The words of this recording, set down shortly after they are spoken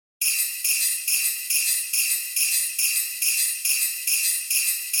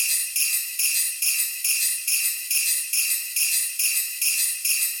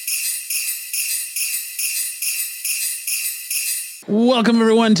Welcome,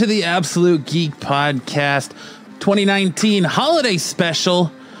 everyone, to the Absolute Geek Podcast 2019 Holiday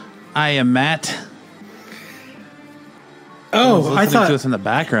Special. I am Matt. Oh, I thought to us in the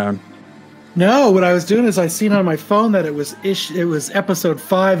background. No, what I was doing is I seen on my phone that it was episode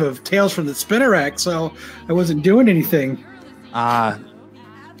 5 of Tales from the Spinner Rack, so I wasn't doing anything. I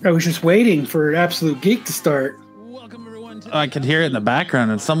was just waiting for Absolute Geek to start. Welcome, everyone. I could hear it in the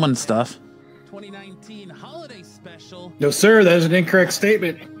background and someone's stuff. 2019 Holiday Special. No, sir, that is an incorrect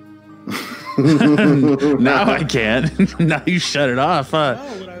statement. Now I can't. Now you shut it off.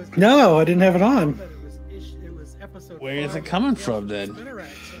 No, I didn't have it on. Where is it coming from then?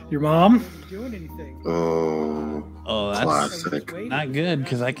 Your mom? Oh, that's classic. Not good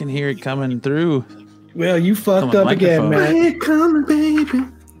because I can hear it coming through. Well, you fucked up again, Matt. Hey, come, baby.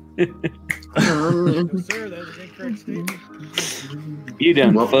 You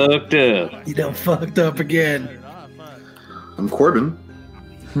done fucked up. You done fucked up again. I'm Corban.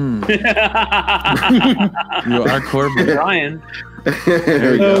 You are Corban. Bryan.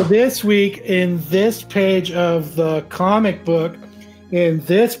 So this week, in this page of the comic book, in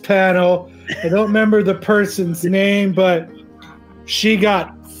this panel, I don't remember the person's name, but she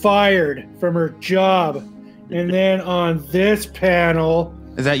got fired from her job. And then on this panel,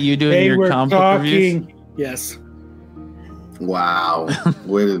 is that you doing they your were comic book reviews? talking. Yes. Wow.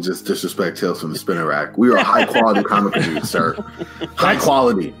 Way to just disrespect Tales from the Spinner Rack. We are a high quality comic review, sir. High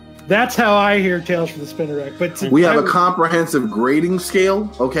quality. That's how I hear Tales from the Spinner Rack. But We have a comprehensive grading scale,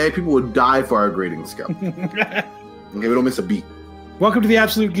 okay? People would die for our grading scale. Okay, we don't miss a beat. Welcome to the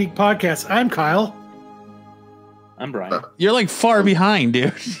Absolute Geek Podcast. I'm Kyle. I'm Bryan. You're like far behind,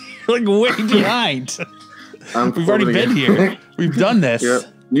 dude. You're like way behind. We've already been here. We've done this. Yeah.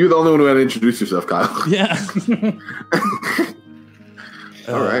 You're the only one who had to introduce yourself, Kyle. Yeah.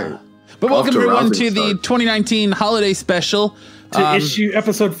 All right. But welcome everyone to the 2019 holiday special. To issue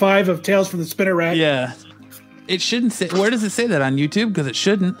episode 5 of Tales from the Spinner Rack. Yeah. It shouldn't say. Where does it say that on YouTube? Because it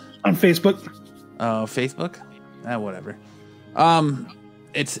shouldn't. On Facebook. Oh, Facebook? Whatever.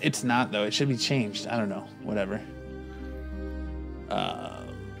 It's not though. It should be changed. I don't know. Whatever. I'll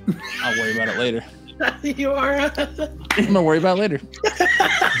worry about it later. You are. I'm gonna worry about it later.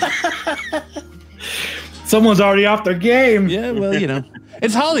 Someone's already off their game. Yeah, well, you know,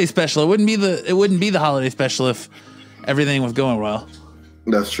 it's holiday special. It wouldn't be the holiday special if everything was going well.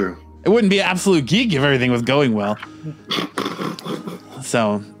 That's true. It wouldn't be Absolute Geek if everything was going well.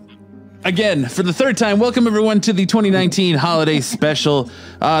 So, again, for the third time, welcome everyone to the 2019 holiday special.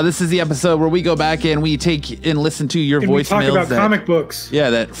 This is the episode where we go back and we take and listen to your voicemails. We talk about comic books.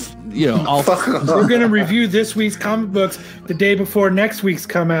 Yeah, all. We're going to review this week's comic books the day before next week's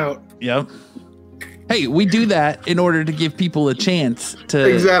come out. Yep. Hey, we do that in order to give people a chance to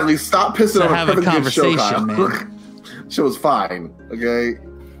exactly stop pissing on have a conversation, show, man. Show's fine. Okay,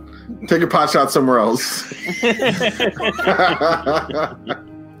 take your pot shot somewhere else.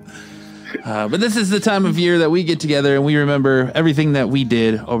 But this is the time of year that we get together and we remember everything that we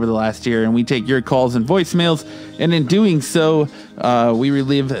did over the last year, and we take your calls and voicemails, and in doing so, we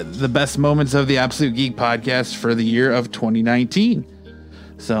relive the best moments of the Absolute Geek Podcast for the year of 2019.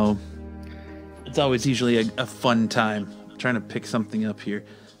 So it's always usually a fun time. I'm trying to pick something up here.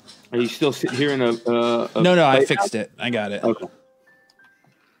 Are you still hearing a No, I fixed it. I got it. Okay.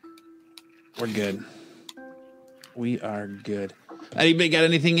 We're good. We are good. Anybody got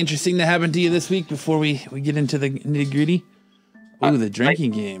anything interesting to happen to you this week before we get into the nitty-gritty? Oh, the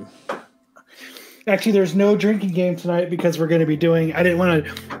drinking game. Actually, there's no drinking game tonight because we're going to be doing... I didn't want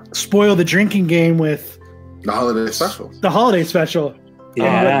to spoil the drinking game with... The holiday special. The holiday special.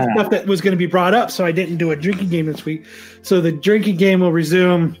 Yeah. Stuff that was going to be brought up, so I didn't do a drinking game this week. So the drinking game will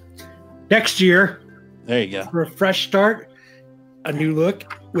resume next year. There you go. For a fresh start, a new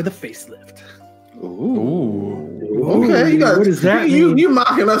look with a facelift. Ooh. Okay, what does that mean? You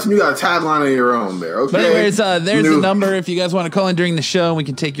mocking us and you got a tagline of your own there. Okay. But anyways, there's a number if you guys want to call in during the show. We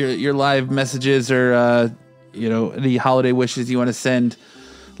can take your live messages or the holiday wishes you want to send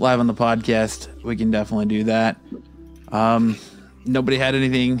live on the podcast. We can definitely do that. Nobody had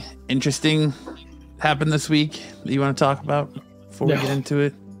anything interesting happen this week that you want to talk about before we get into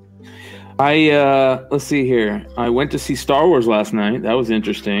it? Let's see here. I went to see Star Wars last night. That was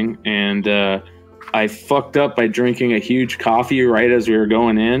interesting. And I fucked up by drinking a huge coffee right as we were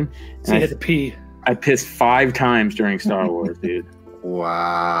going in. So you had to pee. I pissed 5 times during Star Wars, dude.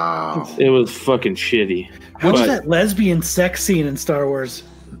 Wow. It was fucking shitty. What's that lesbian sex scene in Star Wars?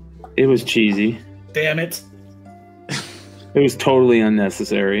 It was cheesy. Damn it. It was totally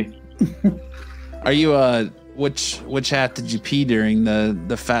unnecessary. Are you which hat did you pee during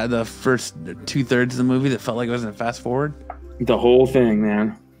the first 2/3 of the movie that felt like it was in a fast forward? The whole thing,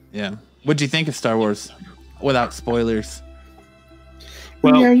 man. Yeah. What'd you think of Star Wars without spoilers?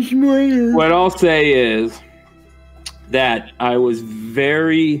 Well, what I'll say is that I went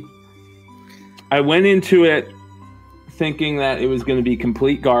into it thinking that it was going to be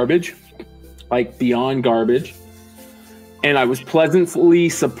complete garbage, like beyond garbage. And I was pleasantly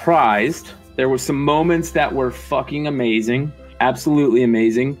surprised. There were some moments that were fucking amazing. Absolutely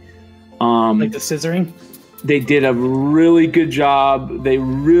amazing. Like the scissoring? They did a really good job. They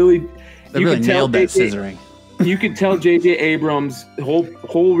really nailed that scissoring. You could tell J.J. Abrams'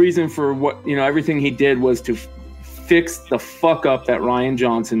 whole reason for what, everything he did was to fix the fuck up that Rian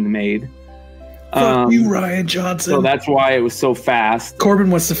Johnson made. Fuck you, Rian Johnson. So that's why it was so fast.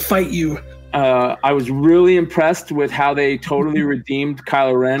 Corban wants to fight you. I was really impressed with how they totally redeemed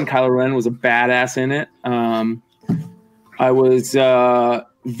Kylo Ren. Kylo Ren was a badass in it. I was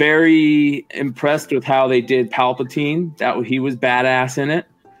very impressed with how they did Palpatine. He was badass in it.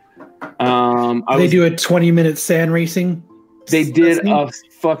 They do a 20-minute sand racing. They did a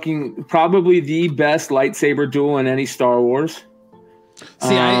fucking probably the best lightsaber duel in any Star Wars.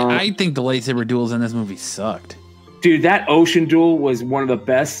 See, I think the lightsaber duels in this movie sucked. Dude, that ocean duel was one of the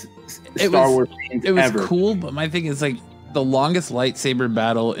best Star Wars scenes ever. It was cool, but my thing is, like, the longest lightsaber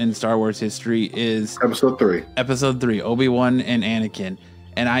battle in Star Wars history is Episode 3. Episode 3, Obi-Wan and Anakin.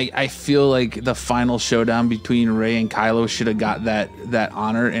 And I feel like the final showdown between Rey and Kylo should have got that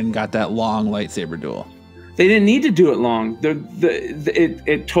honor and got that long lightsaber duel. They didn't need to do it long.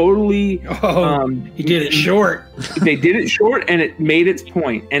 It totally. He did it short. They did it short, and it made its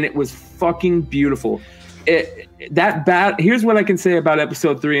point, and it was fucking beautiful. Here's what I can say about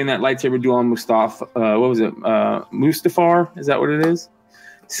Episode 3 and that lightsaber duel on Mustafar. What was it? Mustafar? Is that what it is?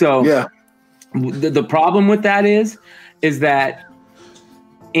 So yeah. The problem with that is that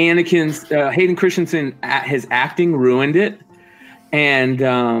Anakin's Hayden Christensen, his acting ruined it, and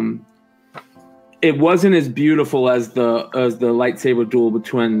it wasn't as beautiful as the lightsaber duel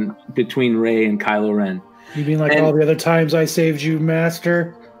between Rey and Kylo Ren. You mean like all the other times I saved you,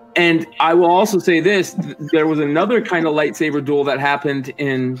 Master? And I will also say this: there was another kind of lightsaber duel that happened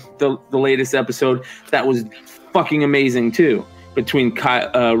in the latest episode that was fucking amazing too, between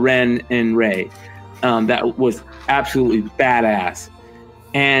Ren and Rey. That was absolutely badass.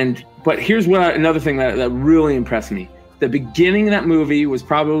 But here's another thing that really impressed me. The beginning of that movie was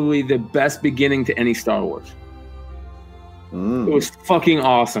probably the best beginning to any Star Wars. It was fucking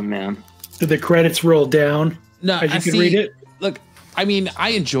awesome, man. Did the credits roll down? No, as you could read it? Look, I mean, I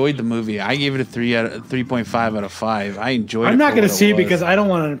enjoyed the movie. I gave it a 3.5 out of 5. I enjoyed it. I'm not going to see it because I don't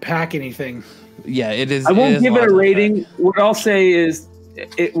want to unpack anything. Yeah, it is. I won't give it a rating. What I'll say is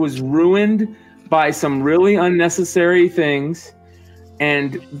it was ruined by some really unnecessary things,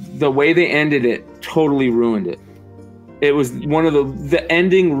 and the way they ended it totally ruined it. It was one of the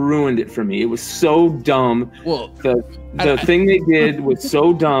ending ruined it for me. It was so dumb. Well, the thing they did was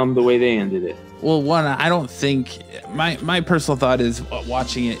so dumb the way they ended it. Well, I don't think my personal thought is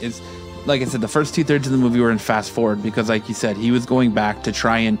watching it is, like I said, the first 2/3 of the movie were in fast forward because, like you said, he was going back to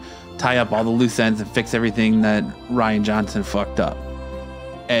try and tie up all the loose ends and fix everything that Rian Johnson fucked up.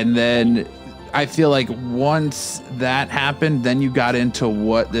 And then I feel like once that happened, then you got into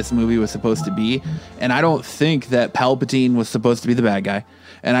what this movie was supposed to be. And I don't think that Palpatine was supposed to be the bad guy.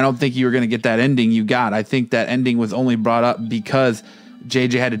 And I don't think you were going to get that ending you got. I think that ending was only brought up because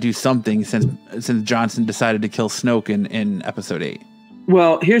JJ had to do something since Johnson decided to kill Snoke in Episode 8.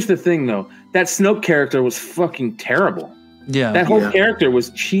 Well, here's the thing, though. That Snoke character was fucking terrible. Yeah. That whole character was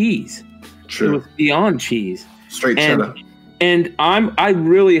cheese. True. It was beyond cheese. Straight cheddar. And I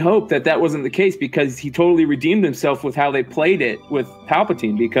really hope that wasn't the case, because he totally redeemed himself with how they played it with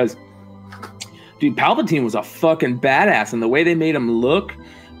Palpatine. Because, dude, Palpatine was a fucking badass, and the way they made him look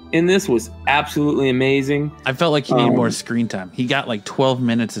in this was absolutely amazing. I felt like he needed more screen time. He got like 12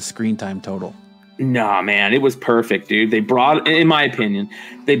 minutes of screen time total. Nah, man, it was perfect, dude. In my opinion,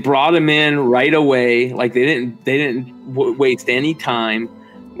 they brought him in right away. Like they didn't waste any time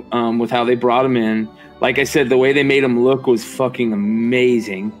with how they brought him in. Like I said, the way they made him look was fucking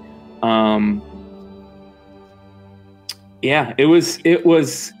amazing. Yeah, it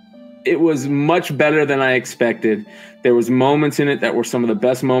was much better than I expected. There was moments in it that were some of the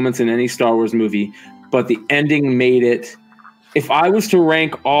best moments in any Star Wars movie, but the ending made it. If I was to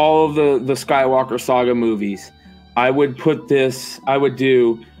rank all of the Skywalker saga movies, I would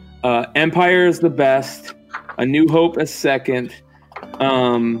do Empire as the best, A New Hope as second,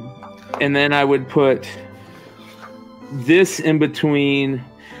 and then I would put this in between,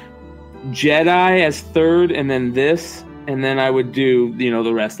 Jedi as third, and then this and then I would do,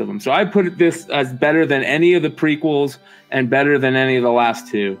 the rest of them. So I put this as better than any of the prequels and better than any of the last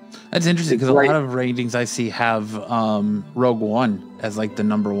two. That's interesting because a lot of ratings I see have Rogue One as like the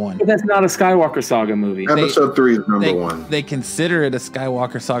number one. But that's not a Skywalker Saga movie. Episode 3 is number one. They consider it a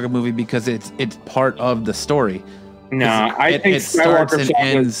Skywalker Saga movie because it's part of the story. No, I think it starts and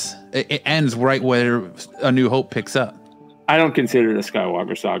ends. It ends right where A New Hope picks up. I don't consider it a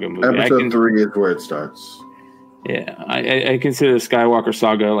Skywalker Saga movie. Episode 3 is where it starts. Yeah, I consider the Skywalker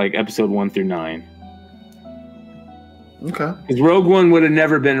Saga like episode 1 through 9. Okay. Because Rogue One would have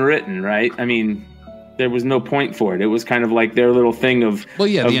never been written, right? I mean, there was no point for it. It was kind of like their little thing of. Well,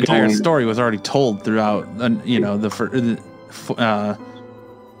 yeah, the entire story was already told throughout,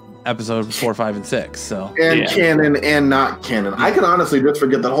 episode 4, 5, and 6. So canon and not canon. I could honestly just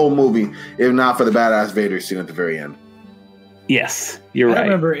forget the whole movie if not for the badass Vader scene at the very end. Yes, you're right. I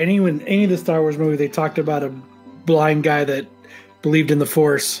remember any of the Star Wars movie they talked about a blind guy that believed in the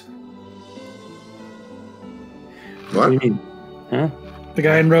Force. What do you mean? Huh? The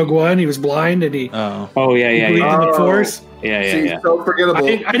guy in Rogue One, he was blind and he. Yeah. He believed in the Force. Yeah. So forgettable.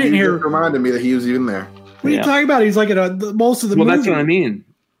 I didn't hear. It reminded me that he was even there. What are you talking about? He's like in most of the movie. Well, that's what I mean.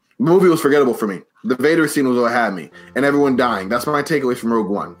 The movie was forgettable for me. The Vader scene was what had me, and everyone dying. That's my takeaway from Rogue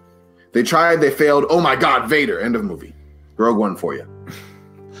One. They tried, they failed. Oh my God, Vader! End of movie. Rogue One for you.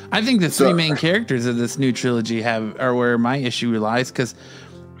 I think the three main characters of this new trilogy are where my issue lies, because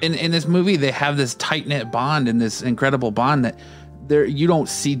in this movie they have this tight knit bond and this incredible bond that you don't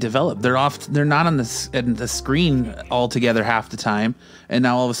see develop. They're not on the screen all together half the time, and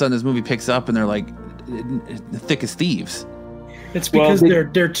now all of a sudden this movie picks up and they're like thick as thieves. It's because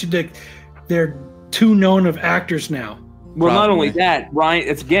they're too known of actors now. Well, not only that,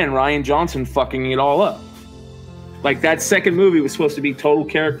 Ryan Johnson fucking it all up. Like that second movie was supposed to be total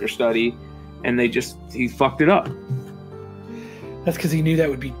character study, and he fucked it up. That's because he knew that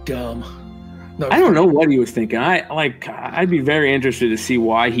would be dumb. No, I don't know what he was thinking. I'd be very interested to see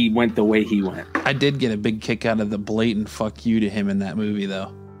why he went the way he went. I did get a big kick out of the blatant fuck you to him in that movie,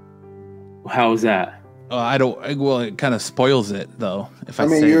 though. How was that? It kind of spoils it, though.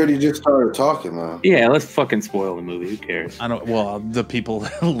 You already just started talking, though. Yeah, let's fucking spoil the movie. Who cares? The people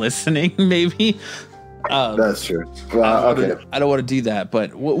listening, maybe. That's true. Well, okay. I don't want to do that,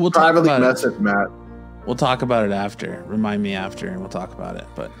 but we'll talk privately about message Matt. We'll talk about it after. Remind me after, and we'll talk about it.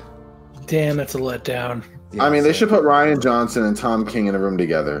 But damn, that's a letdown. Yeah, they should put Ryan Johnson and Tom King in a room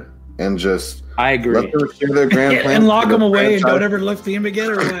together and just. I agree. Let them share their grand plan and lock them away and don't ever lift them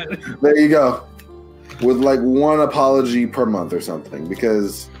again, or what? There you go. With like one apology per month or something,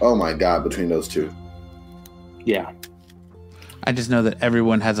 because oh my God, between those two. Yeah. I just know that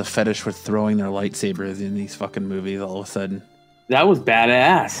everyone has a fetish with throwing their lightsabers in these fucking movies all of a sudden. That was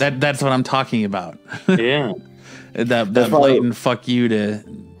badass. That's what I'm talking about. Yeah. that blatant fuck you to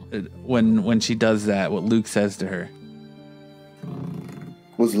when she does that, what Luke says to her.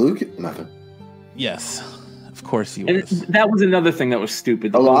 Was Luke nothing? Yes. Of course he was. And that was another thing that was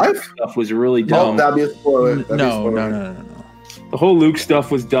stupid. The Alive? Luke stuff was really dumb. Oh, that'd be a spoiler. No. The whole Luke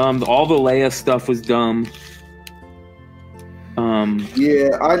stuff was dumb. All the Leia stuff was dumb.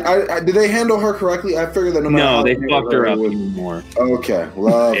 Yeah, I did they handle her correctly? I figured that no, they fucked her up even more. Okay,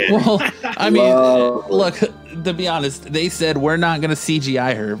 love. Well, I mean, look, to be honest, they said we're not going to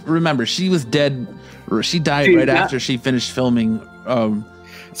CGI her. Remember, she was dead. She died after she finished filming.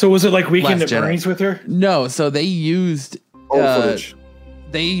 So was it like Weekend at Bernie's with her? No, so they used footage.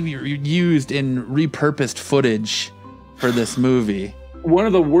 They used in repurposed footage for this movie. One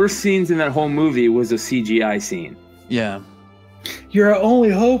of the worst scenes in that whole movie was a CGI scene. Yeah. You're our only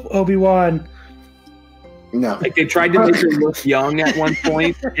hope, Obi-Wan. No. Like they tried to make her look young at one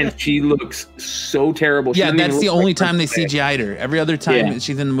point, and she looks so terrible. Yeah, that's the only time they CGI'd her. Every other time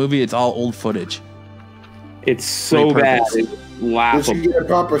she's in the movie, it's all old footage. It's so bad. It's laughable. Did she get a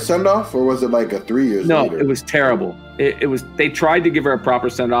proper send-off, or was it like a 3 years later? No, it was terrible. It was. They tried to give her a proper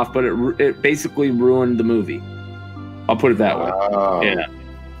send-off, but it basically ruined the movie. I'll put it that way. Yeah.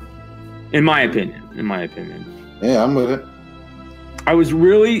 In my opinion. Yeah, I'm with it.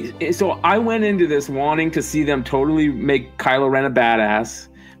 I went into this wanting to see them totally make Kylo Ren a badass,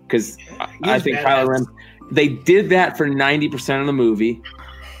 because I think Kylo Ren. They did that for 90% of the movie,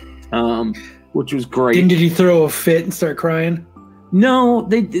 which was great. Did he throw a fit and start crying? No,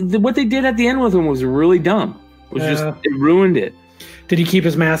 what they did at the end with him was really dumb. It ruined it. Did he keep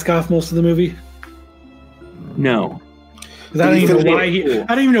his mask off most of the movie? No. I don't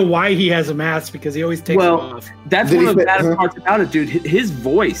even know why he has a mask, because he always takes it off. That's one of the baddest parts about it, dude. His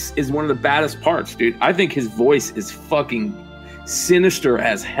voice is one of the baddest parts, dude. I think his voice is fucking sinister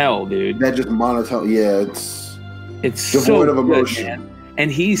as hell, dude. That just monotone. Yeah, it's. It's devoid so of emotion. Good, man. And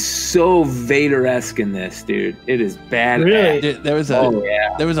he's so Vader-esque in this, dude. It is bad. Really? Dude, there was a I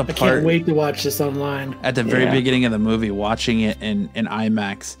part can't wait to watch this online. at the very beginning of the movie, watching it in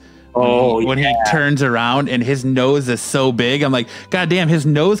IMAX. When he turns around and his nose is so big, I'm like, God damn, his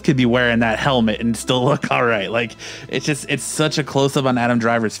nose could be wearing that helmet and still look all right. Like, it's such a close up on Adam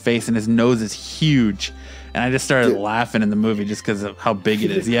Driver's face, and his nose is huge. And I just started laughing in the movie just because of how big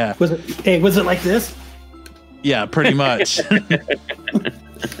it is. Yeah. Was it like this? Yeah, pretty much.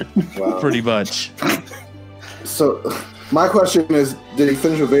 Wow. Pretty much. So, my question is, did he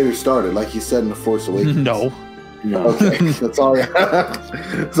finish what Vader started, like he said in The Force Awakens? No. Okay, that's all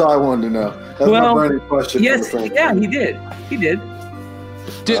I wanted to know. That's my burning question. Yes, yeah, he did. He did.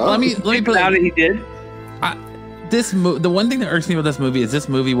 Dude, let me put it. He did. The one thing that irks me about this movie is this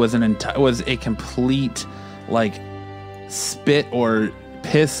movie was a complete like spit or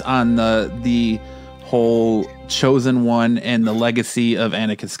piss on the whole Chosen One and the legacy of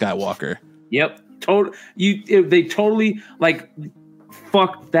Anakin Skywalker. Yep. They totally like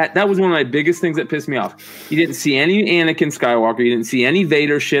fuck that. That was one of my biggest things that pissed me off. You didn't see any Anakin Skywalker. You didn't see any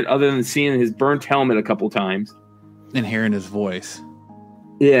Vader shit other than seeing his burnt helmet a couple times and hearing his voice.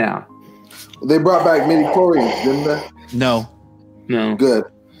 Yeah. They brought back midi-chlorians, didn't they? No. Good.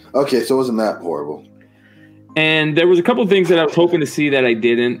 Okay, so it wasn't that horrible. And there was a couple things that I was hoping to see that I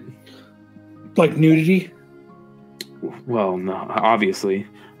didn't. Like nudity? Well, no, obviously.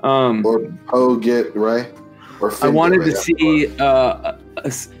 Or Poe get Rey? Or Finn I wanted to see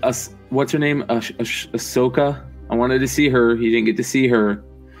what's her name? Ahsoka. I wanted to see her. He didn't get to see her.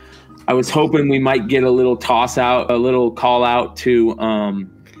 I was hoping we might get a little a little call out to.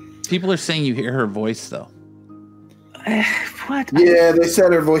 People are saying you hear her voice though. What? Yeah, they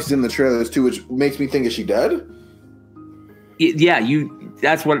said her voice in the trailers too, which makes me think, is she dead? Yeah,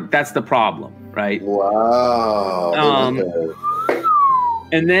 that's the problem, right? Wow.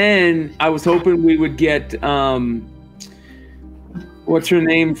 And then I was hoping we would get what's her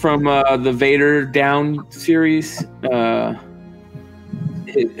name from the Vader Down series?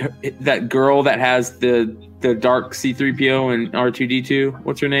 That girl that has the dark C-3PO and R2-D2.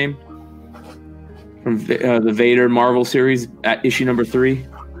 What's her name? From the Vader Marvel series at issue number 3.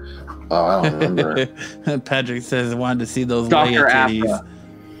 Oh, I don't remember. Patrick says I wanted to see those Dr. Leia Afra. titties.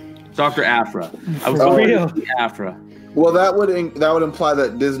 Dr. Afra. I was hoping to see Afra. Well, that would imply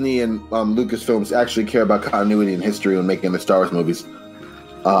that Disney and Lucasfilms actually care about continuity and history when making the Star Wars movies,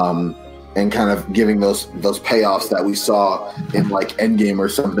 and kind of giving those payoffs that we saw in like Endgame or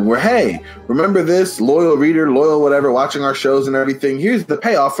something. Where, hey, remember this, loyal reader, loyal whatever, watching our shows and everything. Here's the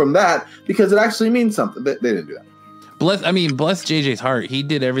payoff from that because it actually means something. They didn't do that. Bless JJ's heart. He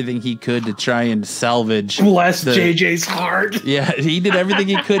did everything he could to try and salvage. Bless JJ's heart. Yeah, he did everything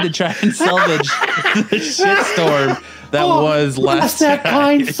he could to try and salvage the shitstorm that was last. Bless that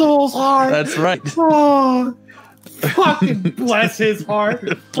kind soul's heart. That's right. Oh, fucking bless his heart.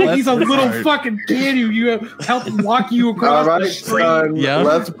 Like he's a little fucking kid who you helped walk you across the street. Son, yeah.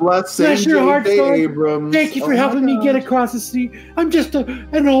 Let's bless your heart, son. Abrams. Thank you for helping me get across the street. I'm just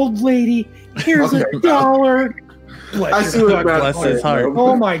an old lady. Here's $1. Bless his heart.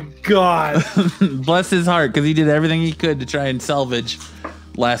 Oh my God. Bless his heart, because he did everything he could to try and salvage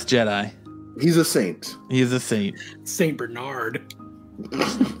Last Jedi. He's a saint. He is a saint. Saint Bernard.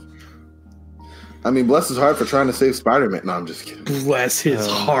 I mean, bless his heart for trying to save Spider-Man. No, I'm just kidding. Bless his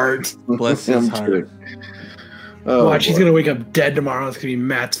heart. Bless his heart. Oh, watch, he's going to wake up dead tomorrow. It's going to be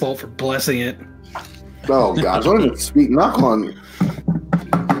Matt's fault for blessing it. Oh, God. Don't even speak. Knock on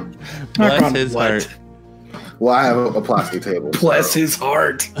his heart. Well, I have a plastic table. Bless his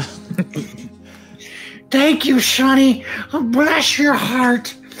heart. Thank you, Sonny. Bless your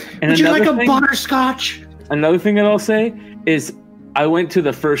heart. Would you like a butterscotch? Another thing that I'll say is I went to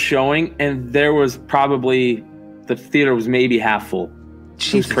the first showing and there was probably the theater was maybe half full.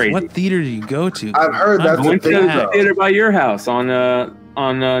 Jesus, crazy. What theater do you go to? I've heard that's I went to the theater by your house on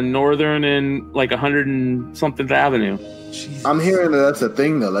Northern and like 100 and something Avenue. Jesus. I'm hearing that's a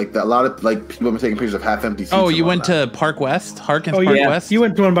thing though. Like that, a lot of like people have been taking pictures of half-empty seats. Oh, you went to Park West, Harkins Park West. You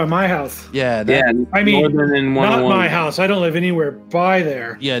went to one by my house. Yeah, I mean, not my house. I don't live anywhere by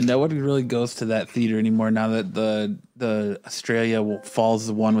there. Yeah, nobody really goes to that theater anymore now that the Australia Falls,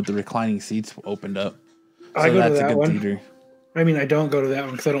 the one with the reclining seats, opened up. So I go that's to that a good one. Theater. I mean, I don't go to that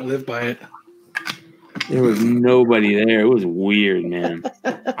one because I don't live by it. There was nobody there. It was weird, man.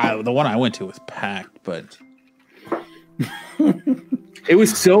 The one I went to was packed, but. It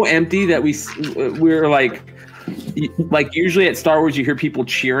was so empty that we were like usually at Star Wars you hear people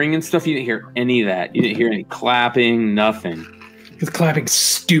cheering and stuff. You didn't hear any of that. You didn't hear any clapping, nothing. Because clapping's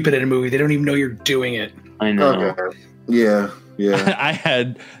stupid at a movie. They don't even know you're doing it. I know. Okay. Yeah. I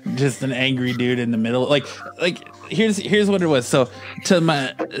had just an angry dude in the middle. Like here's what it was. So to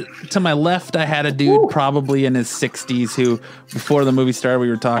my left, I had a dude probably in his 60s who, before the movie started, we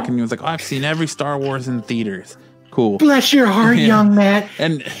were talking. He was like, "Oh, I've seen every Star Wars in theaters." Cool. Bless your heart, young Matt.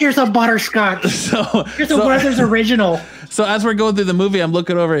 And here's a butterscotch. Here's a Werther's original. So as we're going through the movie, I'm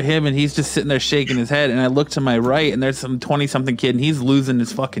looking over at him, and he's just sitting there shaking his head. And I look to my right, and there's some 20-something kid, and he's losing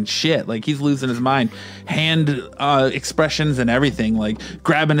his fucking shit. Like, he's losing his mind. Hand expressions and everything, like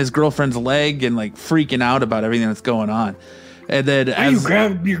grabbing his girlfriend's leg and like freaking out about everything that's going on. And then you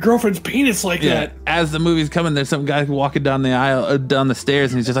grab your girlfriend's penis like that? As the movie's coming, there's some guy walking down the aisle, down the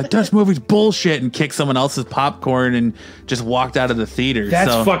stairs, and he's just like, "This movie's bullshit," and kicked someone else's popcorn and just walked out of the theater.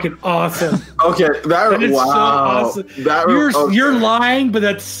 That's fucking awesome. Okay, that is wow. So awesome. You're lying, but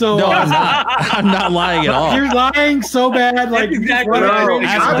that's so awesome. I'm not lying at all. You're lying so bad. Like, exactly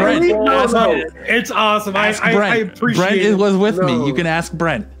ask Brent. It's awesome. I appreciate Brent it. was with me. You can ask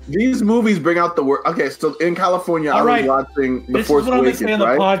Brent. These movies bring out the word. Okay, so in California, I was watching The Force Awakens. This is what I'm going to say on the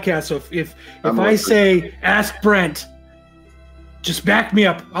podcast. So if I say, ask Brent, just back me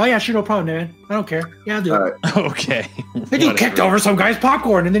up. Oh, yeah, sure, no problem, man. I don't care. Yeah, I'll do it. Right. Okay. Then he kicked over some guy's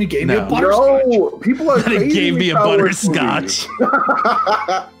popcorn, and then he gave me a butterscotch. No, people are crazy. He gave me a butterscotch.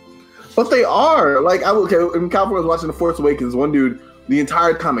 But they are. Like, in California, I was watching The Force Awakens. One dude, the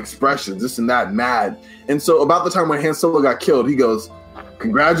entire time expressions, this and that, mad. And so about the time when Han Solo got killed, he goes,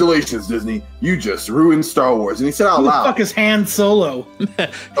 "Congratulations, Disney. You just ruined Star Wars." And he said out loud. Who the fuck is Han Solo?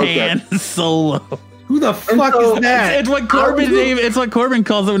 Han Solo. Who the fuck is that? It's what Corban It's what Corban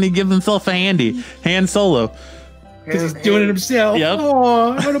calls it when he gives himself a handy. Han Solo. Because he's doing it himself. Yep.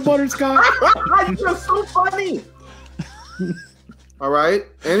 Oh, I want a butterscotch. You're so funny. All right.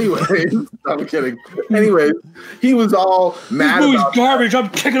 Anyways, I'm kidding. Anyways, he was all mad. This movie's garbage. I'm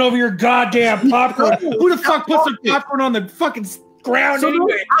kicking over your goddamn popcorn. Who the fuck puts some popcorn on the fucking ground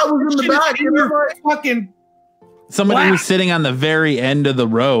anyway? I was in the back. Fucking somebody who's sitting on the very end of the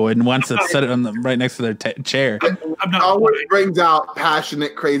row and wants to set it on right next to their chair. I'm not always brings out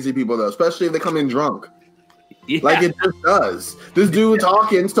passionate, crazy people though, especially if they come in drunk. Yeah. Like it just does. This dude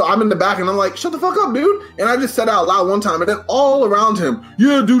talking, so I'm in the back and I'm like, "Shut the fuck up, dude!" And I just said out loud one time, and then all around him,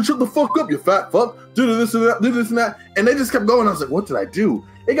 "Yeah, dude, shut the fuck up, you fat fuck! Do this and that, do this and that." And they just kept going. I was like, "What did I do?"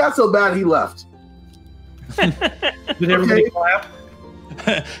 It got so bad he left. Did everybody clap?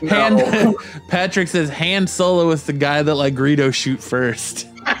 No. Patrick says Han Solo is the guy that let Greedo shoot first.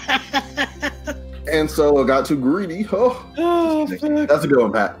 Han Solo got too greedy. Oh, that's a good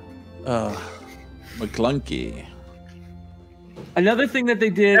one, Pat. McClunky. Another thing that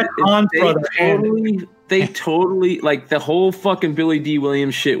they did, they totally like the whole fucking Billy D.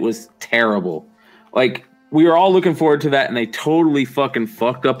 Williams shit was terrible. Like we were all looking forward to that, and they totally fucking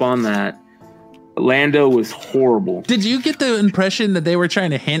fucked up on that. Lando was horrible. Did you get the impression that they were trying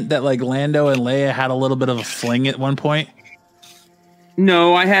to hint that like Lando and Leia had a little bit of a fling at one point?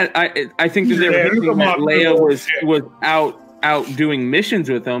 No, I think that they were hinting that Leia was out doing missions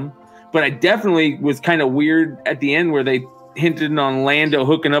with him. But I definitely was kind of weird at the end where they hinted on Lando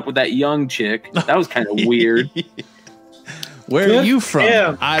hooking up with that young chick. That was kind of weird. Where are you from?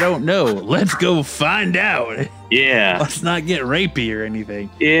 Yeah. I don't know. Let's go find out. Yeah. Let's not get rapey or anything.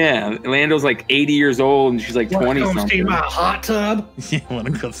 Yeah. Lando's like 80 years old and she's like 20 something. See my hot tub? Yeah, want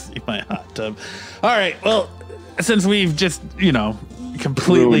to go see my hot tub. All right. Well, since we've just,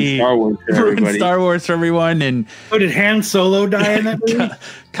 completely ruined Star Wars for everyone. And did Han Solo die in that movie?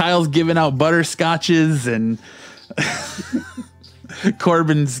 Kyle's giving out butterscotches and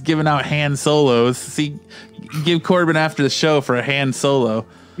Corban's giving out Han Solos. See, give Corban after the show for a Han Solo.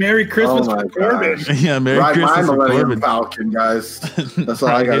 Merry Christmas for Corban. Yeah, Merry Christmas for Corban. Falcon, guys. That's all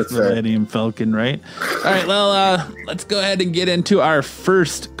I got to say. Millennium Falcon, right? All right, well, let's go ahead and get into our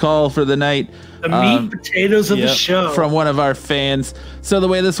first call for the night. The meat and potatoes of the show. From one of our fans. So the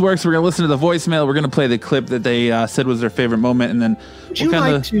way this works, we're going to listen to the voicemail. We're going to play the clip that they said was their favorite moment, and then we'll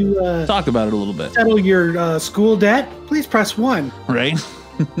kind of talk about it a little bit. Settle your school debt? Please press 1. Right?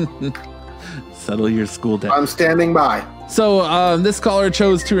 Settle your school debt. I'm standing by. So this caller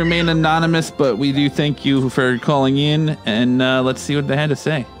chose to remain anonymous, but we do thank you for calling in, and let's see what they had to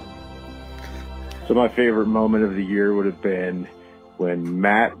say. So my favorite moment of the year would have been when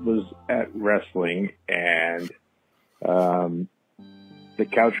Matt was at wrestling and the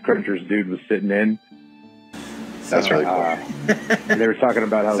Couch Crunchers dude was sitting in. That's really cool. They were talking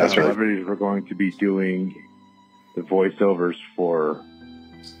about how the celebrities were going to be doing the voiceovers for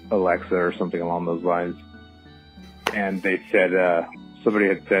Alexa or something along those lines. And they said, somebody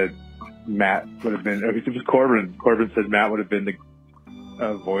had said Matt would have been, it was Corban. Corban said Matt would have been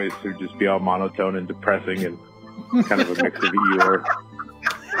a voice who'd just be all monotone and depressing and kind of a mix of Eeyore.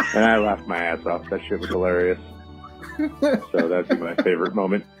 And I laughed my ass off. That shit was hilarious. So that'd be my favorite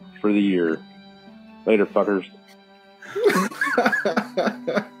moment for the year. Later, fuckers.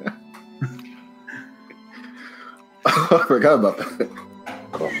 I forgot about that.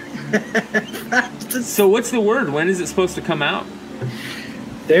 So what's the word? When is it supposed to come out?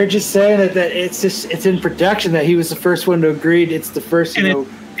 They're just saying that it's in production, that he was the first one to agree. It's the first, and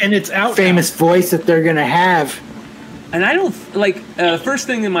it's out famous voice that they're gonna have. And I don't first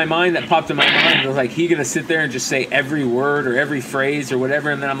thing in my mind that popped in my mind was like, he gonna sit there and just say every word or every phrase or whatever,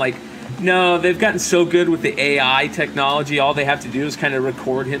 and then I'm like, no, they've gotten so good with the AI technology. All they have to do is kind of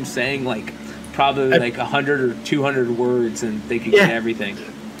record him saying like probably like 100 or 200 words, and they can get everything.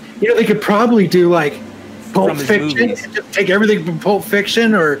 You know, they could probably do like Pulp Fiction, just take everything from Pulp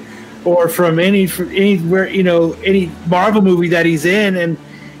Fiction or from anywhere, you know, any Marvel movie that he's in, and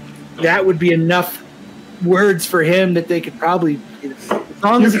that would be enough words for him that they could probably.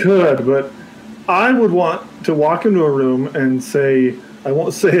 But I would want to walk into a room and say, I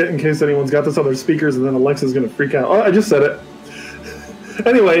won't say it in case anyone's got this on their speakers, and then Alexa's going to freak out. Oh, I just said it.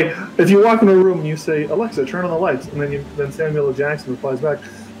 Anyway, if you walk into a room and you say, Alexa, turn on the lights, and then Samuel L. Jackson replies back,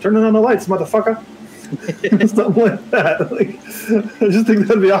 turn on the lights, motherfucker. Something like that. Like, I just think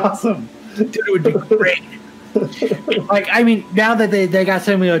that'd be awesome. Dude, it would be great. Like, I mean, now that they got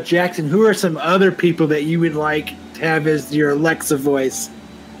Samuel L. Jackson, who are some other people that you would like to have as your Alexa voice?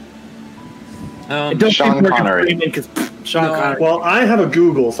 Sean Connery. Sean Connery. Well, I have a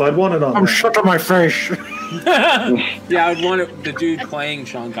Google, so I'd want it on. I'm shut on my face. Yeah, I'd want the dude playing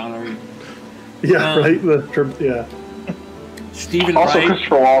Sean Connery. Yeah, right. Stephen also Wright.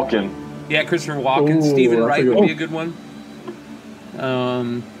 Christopher Walken. Yeah, Christopher Walken. Ooh, Stephen Wright would be a one. good one.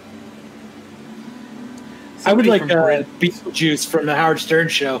 I would like Brent. Beetlejuice from the Howard Stern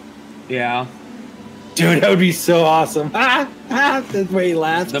show. Yeah. Dude, that would be so awesome. That's the way he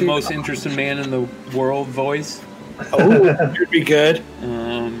laughs. The dude. most interesting man in the world voice. Oh, that would be good.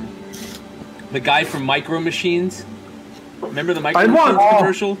 The guy from Micro Machines. Remember the Micro Machines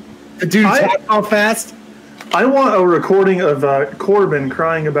commercial? The dude talks all fast. I want a recording of Corban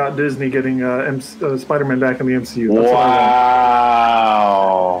crying about Disney getting Spider-Man back in the MCU. Wow.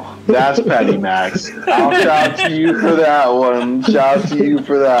 That's Patty Max. I'll shout to you for that one. Shout to you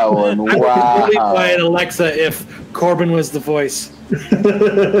for that one. Wow. I would really buy an Alexa if Corban was the voice.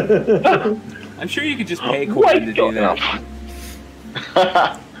 I'm sure you could just pay Corban to do that.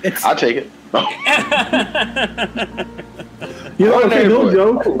 I'll take it. No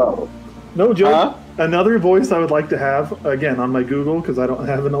joke. No joke. Huh? Another voice I would like to have, again, on my Google, because I don't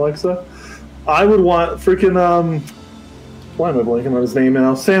have an Alexa, I would want freaking, why am I blanking on his name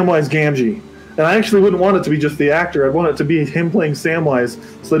now? Samwise Gamgee. And I actually wouldn't want it to be just the actor. I'd want it to be him playing Samwise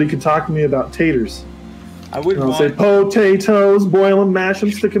so that he could talk to me about taters. I would I'll say, potatoes, boil them, mash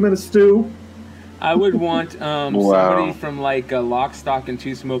them, stick them in a stew. I would want somebody from like Lock, Stock, and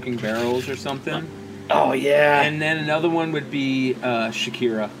Two Smoking Barrels or something. Oh, yeah. And then another one would be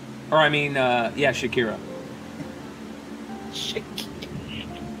Shakira. Or Shakira.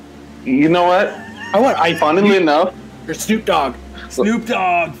 You know what? Funnily enough, or Snoop Dogg. Snoop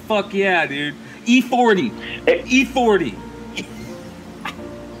Dogg. Fuck yeah, dude. E40. E40.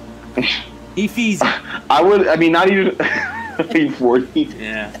 E-Feezy. Not even E40.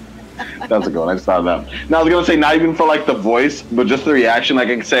 Yeah. That's a good one. I just thought of that. Now I was gonna say not even for like the voice, but just the reaction. Like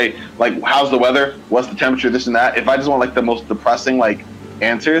I can say like, "How's the weather? What's the temperature? This and that." If I just want like the most depressing like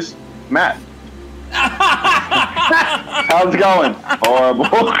answers, Matt. How's it going? Horrible.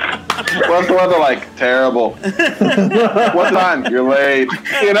 What's the weather like? Terrible. What time? You're late.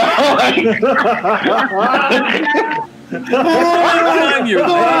 You know. What time? You're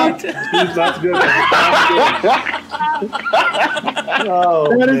late. That's good.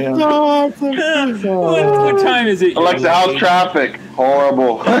 Oh, That is man. so awesome. What time is it? Alexa, how's traffic?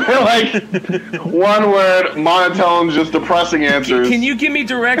 Horrible. Like one word, monotone, just depressing answers. Can you give me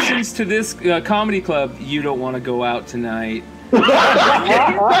directions to this comedy club? You don't want to go out tonight. I'm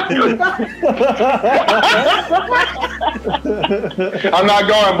not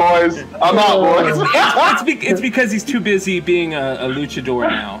going, boys. I'm not, boys. It's because he's too busy being a luchador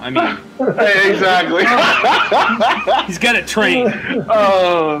now. I mean, Hey, exactly. he's got a train.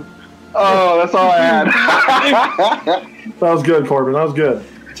 Oh, that's all I had. That was good, Corbin. That was good.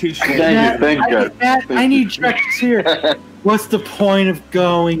 Touche. Thank you, guys. I need directions here. What's the point of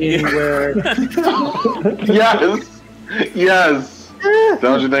going anywhere? Yes.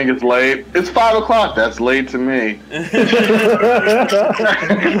 Don't you think it's late? It's 5 o'clock. That's late to me. I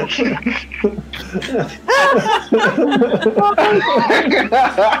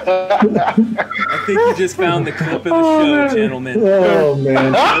think you just found the clip of the show, gentlemen. Oh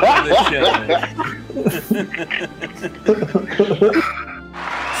man!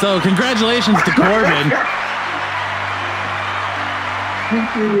 So congratulations to Corban.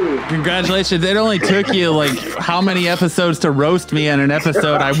 Congratulations. It only took you like how many episodes to roast me on an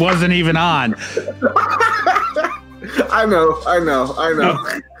episode I wasn't even on. I know.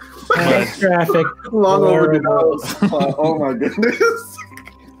 Traffic. Long overdue. Oh my goodness.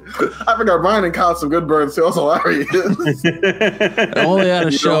 I forgot Bryan and caught some good burns too. It was hilarious. I only had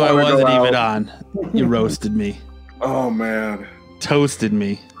a show I wasn't even on. You roasted me. Oh man. Toasted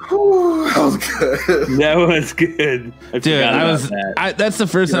me. That was good. That was good. Dude, that's the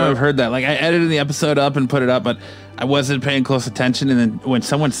first time I've heard that. Like, I edited the episode up and put it up, but I wasn't paying close attention. And then when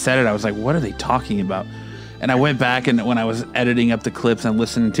someone said it, I was like, what are they talking about? And I went back, and when I was editing up the clips and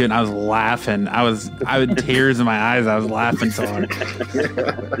listening to it, and I was laughing. I had tears in my eyes. I was laughing so hard.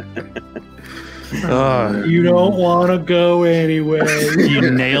 You don't want to go anywhere. You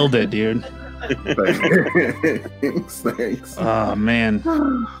nailed it, dude. Thanks. Oh, man.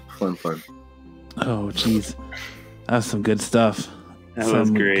 Fun. Oh, jeez. That was some good stuff. That was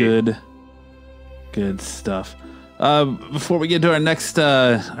great. Good stuff. Before we get to our next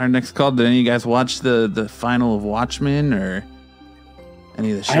call, did any of you guys watch the final of Watchmen or any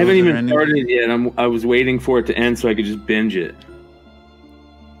of the shows? I haven't even started it yet. I was waiting for it to end so I could just binge it.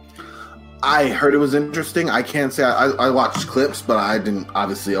 I heard it was interesting. I can't say I watched clips, but I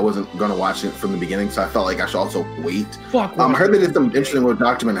wasn't going to watch it from the beginning, so I felt like I should also wait. I heard they did some interesting with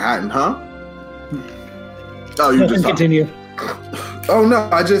Dr. Manhattan, huh? Oh, you just continue. Oh no,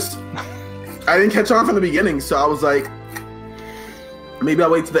 I didn't catch on from the beginning, so I was like, maybe I'll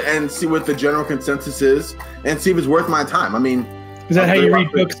wait to the end, see what the general consensus is, and see if it's worth my time. I mean, is that how you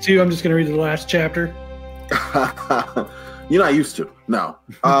read books too? I'm just going to read the last chapter. I used to. No,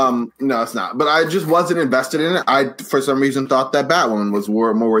 no, it's not. But I just wasn't invested in it. I, for some reason, thought that Batwoman was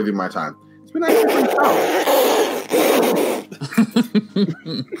more worthy of my time. It's been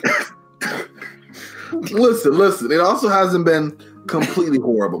Listen. It also hasn't been completely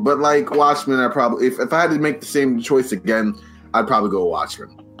horrible. But like Watchmen, I probably, if I had to make the same choice again, I'd probably go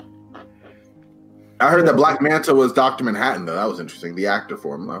Watchmen. I heard that Black Manta was Dr. Manhattan, though. That was interesting. The actor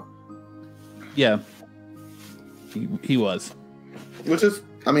for him, though. Yeah. He was. Which is,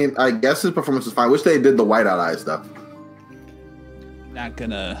 I mean, I guess his performance was fine. Wish they did the whiteout eye stuff. Not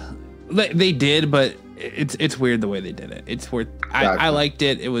gonna. They did, but it's weird the way they did it. It's worth. I liked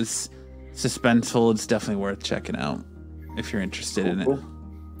it. It was suspenseful. It's definitely worth checking out if you're interested in it.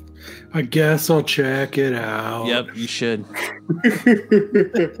 I guess I'll check it out. Yep, you should.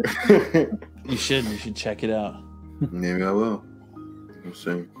 You should check it out. Maybe I will. We'll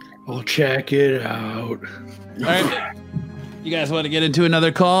see. I'll check it out. All right. You guys want to get into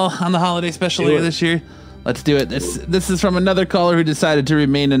another call on the holiday special later this year? Let's do it. This is from another caller who decided to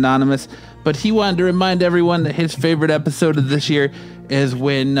remain anonymous, but he wanted to remind everyone that his favorite episode of this year is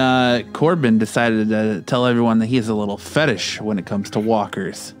when Corban decided to tell everyone that he has a little fetish when it comes to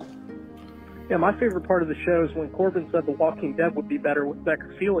walkers. Yeah, my favorite part of the show is when Corban said The Walking Dead would be better with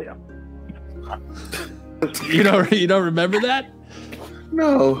necrophilia. You don't remember that?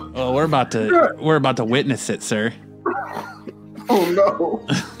 No. Oh, we're about to witness it, sir. Oh no.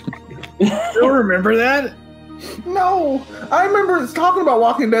 You don't remember that? No. I remember talking about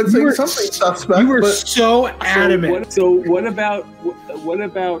Walking Dead saying something suspect. You were so adamant. So what about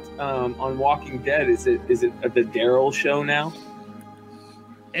on Walking Dead? Is it the Daryl show now?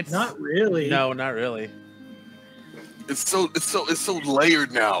 It's not really. No, not really. It's so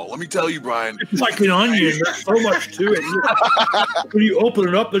layered now. Let me tell you, Bryan. It's like an onion. There's so much to it. When you open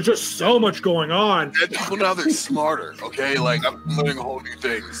it up, there's just so much going on. And people now, they're smarter, okay? Like, I'm learning whole new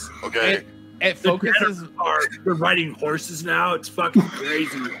things, okay? It focuses. They're riding horses now. It's fucking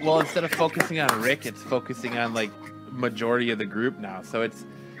crazy. Well, instead of focusing on Rick, it's focusing on like majority of the group now. So it's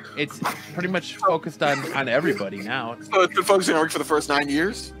pretty much focused on everybody now. So it's been focusing on Rick for the first 9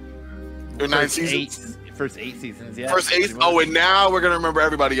 years? Or 9 seasons? First 8 seasons, yeah. First 8? Oh, and now we're going to remember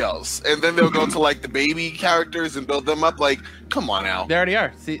everybody else. And then they'll go to, like, the baby characters and build them up. Like, come on now. They already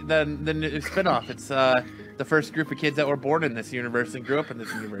are. See, the spinoff. It's the first group of kids that were born in this universe and grew up in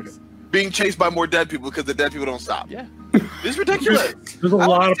this universe. Being chased by more dead people because the dead people don't stop. Yeah. It's ridiculous. There's a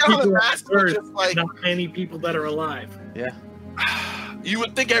lot of people like, not many people that are alive. Yeah. You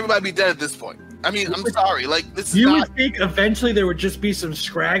would think everybody would be dead at this point. I mean, I'm sorry. Like, this is You not... would think eventually there would just be some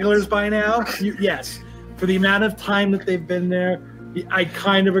scragglers by now? Yes. For the amount of time that they've been there, I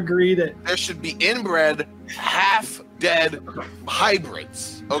kind of agree that there should be inbred, half-dead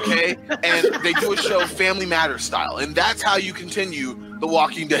hybrids, okay? And they do a show Family Matters style, and that's how you continue The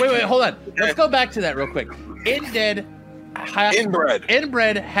Walking Dead. Wait, hold on. Let's go back to that real quick. Inbred,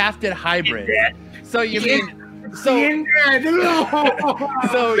 half-dead hybrid. So you mean... So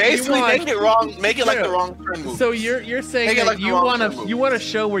basically, make it wrong. Make it like the wrong friend movie. So you're saying that you want a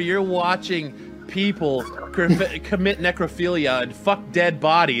show where you're watching people commit necrophilia and fuck dead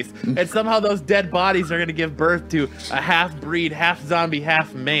bodies, and somehow those dead bodies are going to give birth to a half-breed, half-zombie,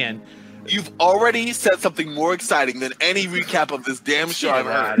 half-man. You've already said something more exciting than any recap of this damn show I've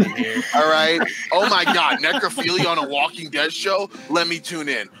heard. All right? Oh my God, necrophilia on a Walking Dead show? Let me tune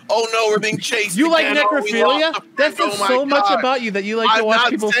in. Oh no, we're being chased. You like again. necrophilia? That says so much about you that you like to watch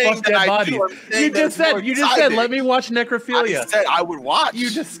people fuck dead bodies. You just said, let me watch necrophilia. I said I would watch.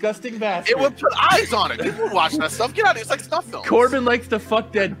 You disgusting bastard. It would put eyes on it. People would watch that stuff. Get out of here. It's like snuff films. Corban likes to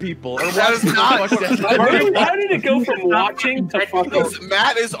fuck dead people. Or that is not. How did it go from watching to fucking?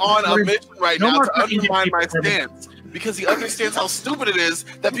 Matt is on a mission right now to undermine my stance because he understands how stupid it is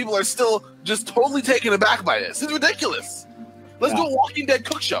that people are still just totally taken aback by this. It's ridiculous. Let's do a Walking Dead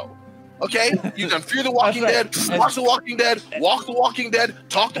cook show. Okay? You can fear the Walking Dead, watch the Walking Dead, walk the Walking Dead,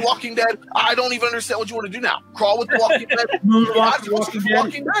 talk the Walking Dead. I don't even understand what you want to do now. Crawl with the Walking Dead.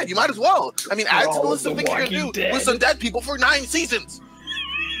 Walking Dead. You might as well. I mean, add to the list of things you're going to do with some dead people for 9 seasons.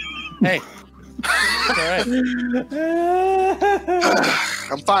 Hey. All right.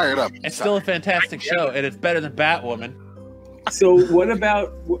 I'm fired up. It's still a fantastic show, and it's better than Batwoman. So what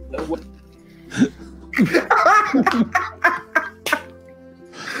about what?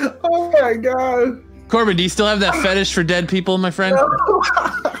 Oh my God, Corban, do you still have that fetish for dead people, my friend? No.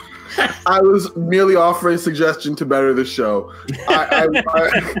 I was merely offering a suggestion to better the show.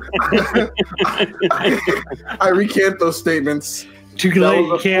 I recant those statements. Too late.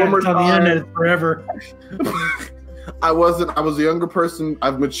 You can't. It's on the internet forever. I was a younger person.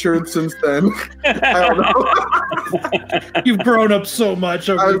 I've matured since then. I don't know. You've grown up so much.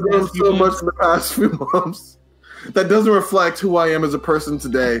 I've grown so much in the past few months. That doesn't reflect who I am as a person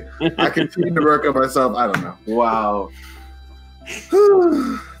today. I continue to work on myself. I don't know. Wow.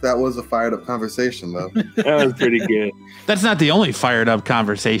 That was a fired up conversation, though. That was pretty good. That's not the only fired up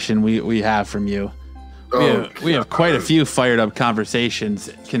conversation we have from you. We have quite a few fired up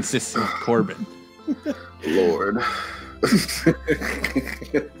conversations consistent with Corban. Lord.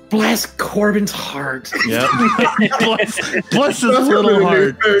 Bless Corbin's heart. Yep. bless his little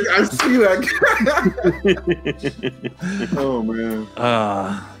heart. I see that. Oh man.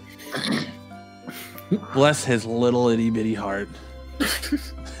 Bless his little itty bitty heart.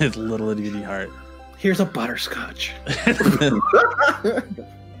 His little itty bitty heart. Here's a butterscotch.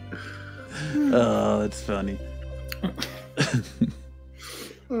 Oh, that's funny.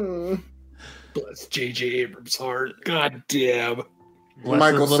 Bless J.J. Abrams' heart. God damn. Bless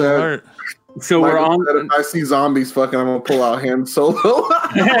Michael his little said. heart. So Michael we're on. said, if I see zombies fucking, I'm gonna pull out Han Solo.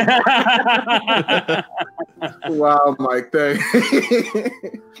 Wow, Mike. Thanks.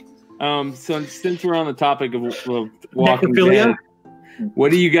 So since we're on the topic of Walking Dead,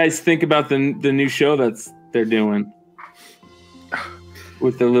 what do you guys think about the new show they're doing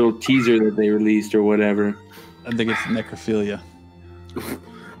with the little teaser that they released or whatever? I think it's necrophilia.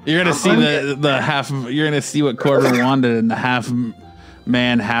 You're gonna see the half. You're gonna see what Corban wanted in the half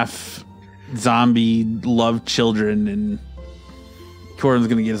man, half zombie love children, and Corban's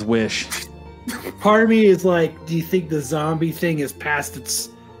gonna get his wish. Part of me is like, do you think the zombie thing is past its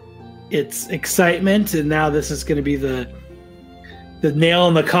excitement, and now this is gonna be the nail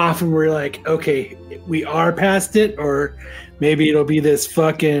in the coffin where you're like, okay, we are past it, or maybe it'll be this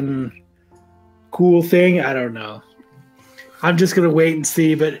fucking cool thing. I don't know. I'm just gonna wait and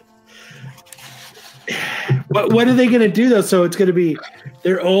see. But what are they gonna do though? So it's gonna be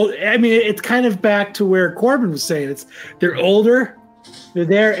they're old. I mean, it's kind of back to where Corban was saying. They're older, they're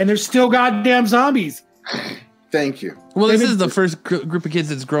there, and there's still goddamn zombies. Thank you. Well, this is the first group of kids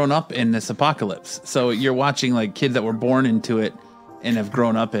that's grown up in this apocalypse. So you're watching like kids that were born into it and have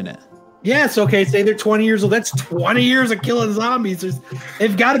grown up in it. Yes, okay, say they're 20 years old. That's 20 years of killing zombies.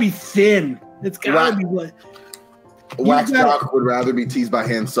 They've got to be thin. It's got to be like... Wax Jock would rather be teased by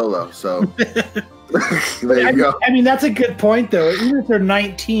Han Solo, so... There you go. I mean, that's a good point, though. Even if they're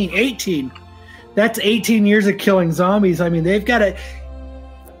 19, 18, that's 18 years of killing zombies. I mean, they've got to...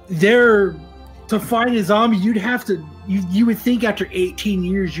 To find a zombie, you'd have to... You would think after 18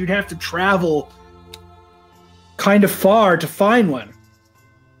 years, you'd have to travel kind of far to find one.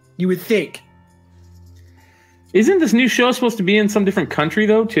 You would think. Isn't this new show supposed to be in some different country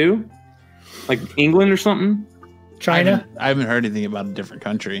though, too? Like England or something? China? I haven't heard anything about a different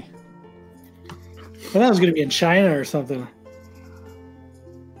country. I thought it was going to be in China or something.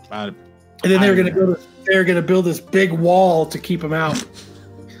 And then they were going to build this big wall to keep them out.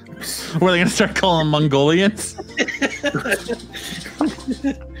 Were they going to start calling them Mongolians?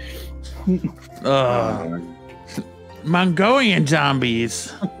 Mongolian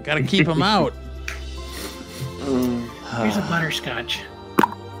zombies. Got to keep them out. Here's a butterscotch.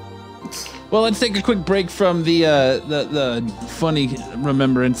 Well, let's take a quick break from the funny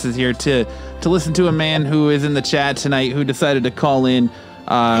remembrances here to listen to a man who is in the chat tonight who decided to call in.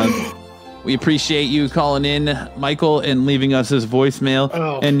 We appreciate you calling in, Michael, and leaving us his voicemail.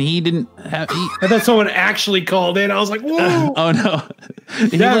 Oh. And he didn't have. I thought someone actually called in. I was like, whoa! Oh no,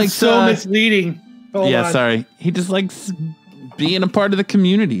 that's so misleading. Hold on. Sorry. He just likes being a part of the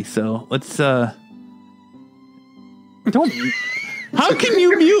community. So let's don't. How can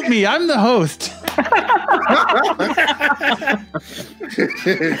you mute me? I'm the host.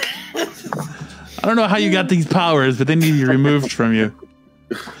 I don't know how you got these powers, but they need to be removed from you.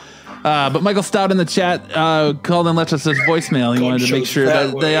 But Michael Stout in the chat called and left us his voicemail. He wanted to make sure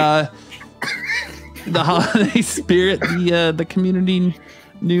that the holiday spirit, the community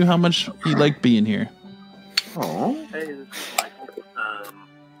knew how much he liked being here. Oh. Hey, this is Michael.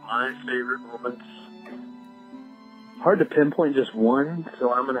 My favorite moments. Hard to pinpoint just one,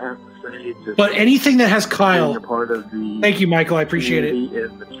 so I'm going to have to say just. But anything that has Kyle. A part of the Thank you, Michael. I appreciate it.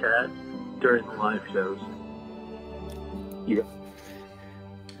 In the chat during the live shows. Yeah.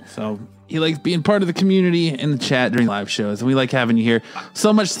 So he likes being part of the community in the chat during live shows, and we like having you here.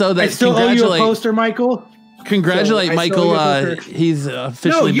 So much so that I still owe you a poster, Michael. Congratulate Michael. He's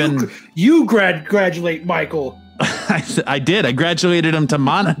officially been. You congratulate Michael. I did. I graduated him to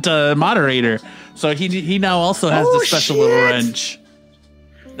moderator. So he now also has the special little wrench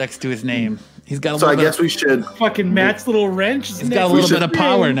next to his name. He's got. So I guess we should fucking Matt's little wrench. He's got a little bit of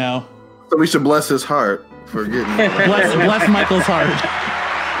power now. So we should bless his heart for getting. bless Michael's heart.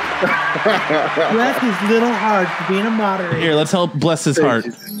 Bless his little heart for being a moderator. Here, let's help bless his heart.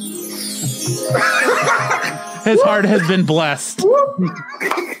 His heart has been blessed.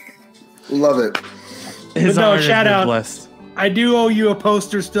 Love it. His heart has been blessed. I do owe you a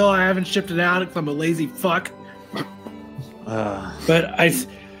poster still. I haven't shipped it out because I'm a lazy fuck. But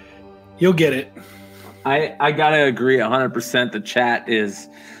you'll get it. I gotta agree 100%. The chat is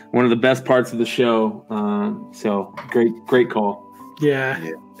one of the best parts of the show. So great call. Yeah.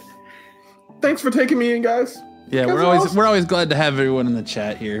 Thanks for taking me in, guys. Yeah, we're always glad to have everyone in the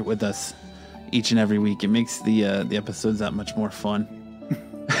chat here with us each and every week. It makes the episodes that much more fun.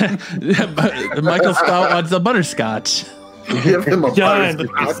 Michael Stout wants a butterscotch. Give him a done.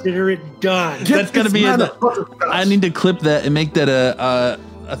 Consider it done. That's gonna be I need to clip that and make that a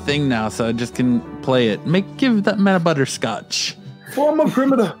thing now, so I just can play it. Give that man a butterscotch. Form a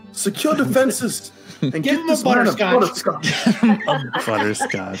perimeter, secure defenses, and give him a butterscotch. A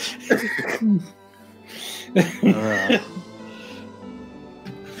butterscotch.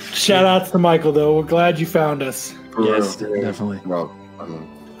 Shout outs to Michael, though. We're glad you found us. Yes, definitely. Well,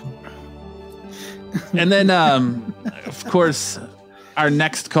 and then, of course, our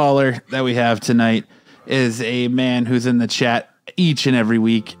next caller that we have tonight is a man who's in the chat each and every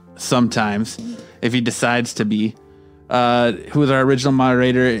week, sometimes, if he decides to be. Who is our original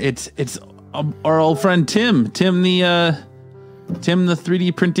moderator? It's our old friend Tim. Tim the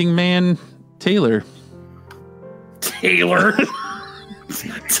 3D printing man, Taylor. Taylor.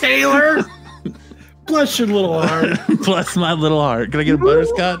 Bless your little heart. Bless my little heart. Can I get a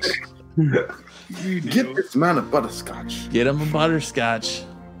butterscotch? Get this man a butterscotch. Get him a butterscotch.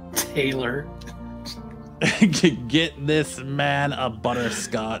 Taylor. Get this man a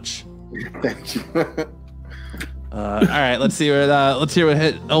butterscotch. Thank you. All right, let's hear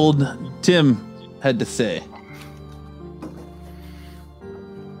what old Tim had to say.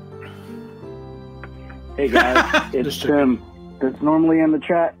 Hey guys, it's Tim. That's normally in the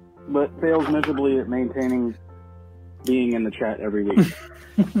chat, but fails miserably at maintaining being in the chat every week.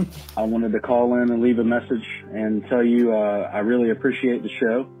 I wanted to call in and leave a message and tell you I really appreciate the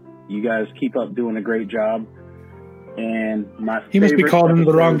show. You guys keep up doing a great job. And my he must be calling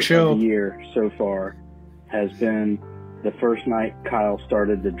into the wrong show. Of the year so far has been the first night Kyle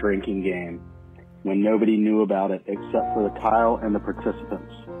started the drinking game, when nobody knew about it except for Kyle and the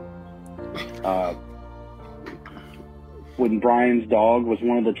participants. When Brian's dog was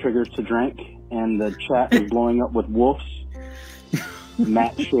one of the triggers to drink, and the chat was blowing up with wolves,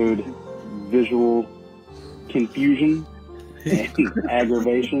 Matt showed visual confusion and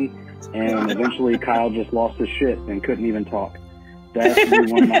aggravation, and eventually Kyle just lost his shit and couldn't even talk. That's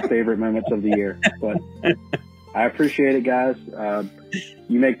one of my favorite moments of the year. But I appreciate it, guys.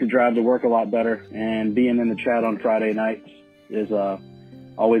 You make the drive to work a lot better, and being in the chat on Friday nights is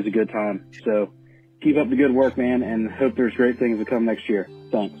always a good time. So keep up the good work, man, and hope there's great things to come next year.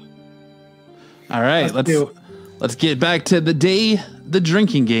 Thanks. All right, let's get back to the day the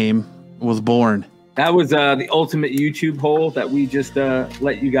drinking game was born. That was the ultimate YouTube hole that we just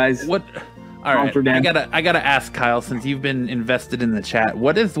let you guys. What? All right, I gotta ask Kyle, since you've been invested in the chat,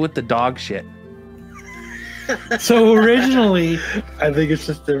 what is with the dog shit? So originally, I think it's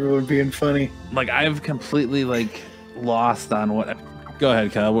just everyone being funny. Like, I've completely lost on what. Go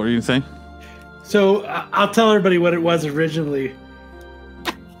ahead, Kyle. What were you saying? So I'll tell everybody what it was originally,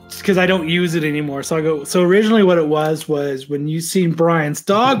 because I don't use it anymore. So I'll go. So originally, what it was when you seen Brian's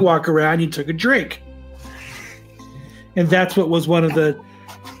dog walk around, you took a drink, and that's what was one of the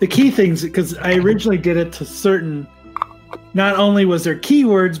key things. Because I originally did it to certain. Not only was there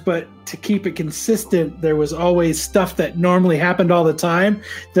keywords, but to keep it consistent, there was always stuff that normally happened all the time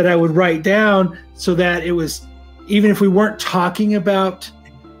that I would write down, so that it was, even if we weren't talking about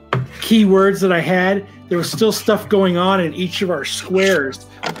keywords that I had, there was still stuff going on in each of our squares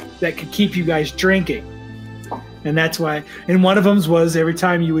that could keep you guys drinking. And that's why, and one of them was every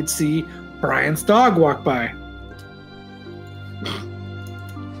time you would see Brian's dog walk by.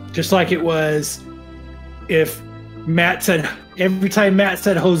 Just like it was if Matt said, every time Matt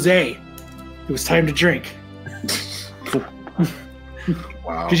said Jose, it was time to drink.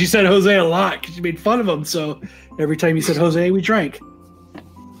 Wow. Because you said Jose a lot because you made fun of him. So every time you said Jose, we drank.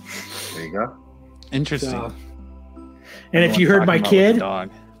 There you go. Interesting. So, and if you heard my kid,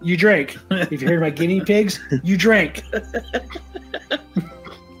 you drank. If you heard my guinea pigs, you drank.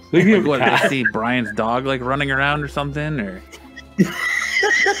 What, did I see Brian's dog running around or something? Or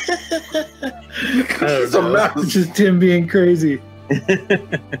It's just Tim being crazy.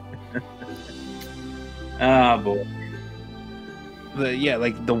 Boy.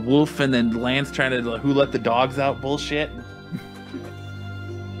 The wolf and then Lance trying to who let the dogs out bullshit.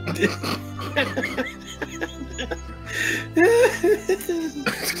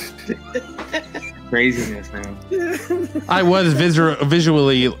 Craziness, man. I was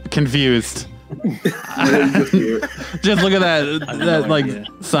visually confused. Just look at that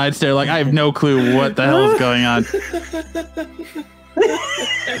side stare. I have no clue what the hell is going on.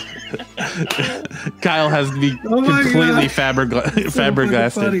 Kyle has to be completely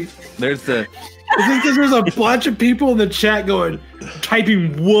flabbergasted. There's the. I think there's a bunch of people in the chat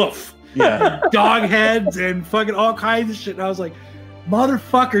typing woof. Yeah. Dog heads and fucking all kinds of shit. And I was like,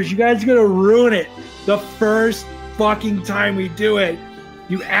 motherfuckers, you guys are gonna ruin it the first fucking time we do it.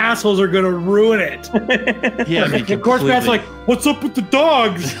 You assholes are gonna ruin it. Yeah, of course, Matt's like, "What's up with the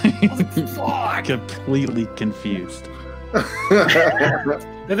dogs?" Fuck. Completely confused.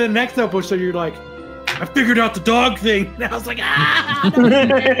 And then next episode, you're like, "I figured out the dog thing." And I was like, "Ah!"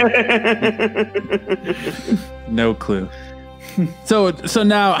 No clue. So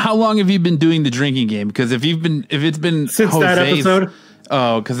now, how long have you been doing the drinking game? Because if it's been since that episode.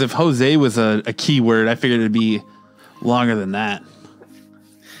 Oh, because if Jose was a keyword, I figured it'd be longer than that.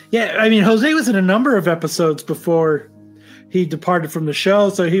 Yeah, I mean, Jose was in a number of episodes before he departed from the show,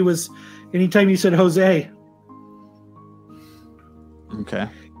 so he was. Anytime you said Jose, okay,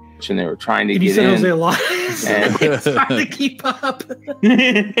 and they were trying to and get you said in. Jose a lot, and it's hard to keep up.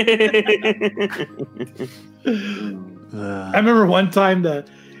 I remember one time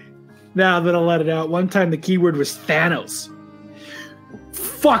now that I'll let it out. One time the keyword was Thanos.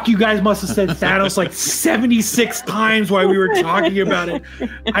 Fuck, you guys must have said Thanos 76 times while we were talking about it.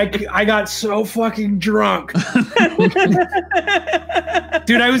 I got so fucking drunk.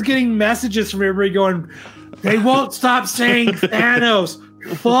 Dude, I was getting messages from everybody going, they won't stop saying Thanos.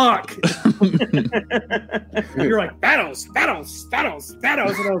 Fuck. You're like, Thanos. And I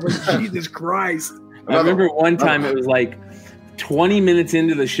was like, Jesus Christ. I remember one time it was 20 minutes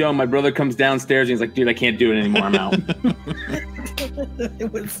into the show, my brother comes downstairs and he's like, dude, I can't do it anymore. I'm out.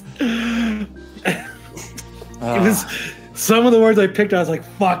 It was some of the words I picked. I was like,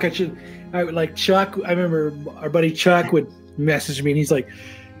 fuck, I would like Chuck. I remember our buddy Chuck would message me and he's like,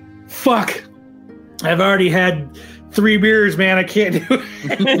 fuck, I've already had 3 beers, man. I can't do it.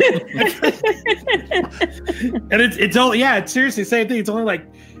 And it's only, it's seriously the same thing. It's only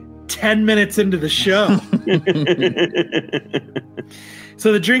 10 minutes into the show.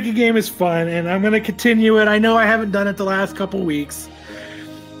 So the drinking game is fun, and I'm going to continue it. I know I haven't done it the last couple weeks,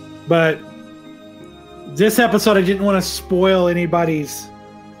 but this episode I didn't want to spoil anybody's,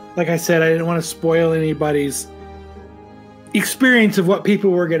 like I said, I didn't want to spoil anybody's experience of what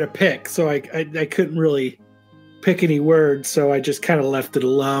people were going to pick. So I couldn't really pick any words, so I just kind of left it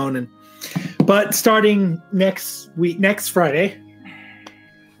alone. But starting next Friday,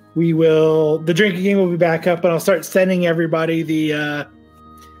 the drinking game will be back up, and I'll start sending everybody the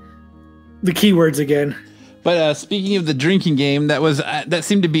keywords again. But speaking of the drinking game, that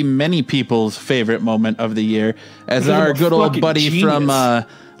seemed to be many people's favorite moment of the year, as our good old buddy from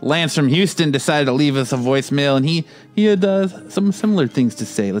Lance from Houston decided to leave us a voicemail, and he had some similar things to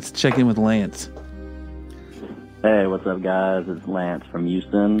say. Let's check in with Lance. Hey, what's up, guys? It's Lance from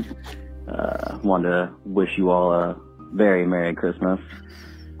Houston. Wanted to wish you all a very Merry Christmas.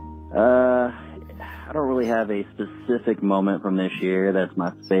 I don't really have a specific moment from this year that's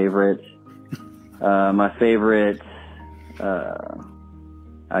my favorite. My favorite,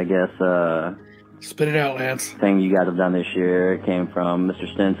 I guess, spit it out, Lance. Thing you guys have done this year came from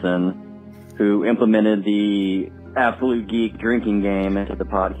Mr. Stinson, who implemented the Absolute Geek drinking game into the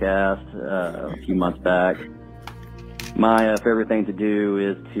podcast a few months back. My favorite thing to do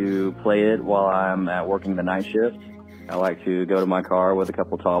is to play it while I'm working the night shift. I like to go to my car with a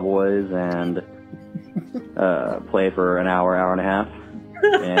couple tall boys and play for an hour and a half,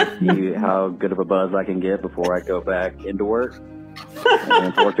 and see how good of a buzz I can get before I go back into work. And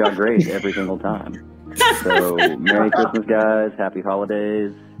it's worked out great every single time. So, Merry Christmas, guys. Happy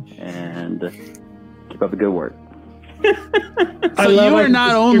holidays, and keep up the good work. So you are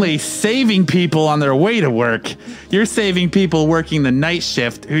not only saving people on their way to work, you're saving people working the night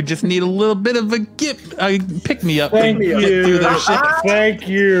shift who just need a little bit of a pick-me-up to get through their shift. Thank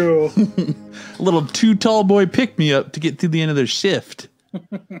you. A little too tall boy pick-me-up to get through the end of their shift.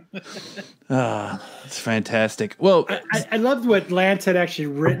 It's fantastic. Well, I loved what Lance had actually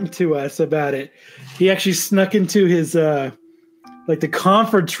written to us about it. He actually snuck into his the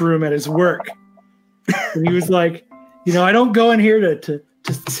conference room at his work, and he was like, I don't go in here to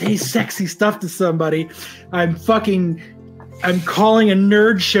say sexy stuff to somebody. I'm calling a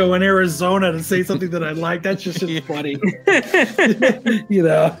nerd show in Arizona to say something that I like. That's just funny.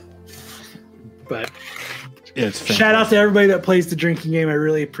 But it's shout out to everybody that plays the drinking game. I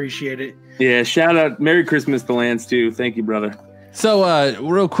really appreciate it. Yeah, shout out. Merry Christmas to Lance, too. Thank you, brother. So,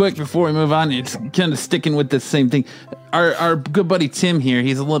 real quick before we move on, it's kind of sticking with the same thing. Our good buddy Tim here,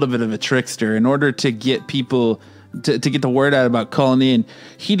 he's a little bit of a trickster. In order to get people to get the word out about calling in,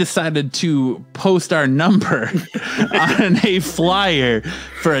 he decided to post our number on a flyer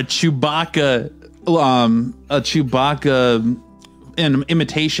for a Chewbacca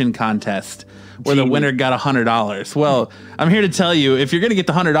imitation contest where the winner got $100. Well, I'm here to tell you, if you're going to get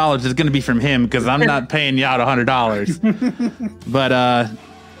the $100, it's going to be from him, because I'm not paying you out $100.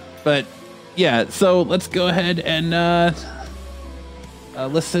 But yeah, so let's go ahead and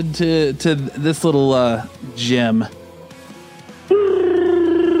listen to this little gem.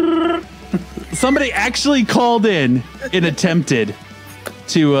 Somebody actually called in and attempted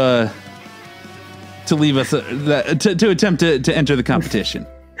to leave us to attempt to enter the competition.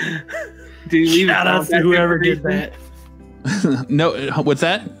 Shout out to whoever did that. No, what's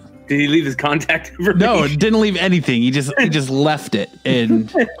that? Did he leave his contact information? No, didn't leave anything. He just left it, and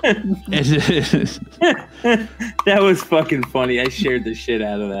that was fucking funny. I shared the shit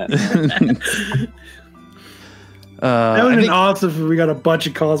out of that. That would have been awesome if we got a bunch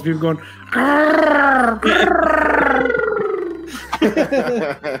of calls. People going.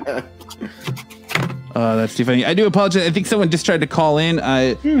 That's too funny. I do apologize. I think someone just tried to call in.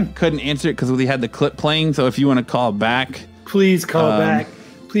 I couldn't answer it because we had the clip playing. So if you want to call back, please call back.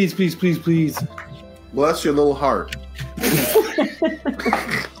 Please. Bless your little heart.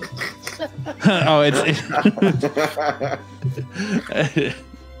 Oh,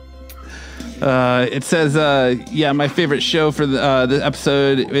 it says, my favorite show for the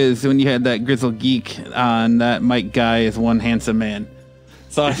episode is when you had that Grizzled Geek on. That Mike guy is one handsome man.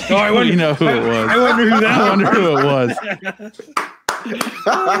 So I wonder, know who it was. I wonder who it was.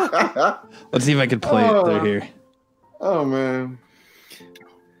 Let's see if I can play it through here. Oh man.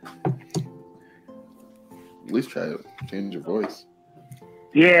 At least try to change your voice.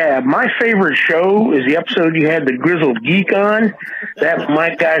 Yeah, my favorite show is the episode you had the Grizzled Geek on. That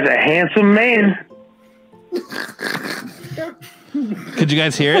Mike guy's a handsome man. Could you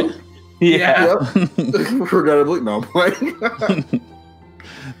guys hear it? Yeah. Regrettably, no.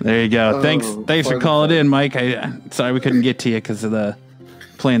 There you go. Thanks for calling in, Mike. Sorry we couldn't get to you because of the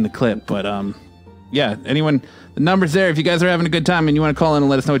playing the clip, but yeah. Anyone, the number's there. If you guys are having a good time and you want to call in and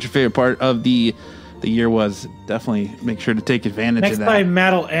let us know what your favorite part of the year was, definitely make sure to take advantage of that. Next time,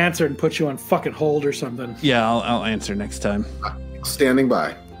 Matt will answer and put you on fucking hold or something. Yeah, I'll answer next time. Standing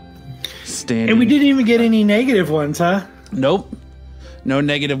by. And we didn't even get any negative ones, huh? Nope. No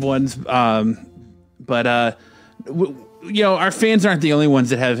negative ones. But our fans aren't the only ones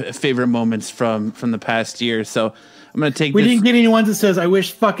that have favorite moments from the past year. So I'm going to take We didn't get any ones that says, I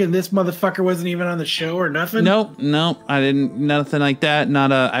wish fucking this motherfucker wasn't even on the show or nothing? No, I didn't. Nothing like that.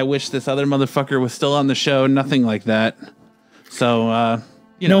 Not I wish this other motherfucker was still on the show. Nothing like that. So,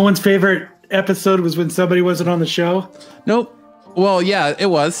 No one's favorite episode was when somebody wasn't on the show? Nope. Well, yeah, it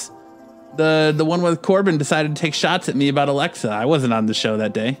was. The one where Corban decided to take shots at me about Alexa. I wasn't on the show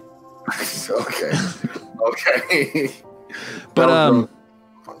that day. Okay. But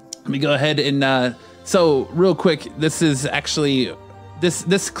let me go ahead and so real quick, this is actually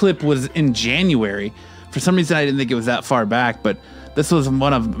this clip was in January. For some reason I didn't think it was that far back, but this was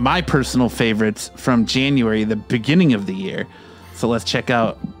one of my personal favorites from January, the beginning of the year. So let's check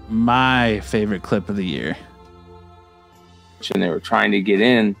out my favorite clip of the year. And they were trying to get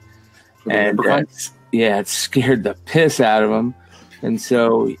in, and it scared the piss out of him. And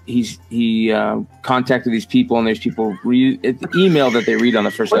so he contacted these people, and there's people the email that they read on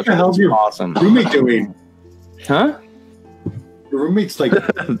the first episode. How's your awesome roommate doing? Huh? Your roommate's like, I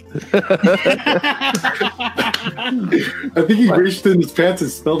think he reached in his pants and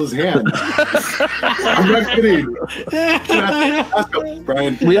smelled his hand. I'm not kidding. Ask him,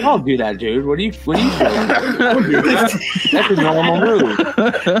 Brian. We all do that, dude. What are you saying? Don't do that. That's a normal move.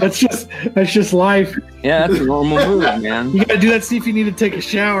 That's just life. Yeah, that's a normal move, man. You gotta do that, see if you need to take a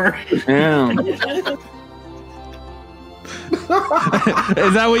shower. Yeah.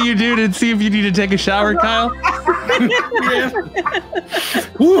 Is that what you do to see if you need to take a shower, Kyle? Yeah.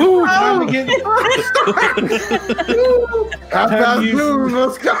 Woo-hoo, time to get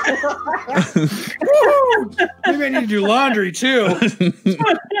let's go. Maybe I need to do laundry too.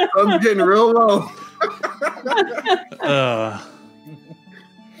 I'm getting real low.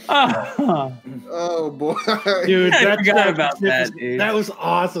 Oh boy, dude! I forgot about that. Dude. That was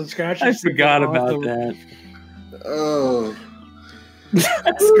awesome. Scratch. I forgot about that. Oh,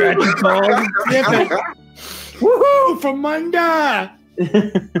 scratchy balls. Woohoo! From Munda.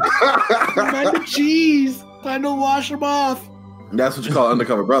 Munda cheese. Time to wash them off. That's what you call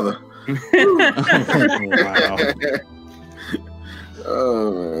undercover brother. Wow.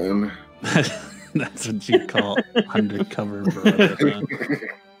 Oh man. That's what you call undercover brother.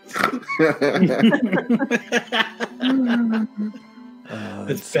 Huh?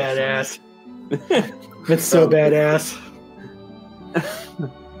 It's badass. It's so badass.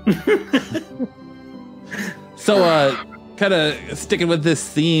 So, kind of sticking with this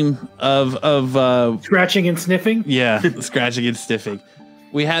theme of scratching and sniffing. Yeah, scratching and sniffing.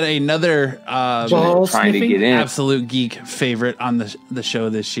 We had another trying to get in Absolute Geek favorite on the show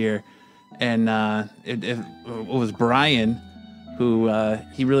this year, and it was Brian, who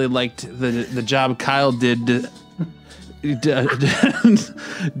he really liked the job Kyle did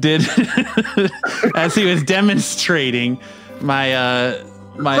as he was demonstrating my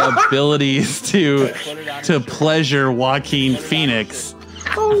abilities to pleasure Joaquin Phoenix.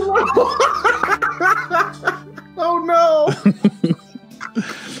 Oh no!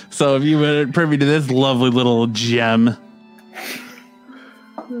 So if you were privy to this lovely little gem,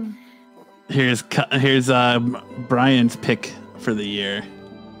 here's Brian's pick for the year.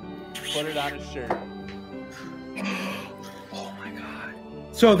 Put it on his shirt. Oh my god!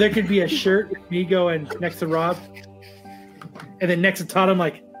 So there could be a shirt with me going next to Rob, and then next to Todd, I'm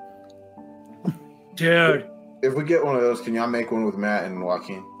like, dude. If we get one of those, can y'all make one with Matt and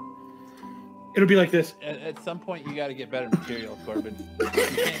Joaquin? It'll be like this. At some point, you got to get better material, Corban.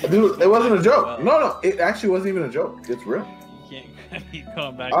 Dude, it wasn't a joke. No, it actually wasn't even a joke. It's real. You can't keep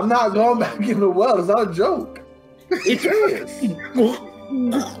going back. I'm not going back in the well. It's not a joke. It's serious.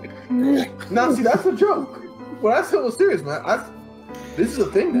 Now, see, that's a joke. What I said was serious, man. This is a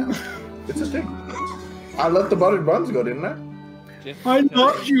thing now. It's a thing. I let the buttered buns go, didn't I? I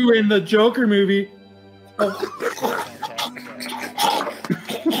loved you in the Joker movie.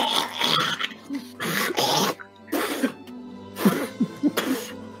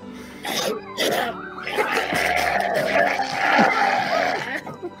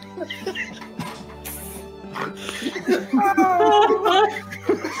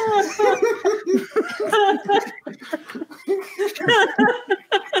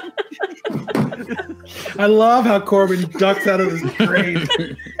 I love how Corban ducks out of his grave.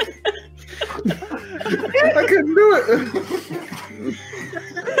 I couldn't do it.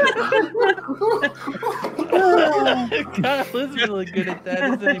 Kyle is really good at that,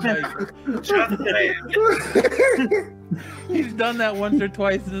 isn't he, Mike? He's done that once or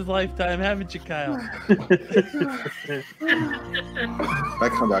twice in his lifetime, haven't you, Kyle?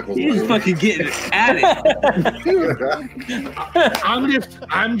 That comeback was He's fucking getting at it.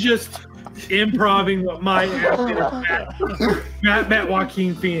 I'm just improving what might happen if Matt met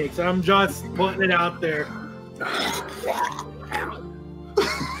Joaquin Phoenix. I'm just putting it out there.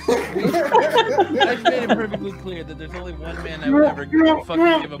 I've made it perfectly clear that there's only one man I would ever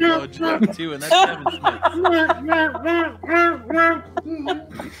fucking give a blowjob to, and that's Kevin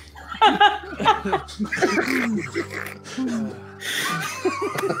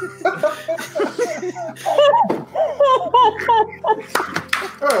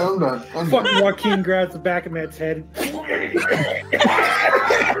I'm done. Fucking Joaquin grabs the back of Matt's head.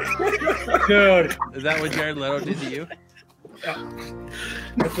 Dude. Is that what Jared Leto did to you?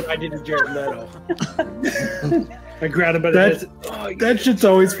 That's what I did to Jared Leto. I grabbed him by the head. That shit's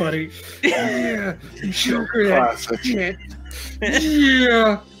always funny. Yeah. Sugar that shit.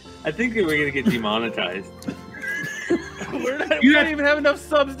 Yeah. I think that we're gonna get demonetized. We don't even have enough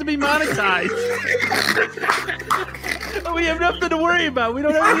subs to be monetized. We have nothing to worry about. We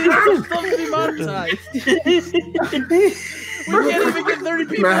don't have any subs to be monetized. We can't even get 30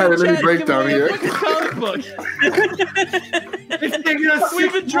 people Matt had in the any chat breakdown to give away here. a fucking comic book.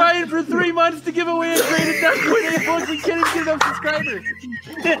 We've been trying for 3 months to give away a graded 9.8 book. We can't even get enough subscribers.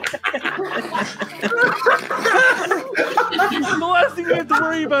 The last thing we have to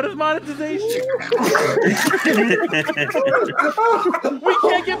worry about is monetization. We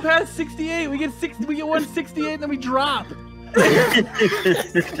can't get past 68. We get 168 and then we drop.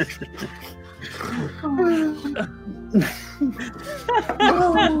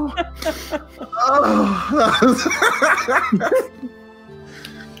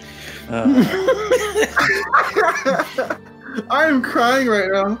 I am crying right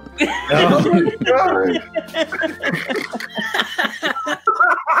now. Oh my god.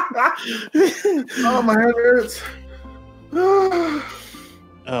 Oh, my head hurts.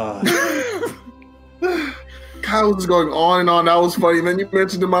 Kyle was going on and on. That was funny. Then you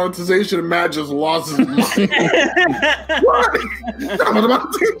mentioned the monetization, and Matt just lost his mind. What? Not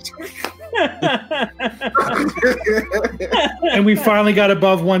monetization. And we finally got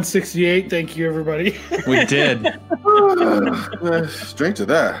above 168. Thank you, everybody. We did. Straight to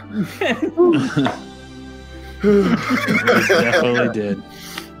that. We definitely did.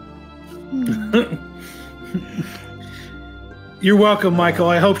 You're welcome, Michael.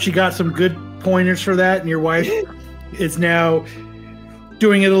 I hope she got some good pointers for that, and your wife is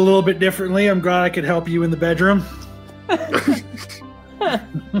doing it a little bit differently. I'm glad I could help you in the bedroom.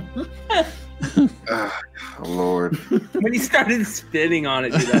 Oh, Lord. When he started spitting on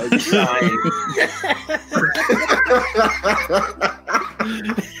it, dude, I was dying.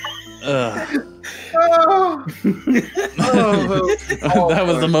 That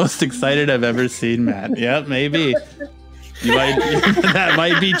was the most excited I've ever seen Matt. Yep, maybe. That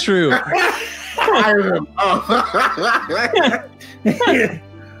might be true.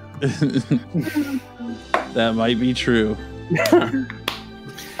 That might be true.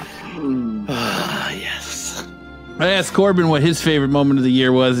 Yes. I asked Corban what his favorite moment of the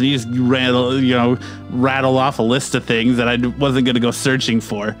year was, and he just rattled off a list of things that I wasn't going to go searching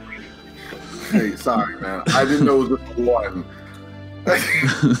for. Hey, sorry, man. I didn't know it was just one.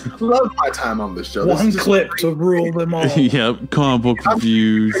 Love my time on this show. One clip to rule them all. Yep, comic book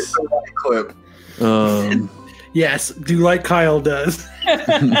reviews. Clip. Yes, do like Kyle does.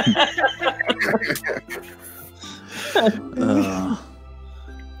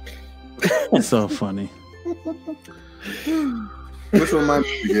 It's so funny. Which one might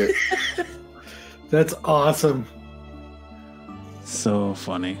you get? That's awesome. So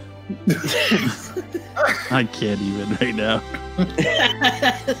funny. I can't even right now.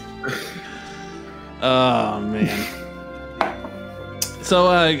 Oh man.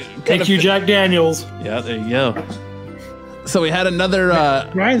 So thank you, Jack Daniels. Yeah, there you go. So we had another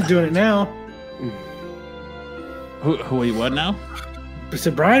Brian's doing it now. Wait, what now? I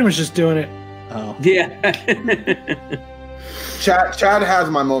said Brian was just doing it. Oh. Yeah. Chad has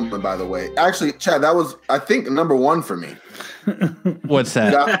my moment, by the way. Actually, Chad, that was, I think, number one for me. What's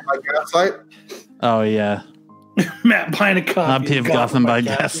that? Gaslight? Oh, yeah. Matt buying a copy. Not Piv Gotham by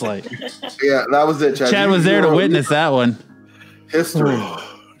Gaslight. Yeah, that was it, Chad. Chad was there to witness that one. History.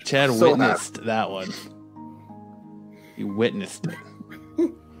 Chad witnessed that one. He witnessed it.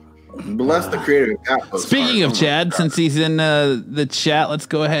 Bless the creator. Speaking of Chad, since he's in the chat, let's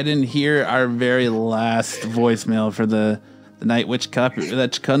go ahead and hear our very last voicemail for the Night Witch Cup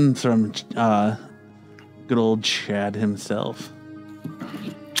that comes from good old Chad himself.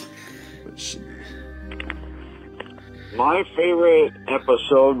 My favorite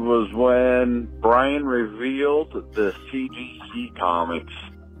episode was when Bryan revealed the CGC comics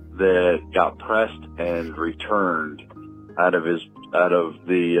that got pressed and returned out of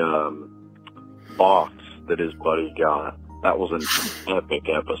the box that his buddy got. That was an epic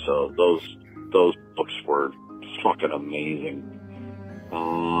episode. Those books were fucking amazing.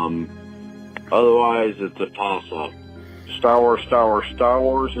 Otherwise, it's a toss-up. Star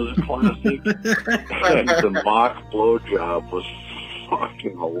Wars is a classic. And the mock blowjob was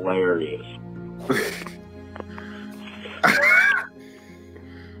fucking hilarious.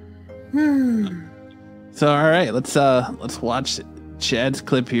 So, all right, let's watch Chad's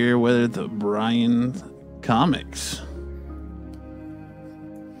clip here with the Bryan comics.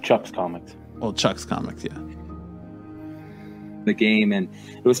 Chuck's comics. Well, Chuck's comics, yeah. The game, and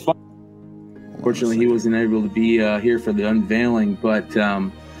it was fun. Unfortunately, he wasn't able to be here for the unveiling, but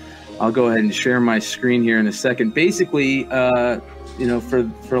I'll go ahead and share my screen here in a second. Basically, for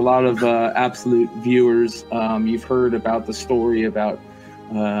a lot of Absolute viewers, you've heard about the story about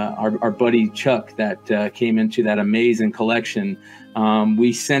our buddy Chuck that came into that amazing collection.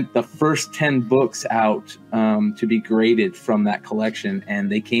 We sent the first 10 books out to be graded from that collection,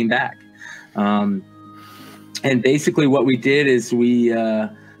 and they came back. And basically what we did is we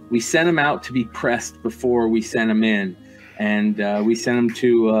sent them out to be pressed before we sent them in. And we sent them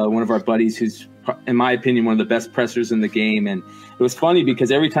to one of our buddies who's, in my opinion, one of the best pressers in the game. And it was funny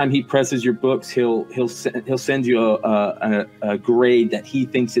because every time he presses your books, he'll send you a grade that he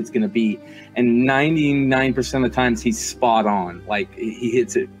thinks it's going to be. And 99% of the times he's spot on. Like, he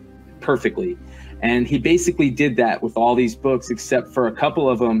hits it perfectly. And he basically did that with all these books, except for a couple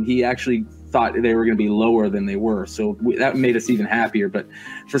of them, he actually thought they were going to be lower than they were. So that made us even happier. But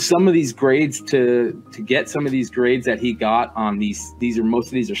for some of these grades, to get some of these grades that he got on most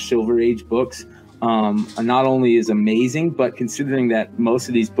of these are Silver Age books, not only is amazing, but considering that most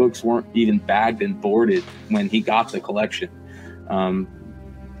of these books weren't even bagged and boarded when he got the collection,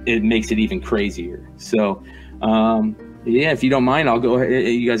 it makes it even crazier. So, yeah, if you don't mind, I'll go ahead.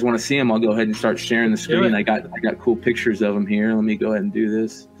 You guys want to see them? I'll go ahead and start sharing the screen. I got cool pictures of them here. Let me go ahead and do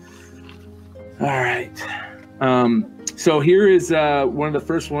this. All right. So here is one of the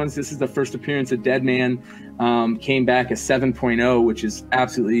first ones. This is the first appearance of Deadman. Came back as 7.0, which is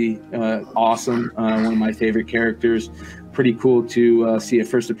absolutely awesome. One of my favorite characters. Pretty cool to see a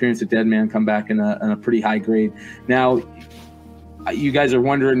first appearance of Deadman come back in a pretty high grade. Now, you guys are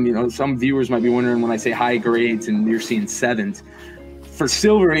wondering, some viewers might be wondering when I say high grades and you're seeing 7s. For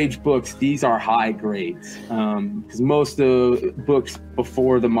Silver Age books, these are high grades because most of the books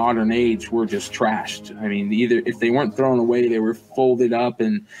before the modern age were just trashed. I mean, either if they weren't thrown away, they were folded up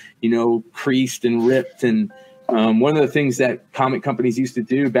and, creased and ripped. And one of the things that comic companies used to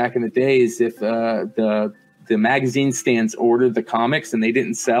do back in the day is if the magazine stands ordered the comics and they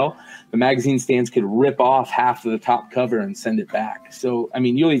didn't sell, the magazine stands could rip off half of the top cover and send it back. So, I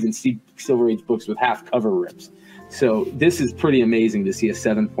mean, you'll even see Silver Age books with half cover rips. So this is pretty amazing to see a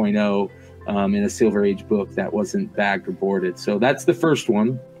 7.0 in a Silver Age book that wasn't bagged or boarded. So that's the first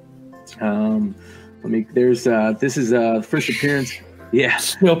one. This is first appearance. Yeah,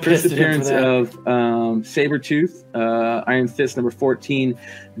 first appearance of Sabretooth, Iron Fist number 14.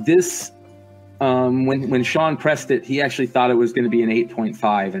 This, when Sean pressed it, he actually thought it was going to be an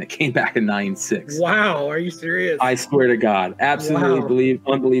 8.5, and it came back a 9.6. Wow, are you serious? I swear to God, absolutely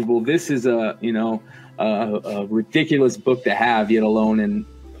unbelievable. This is a ridiculous book to have, yet alone in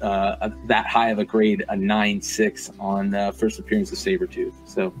that high of a grade, a 9.6 on first appearance of Sabretooth.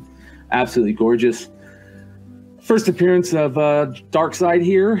 So absolutely gorgeous. First appearance of Darkseid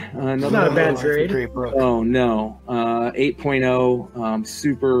here. Not a bad grade. Oh, no. 8.0,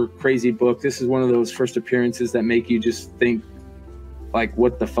 super crazy book. This is one of those first appearances that make you just think, like,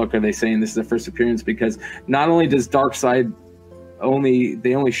 what the fuck are they saying? This is the first appearance, because not only does Darkseid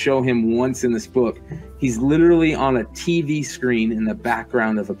they only show him once in this book. He's literally on a TV screen in the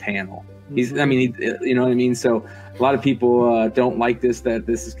background of a panel. You know what I mean? So a lot of people don't like that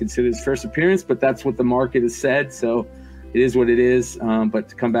this is considered his first appearance, but that's what the market has said. So it is what it is. But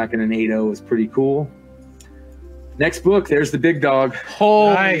to come back in an 8.0 is pretty cool. Next book, there's the big dog.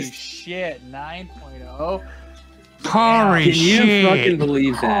 Holy shit, 9.0. Holy Can you shit. fucking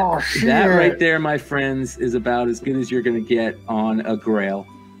believe that? Oh, shit. That right there, my friends, is about as good as you're going to get on a Grail.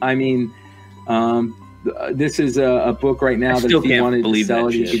 I mean, this is a book right now that if he wanted to sell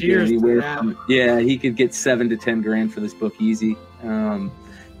it, he could get anywhere from, he could get $7 to $10 for this book easy.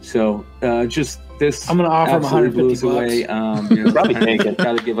 Just this, I'm going to offer him $150 away. Probably take it.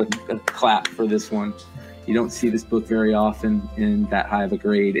 Got to give a clap for this one. You don't see this book very often in that high of a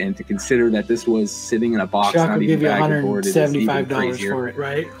grade, and to consider that this was sitting in a box, Chuck not will even give you bagged or boarded, is even $175 crazier. for it,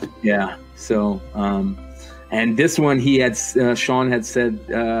 right? Yeah. So, and this one, Sean had said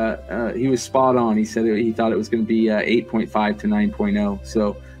he was spot on. He said he thought it was going to be 8.5 to 9.0.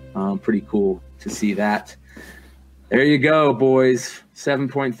 So, pretty cool to see that. There you go, boys.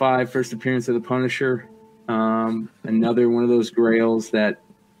 7.5, first appearance of the Punisher. Another one of those grails that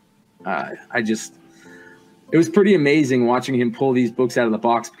it was pretty amazing watching him pull these books out of the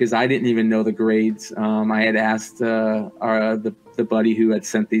box because I didn't even know the grades. I had asked the buddy who had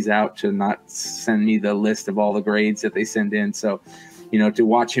sent these out to not send me the list of all the grades that they send in. So, to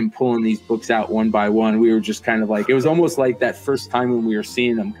watch him pulling these books out one by one, we were just kind of like, it was almost like that first time when we were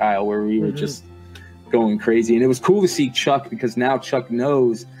seeing them, Kyle, where we were just going crazy. And it was cool to see Chuck because now Chuck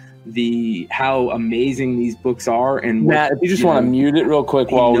knows how amazing these books are. And Matt, if you just want to mute it real quick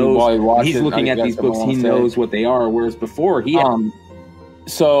while he watches, he's looking at these books, he knows what they are, whereas before he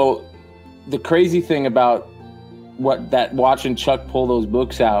so the crazy thing about watching Chuck pull those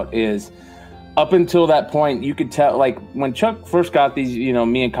books out is up until that point you could tell, like when Chuck first got these,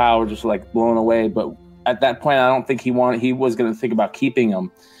 me and Kyle were just like blown away, but at that point I don't think he was going to think about keeping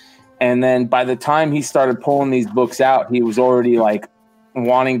them. And then by the time he started pulling these books out, he was already like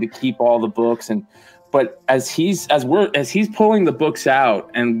wanting to keep all the books. But as he's pulling the books out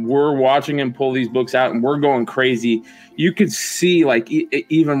and we're watching him pull these books out and we're going crazy, you could see like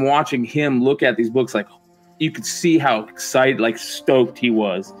even watching him look at these books, like you could see how excited, like stoked he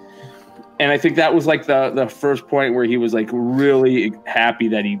was. And I think that was like the first point where he was like really happy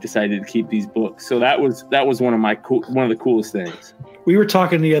that he decided to keep these books. So that was one of the coolest things. We were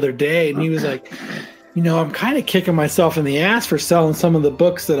talking the other day and he was like, I'm kind of kicking myself in the ass for selling some of the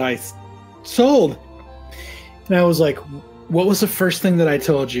books that I sold. And I was like, what was the first thing that I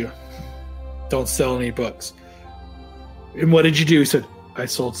told you? Don't sell any books. And what did you do? He said, I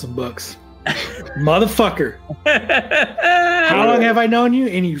sold some books. Motherfucker. How long have I known you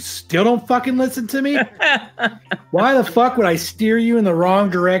and you still don't fucking listen to me? Why the fuck would I steer you in the wrong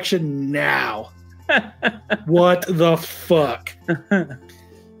direction now? What the fuck?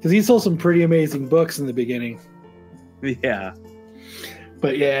 Because he sold some pretty amazing books in the beginning. Yeah.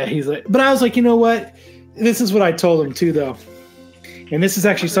 But yeah, but I was like, you know what? This is what I told him too, though. And this is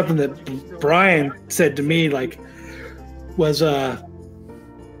actually something that Bryan said to me, like, was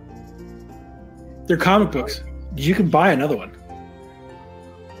they're comic books. You can buy another one.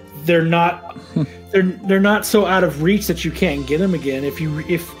 They're not they're not so out of reach that you can't get them again. If you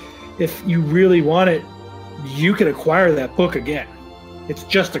really want it, you can acquire that book again. It's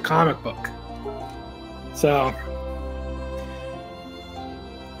just a comic book. So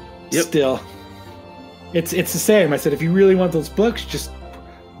still, it's the same. I said, if you really want those books, just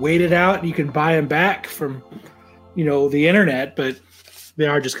wait it out and you can buy them back from, the internet, but they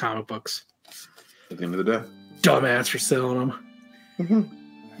are just comic books. At the end of the day. Dumbass for selling them.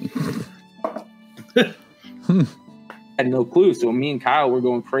 I had no clue. So me and Kyle were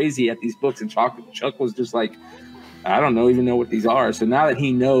going crazy at these books, and Chuck was just like, I don't even know what these are. So now that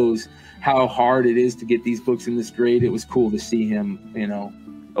he knows how hard it is to get these books in this grade, it was cool to see him,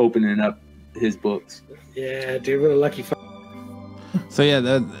 opening up his books. Yeah, dude, what a lucky So yeah,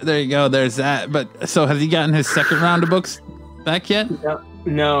 there you go. There's that. But so has he gotten his second round of books back yet?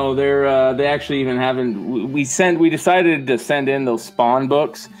 No, they actually even haven't. We decided to send in those Spawn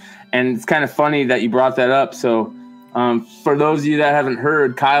books, and it's kind of funny that you brought that up. So for those of you that haven't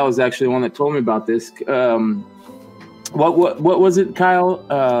heard, Kyle is actually the one that told me about this. What was it, Kyle?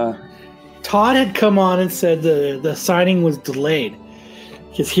 Todd had come on and said the signing was delayed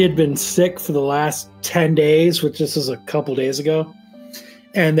because he had been sick for the last 10 days, which this was a couple days ago,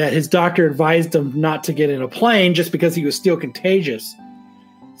 and that his doctor advised him not to get in a plane just because he was still contagious.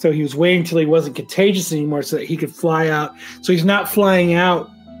 So he was waiting till he wasn't contagious anymore so that he could fly out. So he's not flying out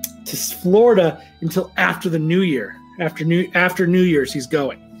to Florida until after the New Year. After New Year's, he's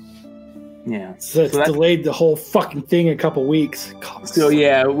going. Yeah. So it's delayed the whole fucking thing a couple weeks. God, so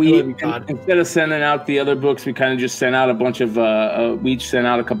yeah, instead of sending out the other books, we kind of just sent out a bunch of we each sent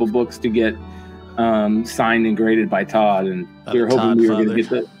out a couple books to get signed and graded by Todd, and we were hoping we were going to get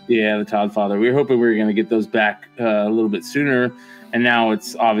the Todd Father. We were hoping we were going to get those back a little bit sooner, and now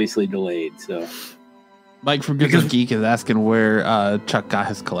it's obviously delayed. So Mike from Grizzly Geek is asking where Chuck got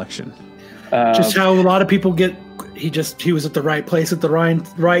his collection. Just how a lot of people get. He was at the right place at the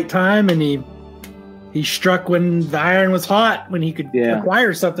right time, and he struck when the iron was hot, when he could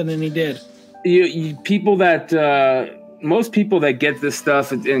acquire something, and he did. Most people that get this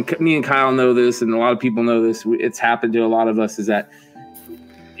stuff, and me and Kyle know this, and a lot of people know this, it's happened to a lot of us, is that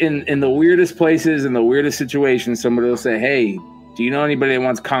in the weirdest places, in the weirdest situations, somebody will say, hey, do you know anybody that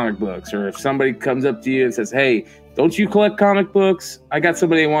wants comic books? Or if somebody comes up to you and says, hey, don't you collect comic books? I got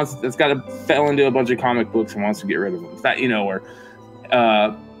somebody that's fell into a bunch of comic books and wants to get rid of them. That, or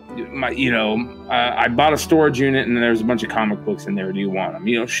I bought a storage unit and there's a bunch of comic books in there. Do you want them?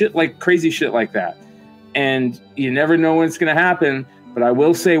 Crazy shit like that. And you never know when it's going to happen, but I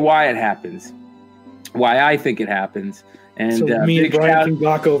will say why it happens, why I think it happens. And so me and Brian can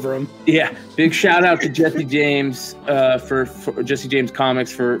block over them. Yeah, big shout out to Jesse James for Jesse James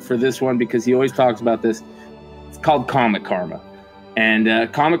Comics for this one, because he always talks about this. It's called Comic Karma.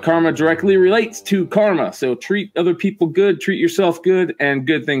 And Comic Karma directly relates to karma. So treat other people good, treat yourself good, and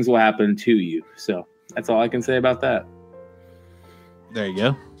good things will happen to you. So that's all I can say about that. There you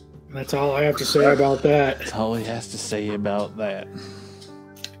go. That's all I have to say about that. That's all he has to say about that.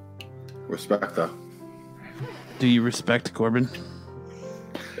 Respect, though. Do you respect Corban?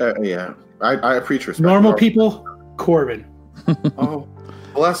 Yeah. I preach respect. Normal people, Corban. Oh,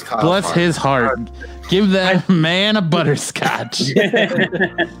 bless Kyle's Bless heart. his heart. Give that man a butterscotch.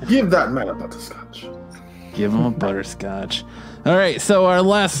 Give that man a butterscotch. Give him a butterscotch. All right, so our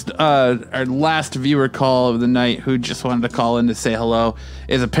last viewer call of the night, who just wanted to call in to say hello,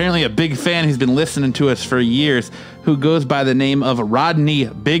 is apparently a big fan who's been listening to us for years, who goes by the name of Rodney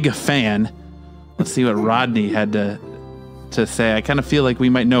Big Fan. Let's see what Rodney had to say. I kind of feel like we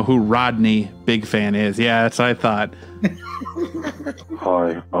might know who Rodney Big Fan is. Yeah, that's what I thought.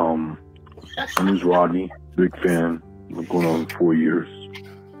 Hi, my name's Rodney, big fan. I've been going on 4 years.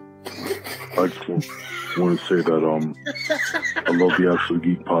 I just want to say that I love the Absolute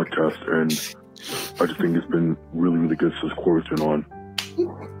Geek Podcast, and I just think it's been really, really good since Corey's been on.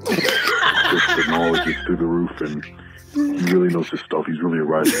 Just the knowledge is through the roof, and he really knows his stuff. He's really a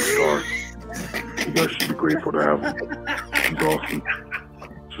rising star. You guys should be grateful to have him. He's awesome.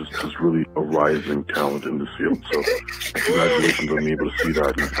 Just really a rising talent in this field. So congratulations on being able to see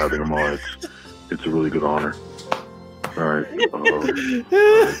that and having him on. It's a really good honor. All right.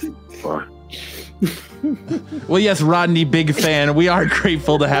 Bye. Well, yes, Rodney Big Fan. We are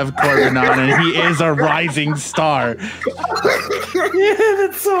grateful to have Corban on, and he is a rising star. Yeah,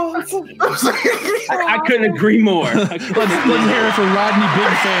 that's so awesome. I couldn't agree more. Let's hear it for Rodney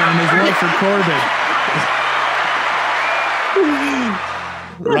Big Fan and his love for Corban.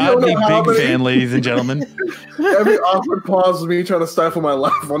 Rodney Big Fan, ladies and gentlemen. Every awkward pause was me trying to stifle my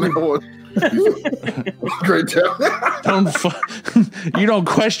laugh on that one. Great job. You don't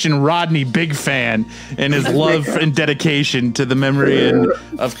question Rodney Big Fan and his love and dedication to the memory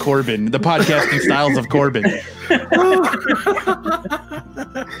of Corban, the podcasting styles of Corban.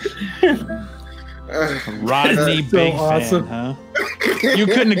 Rodney Big Fan, huh? You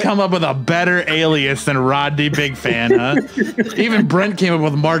couldn't have come up with a better alias than Rodney Big Fan, huh? Even Brent came up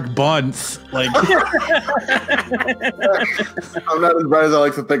with Mark Bunce. Like, I'm not as bright as I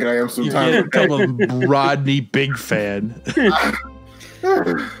like to think I am sometimes. You come with Rodney Big Fan.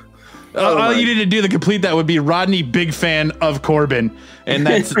 All you need to do to complete that would be Rodney Big Fan of Corban, and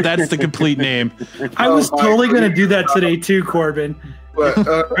that's the complete name. I was totally going to do that today too, Corban.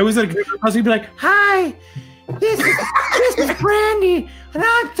 I was gonna be like, "Hi, this is Brandy, and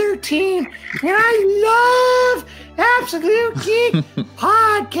I'm 13, and I love Absolute Geek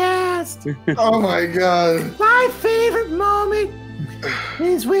Podcast. Oh my god! My favorite moment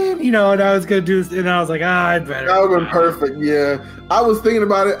is when and I was gonna do this, and I was like, I better. That would have been perfect. Yeah, I was thinking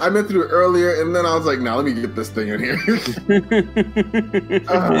about it. I meant to do it earlier, and then I was like, "Now let me get this thing in here."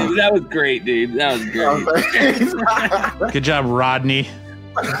 That was great, dude. That was great. Good job, Rodney.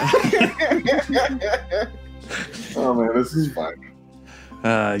 Oh man, this is fun.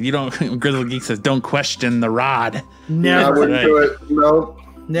 You don't. Grizzly Geek says, "Don't question the rod." Never. I wouldn't do it. No.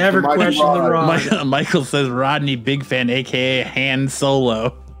 Never question the rod. Michael says, "Rodney Big Fan, aka Han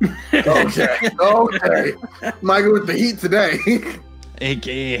Solo." Okay. Michael with the heat today.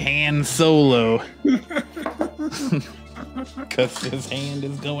 AKA Han Solo. Because his hand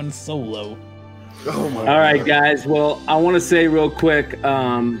is going solo. Oh my All right, guys. Well, I want to say real quick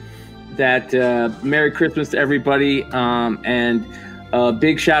that Merry Christmas to everybody. And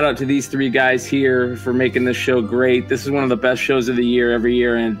big shout out to these three guys here for making this show great. This is one of the best shows of the year every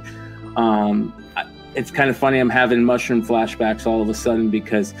year. And it's kind of funny. I'm having mushroom flashbacks all of a sudden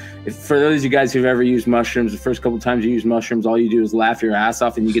because for those of you guys who've ever used mushrooms, the first couple times you use mushrooms, all you do is laugh your ass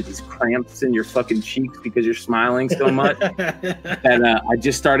off and you get these cramps in your fucking cheeks because you're smiling so much. And I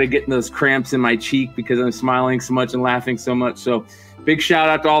just started getting those cramps in my cheek because I'm smiling so much and laughing so much. So big shout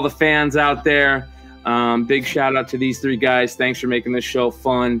out to all the fans out there. Big shout out to these three guys. Thanks for making this show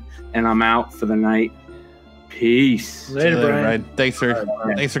fun. And I'm out for the night. Peace. Later, Brian. Thanks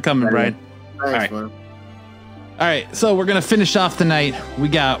for coming, Brian. Thanks, man. All right, so we're going to finish off the night. We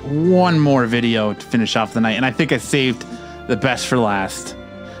got one more video to finish off the night, and I think I saved the best for last.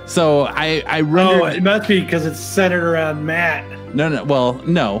 So I rendered. Oh, it must be because it's centered around Matt. No. Well,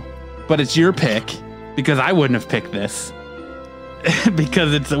 no, but it's your pick because I wouldn't have picked this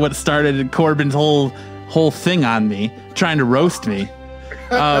because it's what started Corban's whole thing on me, trying to roast me.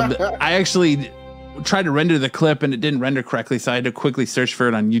 I actually tried to render the clip and it didn't render correctly, so I had to quickly search for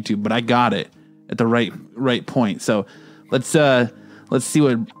it on YouTube. But I got it at the right point. So let's see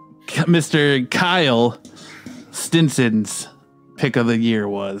what Mr. Kyle Stinson's pick of the year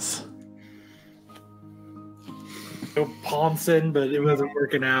was. Palmson, but it wasn't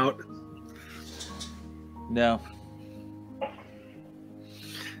working out. No.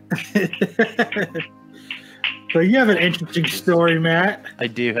 So you have an interesting story, Matt. I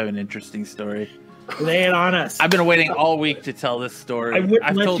do have an interesting story. Lay it on us. I've been waiting all week to tell this story. I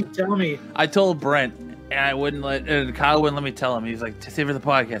wouldn't let you tell me. I told Brent, and I wouldn't let. And Kyle wouldn't let me tell him. He's like, "Save for the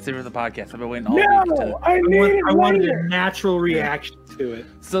podcast. Save for the podcast." I've been waiting all week to. I wanted a natural reaction to it.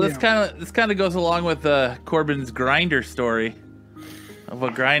 So this kind of goes along with Corbin's grinder story. Of a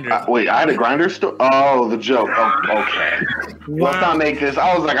grinder. Wait, I had a grinder story? Oh, the joke. Oh, okay. Wow. Let's not make this.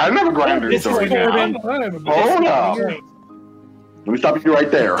 I was like, I never grinder story now. Hold up. Let me stop you right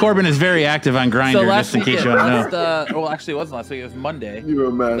there. Corbin is very active on Grindr, just in case you don't know. Well, actually, it wasn't last week. It was Monday. You were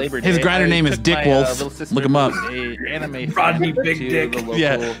a mess. Labor Day. His Grindr name is Dick Wolf. Look him up. Rodney Big Dick.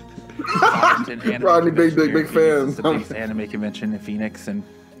 Yeah. Rodney Big Dick, big fan. It's the biggest anime convention in Phoenix, and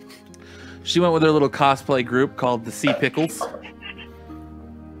she went with her little cosplay group called the Sea Pickles.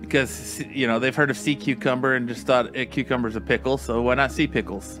 Because, they've heard of sea cucumber and just thought a cucumber's a pickle, so why not sea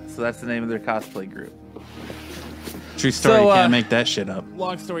pickles? So that's the name of their cosplay group. True story, you can't make that shit up.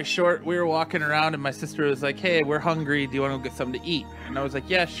 Long story short, we were walking around and my sister was like, "Hey, we're hungry. Do you want to go get something to eat?" And I was like,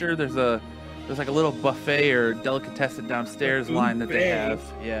 "Yeah, sure. There's like a little buffet or delicatessen downstairs line that they have."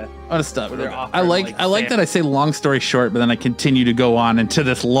 Yeah. I'm gonna stop. I like that I say long story short, but then I continue to go on into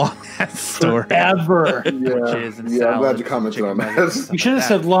this long ass story. Forever. I'm glad you commented on that. You should have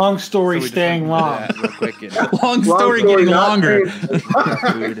said long story staying long. Real quick, and long story getting longer.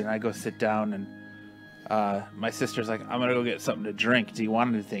 Food, and I go sit down, and my sister's like, "I'm gonna go get something to drink. Do you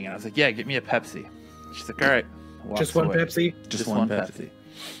want anything?" And I was like, "Yeah, get me a Pepsi." She's like, "All right." Just one Pepsi. Just one Pepsi.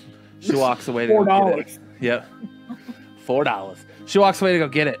 She walks away to go get it. Yep. $4. She walks away to go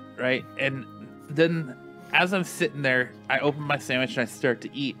get it, right? And then as I'm sitting there, I open my sandwich and I start to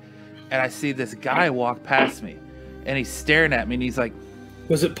eat, and I see this guy walk past me, and he's staring at me, and he's like,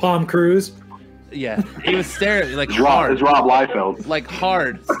 "Was it Palm Cruise?" Yeah, he was staring at me like It's hard. Rob Liefeld. Like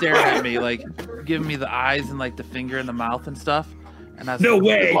hard, staring at me, like giving me the eyes and like the finger in the mouth and stuff. And I was No like,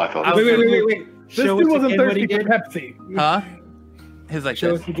 way! Wait. This dude wasn't thirsty for Pepsi. Huh? He's like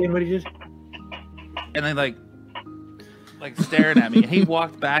Show this. us again what he did. And then like staring at me. And he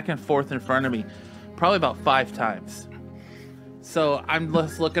walked back and forth in front of me probably about 5 times. So I'm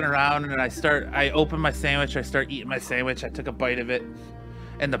just looking around and I open my sandwich, I start eating my sandwich, I took a bite of it,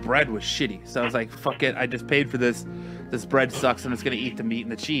 and the bread was shitty. So I was like, fuck it, I just paid for this. This bread sucks, I'm just gonna eat the meat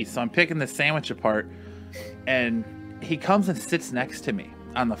and the cheese. So I'm picking the sandwich apart, and he comes and sits next to me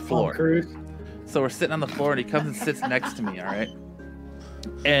on the floor. So we're sitting on the floor and he comes and sits next to me, all right?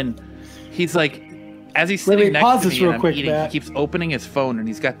 And he's like, as he's sitting next to me and I'm eating, he keeps opening his phone and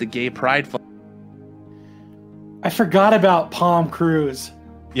he's got the gay pride flag. I forgot about Palm Cruise.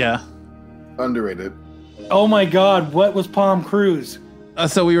 Yeah. Underrated. Oh my God, what was Palm Cruise?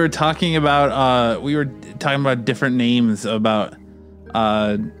 So we were talking about different names about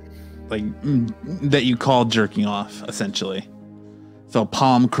that you call jerking off, essentially. So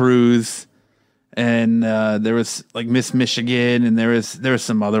Palm Cruise, and there was like Miss Michigan, and there was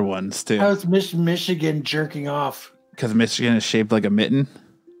some other ones too. How is Miss Michigan jerking off? Because Michigan is shaped like a mitten.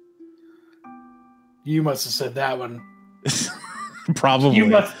 You must have said that one. Probably. You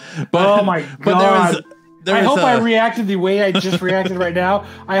must. But, oh my God! I hope I reacted the way I just reacted right now.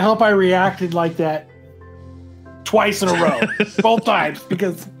 I hope I reacted like that twice in a row, both times,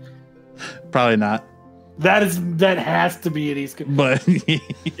 because probably not. That has to be an East Coast. But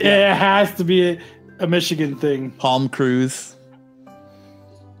it has to be a Michigan thing. Palm Cruise.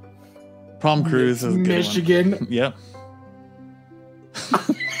 Palm Cruise is a good Michigan. One. Yep.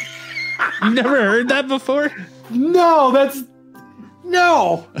 You never heard that before? No,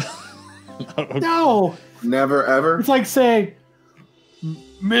 no. No. Never ever. It's like saying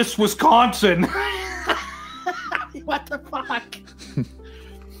Miss Wisconsin. What the fuck?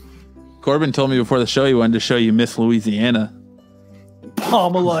 Corban told me before the show he wanted to show you Miss Louisiana.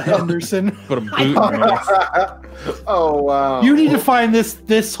 Pamela Henderson. Put a boot in her ass. Oh wow. You need to find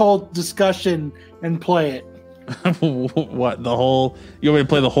this whole discussion and play it. What, the whole? You want me to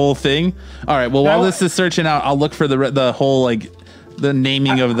play the whole thing? All right. Well, while this is searching out, I'll look for the whole like The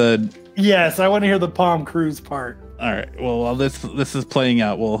naming of the. Yes, I want to hear the Palm Cruise part. All right. Well, while this is playing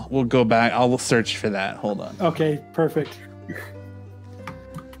out, we'll go back. I'll search for that. Hold on. Okay, perfect.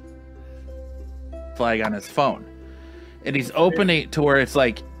 Flag on his phone, and he's opening it to where it's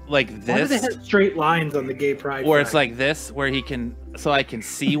like this. Why do they have straight lines on the gay pride? Where flag? it's like this, where he can, so I can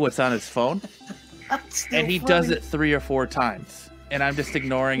see what's on his phone. And he does it 3 or 4 times, and I'm just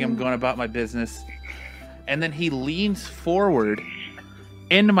ignoring him, going about my business. And then he leans forward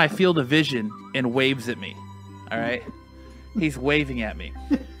into my field of vision and waves at me. All right, he's waving at me.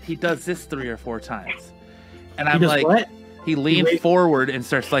 He does this 3 or 4 times, and I'm like, what? He leans forward and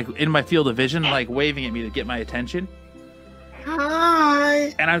starts like in my field of vision, like waving at me to get my attention.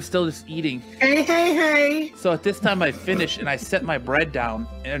 Hi. And I'm still just eating. Hey. So at this time I finish and I set my bread down,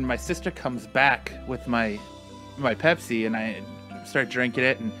 and my sister comes back with my Pepsi, and I start drinking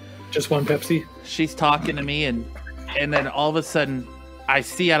it, and just one Pepsi. She's talking to me, and then all of a sudden I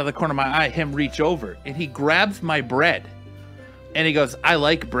see out of the corner of my eye him reach over, and he grabs my bread. And he goes, I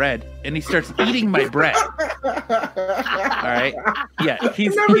like bread. And he starts eating my bread. All right? Yeah,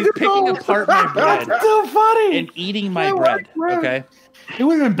 he's picking apart my bread. That's so funny. And eating my bread. Okay? It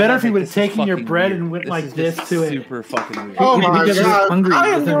would have been better if he would have taken your bread and went like this to it. Super fucking weird. Oh my god! Hungry, I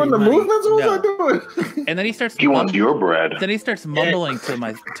am doing the movements. What was I doing? And then he starts. He wants your bread. Then he starts mumbling to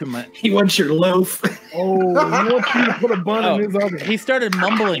my. He wants your loaf. Oh, he wants you to put a bun in his oven. He started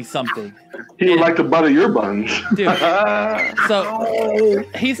mumbling something. He would like to butter your buns, dude. So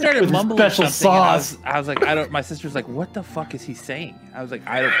he started with mumbling special something. Sauce. I was like, I don't. My sister's like, what the fuck is he saying? I was like,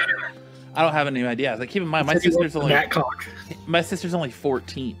 I don't have any idea. I was like, keep in mind, my sister's only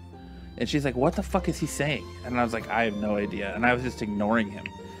 14, and she's like, what the fuck is he saying? And I was like, I have no idea, and I was just ignoring him.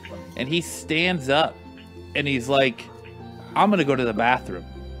 And he stands up, and he's like, I'm gonna go to the bathroom.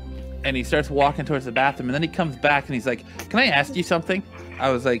 And he starts walking towards the bathroom, and then he comes back, and he's like, can I ask you something?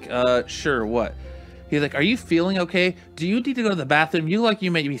 I was like, sure, what? He's like, are you feeling okay? Do you need to go to the bathroom? You look like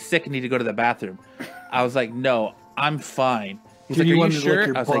you may be sick and need to go to the bathroom. I was like, no, I'm fine. He's like, are you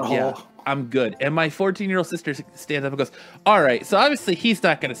sure? I was like, yeah, I'm good. And my 14-year-old sister stands up and goes, all right, so obviously he's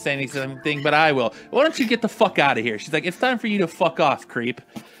not going to say anything, but I will. Why don't you get the fuck out of here? She's like, it's time for you to fuck off, creep.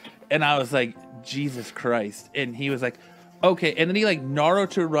 And I was like, Jesus Christ. And he was like, okay. And then he like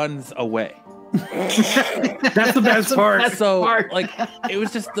Naruto runs away. That's the best part. So like it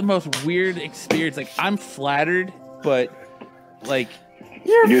was just the most weird experience. Like I'm flattered, but like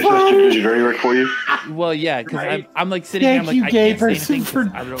your sister did you dirty work for you. Well, yeah, because I'm like sitting there. I'm like, you, I gay can't say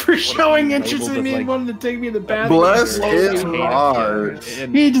person, anything for showing interest in me and wanting to take me to the bathroom. Bless his heart.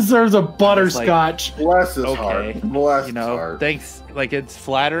 He deserves a butterscotch. Bless his heart. Bless his heart. Thanks. Like it's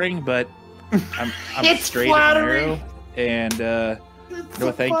flattering, but I'm it's straight flattering. And no,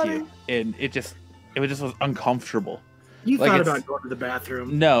 thank you. And it just was uncomfortable. You like thought about going to the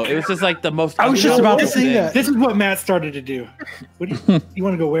bathroom? No, it was just like the most. I was just about to say that. This is what Matt started to do. What do you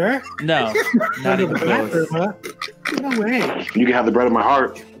want to go where? No, not even close. Huh? No way. You can have the bread of my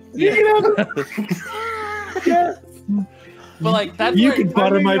heart. Yeah. Yes. But like that's you where can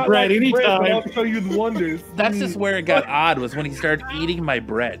butter my bread anytime. I'll show you the wonders. That's just where it got odd was when he started eating my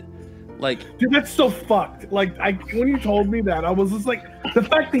bread. Like, dude, that's so fucked. Like, when you told me that, I was just like, the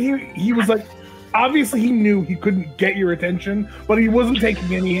fact that he was like, obviously he knew he couldn't get your attention, but he wasn't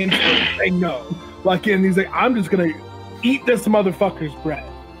taking any hints to say no. Like, and he's like, I'm just gonna eat this motherfucker's bread.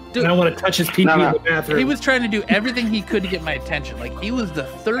 Dude, and I want to touch his pee in the bathroom. He was trying to do everything he could to get my attention. Like, he was the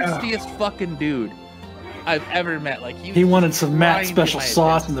thirstiest fucking dude I've ever met. Like, he wanted some Matt special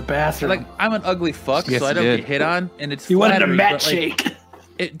sauce in the bathroom. Like, I'm an ugly fuck, yes, so I don't get hit on, and it's he wanted a Matt like, shake.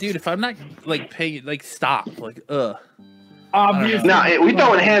 Dude, if I'm not like paying, like stop, like Obviously, now we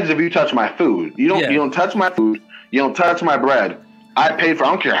throwing hands if you touch my food. You don't touch my food. You don't touch my bread. I paid for. I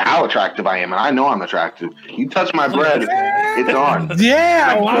don't care how attractive I am, and I know I'm attractive. You touch my bread, it's on.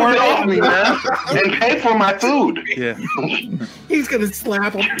 Yeah, pour it off me, man, and pay for my food. Yeah, he's gonna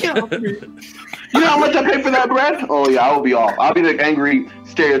slap him. You know how much I paid for that bread? Oh yeah, I will be off. I'll be the angry,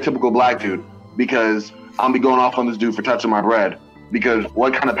 stereotypical black dude because I'll be going off on this dude for touching my bread. Because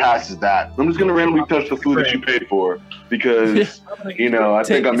what kind of pass is that? I'm just gonna randomly touch the food that you paid for because I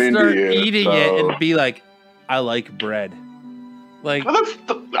think I'm into you. Eating it and be like, I like bread. Like,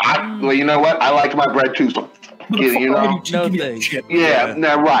 well, you know what? I like my bread too. So, no thanks.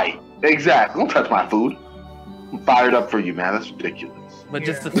 Yeah, right. Exactly. Don't touch my food. I'm fired up for you, man. That's ridiculous. But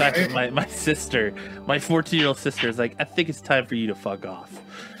just the fact that my sister, my 14-year-old sister, is like, I think it's time for you to fuck off.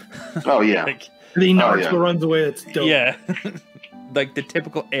 Oh yeah. Like, he runs away. It's dope. Yeah. Like the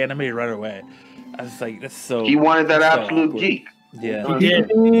typical anime runaway. I was like, that's so. He wanted that absolute geek. Yeah. He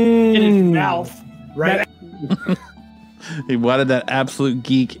did. In his mouth. Right. He wanted that absolute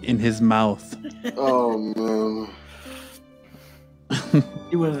geek in his mouth. Oh man.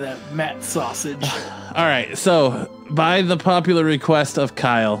 He wanted that Matt sausage. All right, so by the popular request of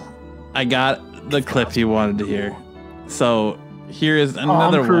Kyle, I got the clip he wanted to hear. So here is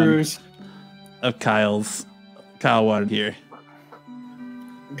another one of Kyle's. Kyle wanted to hear.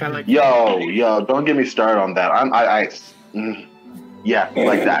 Yo, don't get me started on that. Yeah,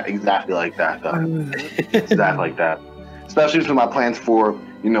 like that, exactly like that, though. Exactly like that. Especially since my plans for,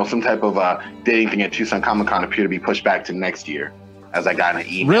 some type of dating thing at Tucson Comic-Con appear to be pushed back to next year, as I got an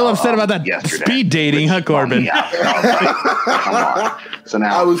email. Real upset about that yesterday, speed dating, huh, Corban? Come on. So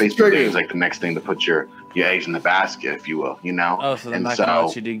now Facebook is like the next thing to put your eggs in the basket, if you will, Oh, so they're not going to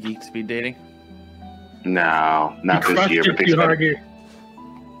let you do geek speed dating? No, not this year. But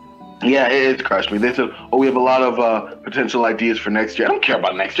yeah, it's crushed me. They said, we have a lot of potential ideas for next year. I don't care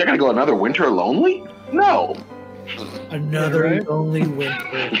about next year. I got to go another winter lonely? No. Another lonely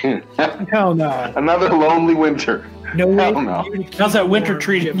winter. Hell no. Another lonely winter. No. Hell no. How's that winter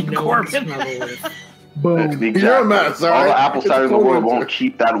treating you, Corban? Boom. All the apple cider in the world won't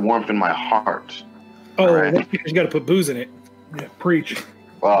keep that warmth in my heart. Oh, right? That's because you got to put booze in it. Yeah, preach.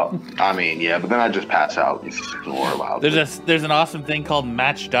 Well, I mean, yeah, but then I just pass out. It's more loud. There's an awesome thing called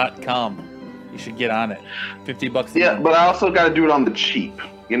Match.com. You should get on it. $50. Yeah, but I also got to do it on the cheap.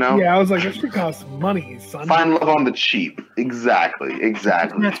 Yeah, I was like, that should cost money, son. Find love on the cheap. Exactly.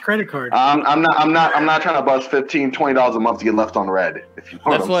 That's credit card. I'm not trying to bust $15, $20 a month to get left on red. If you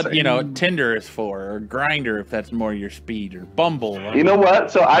know that's what saying. Tinder is for, or Grindr if that's more your speed, or Bumble. You know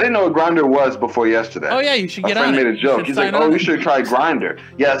what? So I didn't know what Grindr was before yesterday. Oh yeah, you should get on it. My friend made a joke. He's like, you should try Grindr.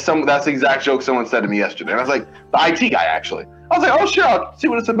 Yeah, that's the exact joke someone said to me yesterday. And I was like, the IT guy actually. I was like, oh sure, I'll see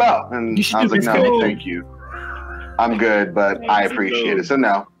what it's about. And I was like, no, thank you. I'm good, but I appreciate it. So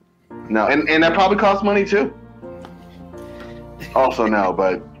no, and that probably costs money too. Also no,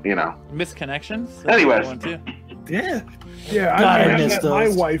 but misconnections. Anyways, yeah, I met my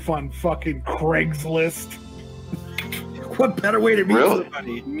wife on fucking Craigslist. What better way to meet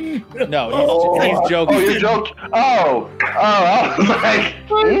somebody? No, he's joking. Oh, you're joking. Oh, I was like,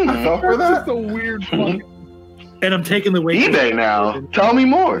 for that. That's just a weird fucking. And I'm taking the way eBay now. Tell me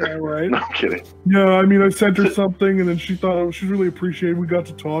more. Yeah, right. No, I'm kidding. Yeah, I mean, I sent her something, and then she thought she really appreciated. We got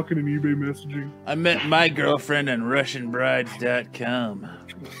to talking in eBay messaging. I met my girlfriend on RussianBrides.com.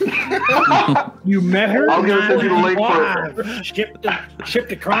 You met her? I was gonna send you the link for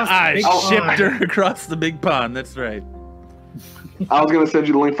shipped across. I shipped her across the big pond. That's right. I was gonna send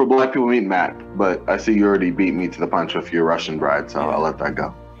you the link for Black People Meet Matt, but I see you already beat me to the punch with your Russian bride, so I'll let that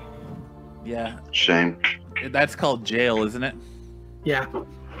go. Yeah. Shame. That's called jail, isn't it? Yeah.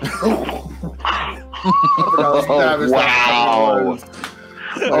 Oh, wow.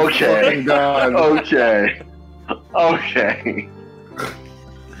 Okay. Okay. Ouch.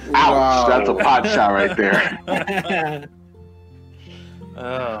 Wow. That's a pot shot right there.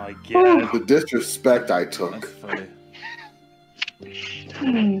 Oh my god. The disrespect I took. That's funny.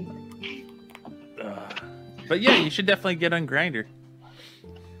 But yeah, you should definitely get on Grindr.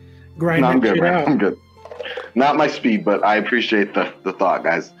 No, I'm good, man. I'm good. Not my speed, but I appreciate the thought,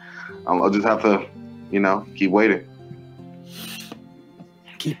 guys. I'll just have to, keep waiting.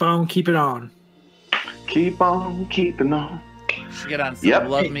 Keep on, keep it on. Keep on, keeping on. You should get on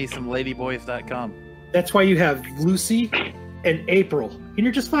lovemesomeladyboys.com. That's why you have Lucy and April, and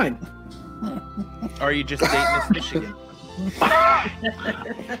you're just fine. Or are you just dating Miss Michigan?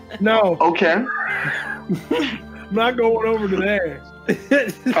 No. Okay. I'm not going over to there.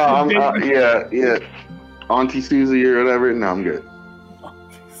 Yeah. Auntie Susie or whatever. No, I'm good.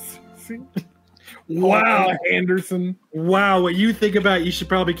 Wow, Anderson. Wow, what you think about you should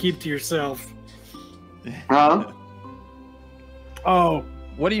probably keep to yourself. Huh? Oh.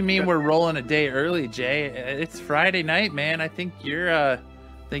 What do you mean we're rolling a day early, Jay? It's Friday night, man. I think you're a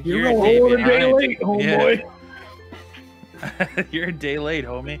day late, homeboy. Yeah. You're a day late,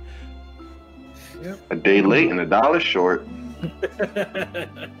 homie. Yep. A day late and $1 short.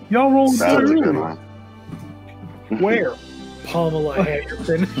 Y'all rolling that was a good one. Where? Pamela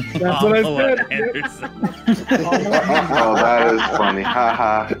Anderson. That's what I said. Oh, that is funny. Ha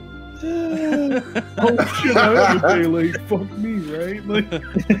ha. Oh shit, I am a day late. Fuck me, right?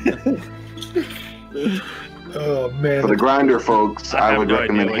 Oh man. For the Grindr folks, I would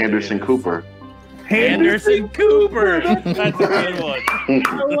recommend Henderson Cooper. Anderson Cooper. That's a good one. I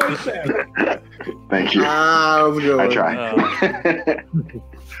like that. Thank you. That was a good one. I try.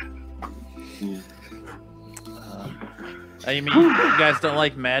 You mean you guys don't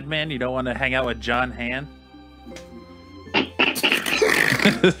like Mad Men? You don't want to hang out with John Hamm?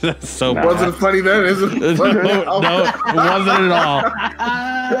 That's so bad. Wasn't funny then, is it? No, it wasn't at all.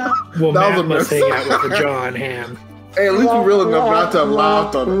 Well, That was Matt a must mess. hang out with the John Ham. Hey, at least we're real enough not to have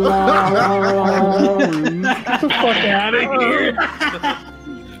laughed on it. Get the fuck out of here.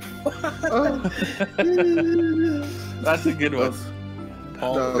 That's a good one.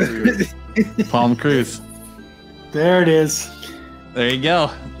 Palm Cruise. There it is. There you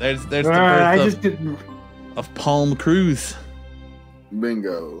go. There's the All right, I birth just didn't. of Palm Cruise.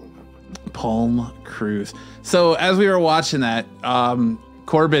 Bingo. Palm Cruise. So as we were watching that,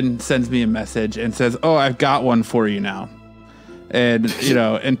 Corban sends me a message and says, "Oh, I've got one for you now." And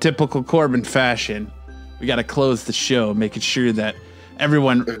in typical Corban fashion, we got to close the show, making sure that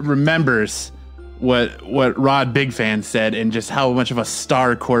everyone remembers what Rod Big Fan said and just how much of a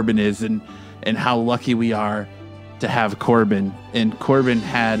star Corban is, and how lucky we are to have Corban. And Corban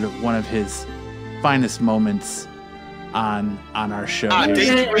had one one of finest moments on our show,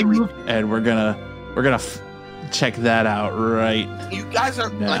 and we're gonna check that out right. You guys are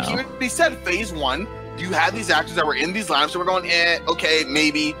now. like you already said. Phase 1, you had these actors that were in these lineups, so we're going, okay,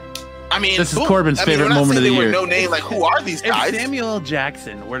 maybe. I mean, This is Corbin's favorite moment of the year. No name, like who are these guys? If Samuel L.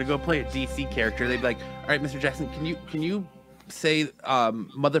 Jackson were to go play a DC character, they'd be like, "All right, Mr. Jackson, can you say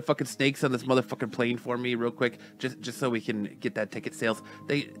motherfucking snakes on this motherfucking plane for me real quick, just so we can get that ticket sales."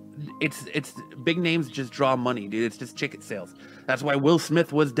 It's big names just draw money, dude. It's just ticket sales. That's why Will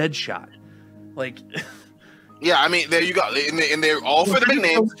Smith was Deadshot. Like, yeah, I mean, there you go, and they're all for the big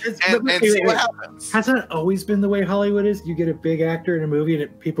names, and see what happens. Hasn't it always been the way Hollywood is? You get a big actor in a movie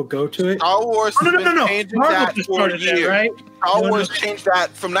and people go to it. Star Wars has been changing Marvel that just for started years. that, right? Star Wars changed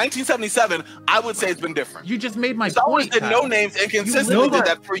that from 1977. I would say it's been different. You just made my Star Wars point. did no names and consistently did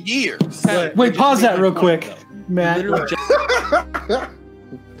that for years. Wait, pause that real quick, Matt.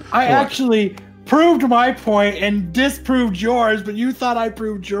 I actually proved my point and disproved yours, but you thought I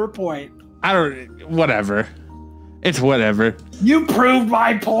proved your point. Whatever. It's whatever. You proved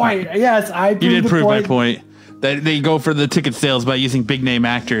my point. Yes, I proved You did the prove point. my point. That they go for the ticket sales by using big name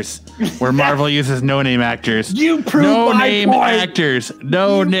actors, where Marvel uses no name actors. You proved no my name point. actors.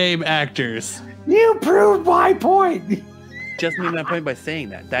 No name actors. You proved my point. Just made my point by saying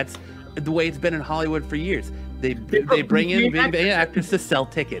that. That's the way it's been in Hollywood for years. They bring in big name actors to sell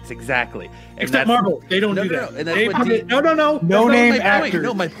tickets. Exactly. And Except Marvel, they don't do that. And that's what No That's name my point. actors.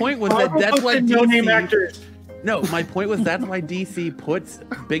 No, my point was Marvel that's why puts in DC. no name actors. No, my point was that's why DC puts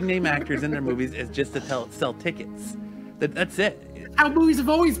big name actors in their movies is just to sell tickets. That's it. How movies have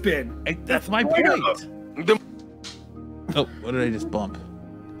always been. That's my point. Oh, what did I just bump?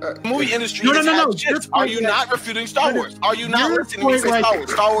 Movie industry No. shits. Are you not refuting Star Wars? Are you not Your listening to me say point,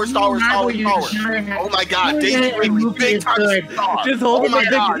 Star Wars? Oh my God, Daisy Ridley, big time star. Just hold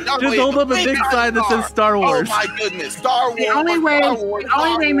up a big sign that says Star Wars. Oh my goodness, Star Wars. The only way Star Wars.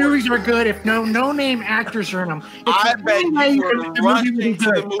 movies are good if no name actors are in them. I bet you were rushing to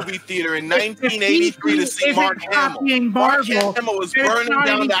the movie theater in 1983 to see Mark Hamill. Mark Hamill was burning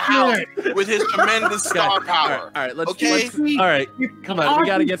down the house with his tremendous star power. All right, let's come on. We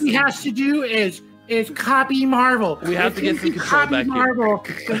gotta get. He has to do is copy Marvel. We have to get some control copy back here. Marvel,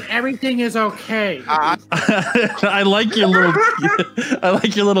 then everything is okay. I like your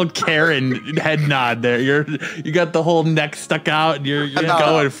little Karen head nod there. You got the whole neck stuck out, and you're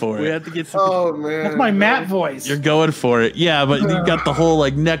going for it. We have to get some. Oh man, That's my Matt voice. You're going for it, yeah. But you got the whole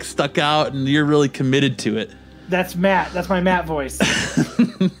neck stuck out, and you're really committed to it. That's Matt. That's my Matt voice.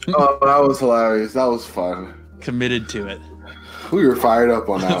 Oh, that was hilarious. That was fun. Committed to it. We were fired up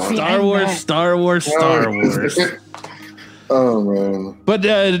on that one. Star Wars. Oh man! But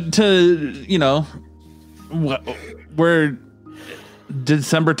we're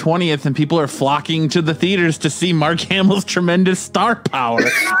December 20th, and people are flocking to the theaters to see Mark Hamill's tremendous star power.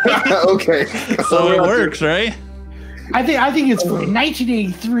 Okay, so it works, right? I think it's funny.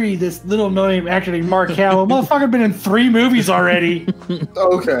 1983. This little no-name actor named Mark Hamill, motherfucker, been in 3 movies already.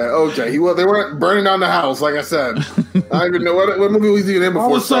 Okay. They weren't burning down the house, like I said. I don't even know what movie was he in before.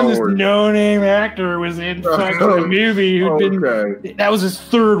 All of a Star sudden, this Wars. no-name actor was in fucking a movie who'd been. That was his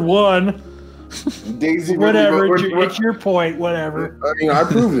 3rd one. Daisy. Whatever. It's your point. Whatever. I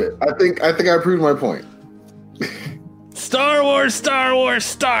proved it. I think I proved my point. Star Wars.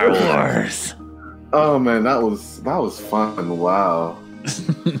 Oh man, that was fun. Wow.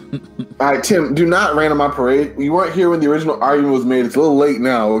 All right, Tim, do not rain on my parade. You weren't here when the original argument was made. It's a little late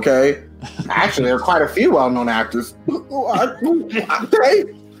now, okay? Actually, there are quite a few well-known actors. Okay,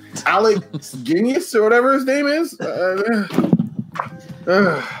 Alec Guinness or whatever his name is.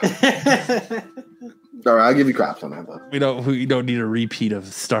 All right, I'll give you craps on that though. We don't need a repeat of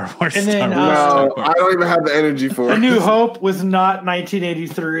Star Wars. And then, no, I don't even have the energy for it. A New Hope was not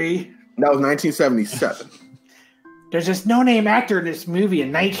 1983. That was 1977. There's this no-name actor in this movie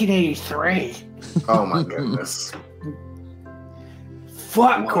in 1983. Oh my goodness.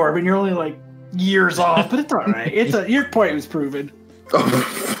 Fuck, Corbin, you're only like years off, but it's all right. Your point was proven.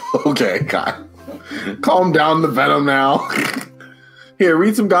 Okay, God. Calm down the Venom now. Here,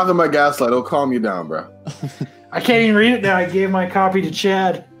 read some Gotham by Gaslight. It'll calm you down, bro. I can't even read it now. I gave my copy to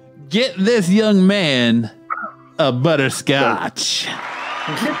Chad. Get this young man a butterscotch.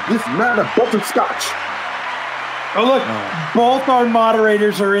 Get this man a butterscotch. Oh, look. Both our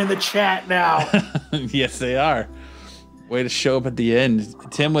moderators are in the chat now. Yes, they are. Way to show up at the end.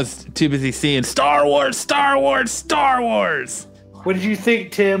 Tim was too busy seeing Star Wars, Star Wars, Star Wars. What did you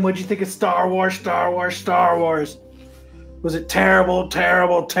think, Tim? What did you think of Star Wars, Star Wars, Star Wars? Was it terrible,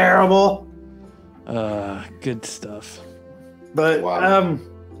 terrible, terrible? Good stuff. But, wow.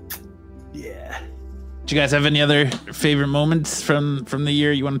 Yeah. Do you guys have any other favorite moments from the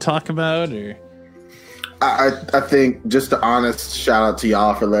year you want to talk about? Or I think just an honest shout out to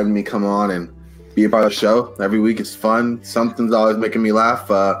y'all for letting me come on and be a part of the show. Every week is fun. Something's always making me laugh.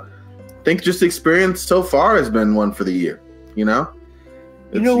 I think just the experience so far has been one for the year. You know?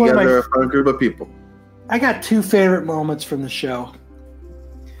 It's together a fun group of people. I got two favorite moments from the show.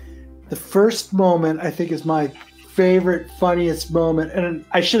 The first moment, I think, is my favorite, funniest moment, and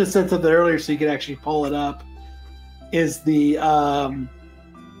I should have said something earlier so you could actually pull it up, is the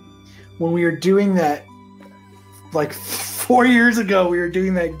when we were doing that, like 4 years ago, we were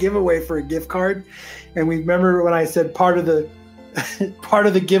doing that giveaway for a gift card, and we remember when I said part of the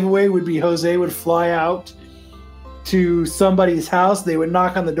giveaway would be Jose would fly out to somebody's house. They would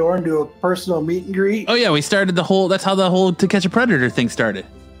knock on the door and do a personal meet and greet. Oh yeah, we started that's how the whole To Catch a Predator thing started.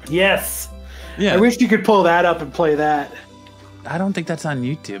 Yes. Yeah. I wish you could pull that up and play that. I don't think that's on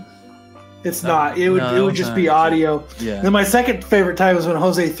YouTube. It's not. It would just be audio. Yeah. And then my second favorite time was when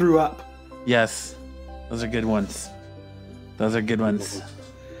Jose threw up. Yes. Those are good ones.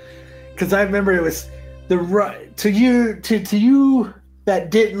 Because I remember it was to you that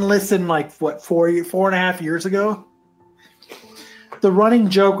didn't listen like what 4.5 years ago. The running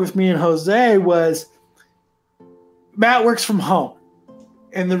joke with me and Jose was Matt works from home.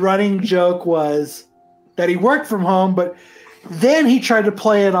 And the running joke was that he worked from home, but then he tried to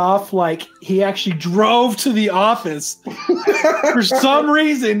play it off like he actually drove to the office. For some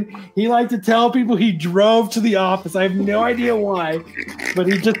reason, he liked to tell people he drove to the office. I have no idea why, but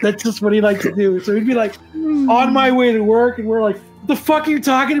that's just what he liked to do. So he'd be like, on my way to work, and we're like, what the fuck are you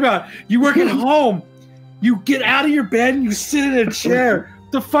talking about? You work at home. You get out of your bed and you sit in a chair.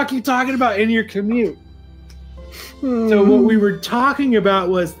 What the fuck are you talking about in your commute? So what we were talking about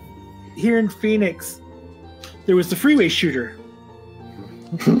was here in Phoenix, there was the freeway shooter.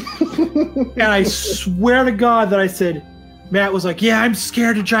 And I swear to God that I said, Matt was like, yeah, I'm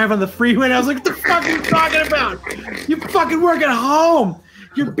scared to drive on the freeway. And I was like, what the fuck are you talking about? You fucking work at home.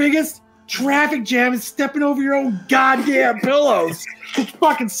 Your biggest traffic jam is stepping over your own goddamn pillows. Just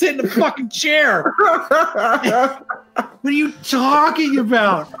fucking sit in a fucking chair. What are you talking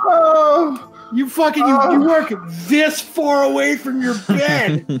about? You work this far away from your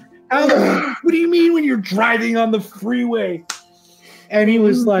bed. What do you mean when you're driving on the freeway? And he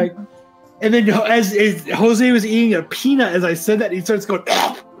was like, and then as Jose was eating a peanut, as I said that, he starts going,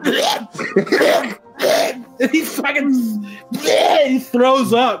 and he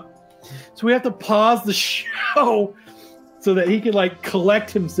throws up. So we have to pause the show so that he can like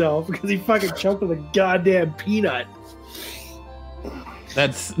collect himself because he fucking choked on a goddamn peanut.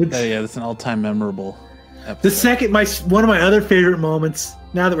 That's an all-time memorable episode. The second, one of my other favorite moments,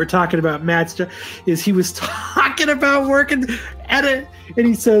 now that we're talking about Matt's job, is he was talking about working at it, and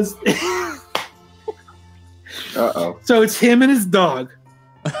he says, "Uh-oh." So it's him and his dog,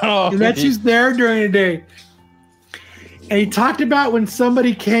 and that's who's there during the day. And he talked about when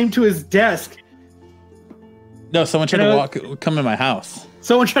somebody came to his desk. No, someone tried to come in my house.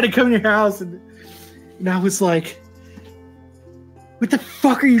 Someone tried to come in your house, and I was like, what the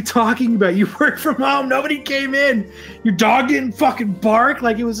fuck are you talking about? You work from home. Nobody came in. Your dog didn't fucking bark.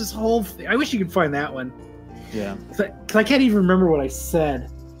 Like, it was this whole thing. I wish you could find that one. Yeah. Because I can't even remember what I said.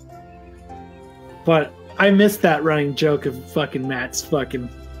 But I missed that running joke of fucking Matt's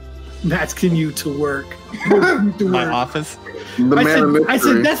commute to work. My office? I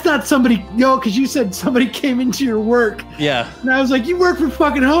said, that's not somebody, because you said somebody came into your work. Yeah. And I was like, you work from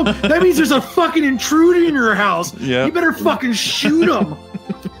fucking home. That means there's a fucking intruder in your house. Yeah. You better fucking shoot him.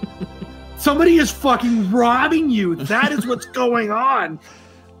 Somebody is fucking robbing you. That is what's going on.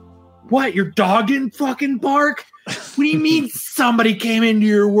 What? Your dog didn't fucking bark? What do you mean somebody came into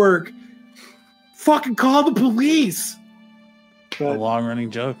your work? Fucking call the police. A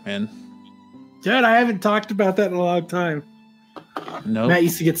long-running joke, man. Dude, I haven't talked about that in a long time. No. Matt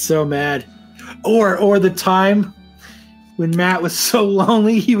used to get so mad. Or the time when Matt was so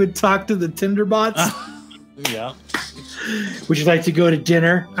lonely, he would talk to the Tinder bots. Yeah. Would you like to go to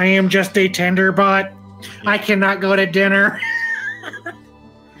dinner? I am just a Tinder bot. I cannot go to dinner.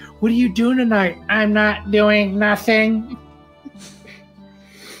 What are you doing tonight? I'm not doing nothing.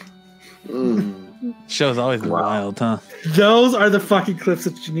 Show's always been wild, huh? Those are the fucking clips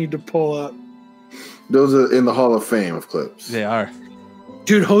that you need to pull up. Those are in the Hall of Fame of clips. They are.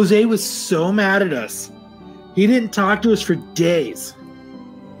 Dude, Jose was so mad at us. He didn't talk to us for days.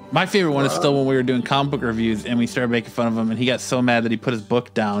 My favorite one is still when we were doing comic book reviews and we started making fun of him, and he got so mad that he put his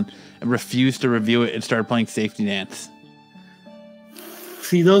book down and refused to review it and started playing safety dance.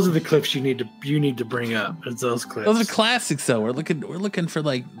 See, those are the clips you need to bring up. It's those clips. Those are classics, though. We're looking for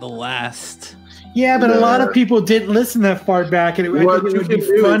like the last. Yeah, but a lot of people didn't listen that far back, and I think it would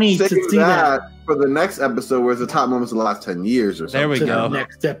be funny to see that for the next episode, where it's the top moments of the last 10 years or something. There we go. The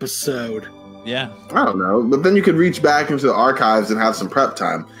next episode. Yeah. I don't know, but then you could reach back into the archives and have some prep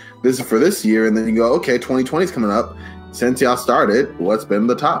time. This is for this year, and then you go, okay, 2020 is coming up. Since y'all started, what's been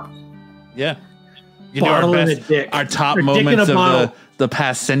the top? Yeah. You do our best, our top moments of the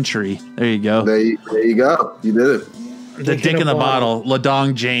past century. There you go. There you go. You did it. The dick in the bottle.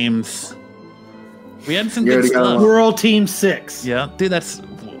 LaDong James. We had some good stuff. World Team 6. Yeah, dude, that's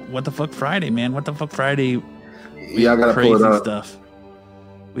What the Fuck Friday, man. What the Fuck Friday. Yeah, I gotta pull it up. Stuff.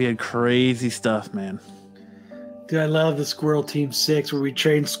 We had crazy stuff, man. Dude, I love the Squirrel Team 6 where we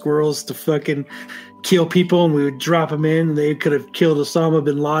trained squirrels to fucking kill people, and we would drop them in, and they could have killed Osama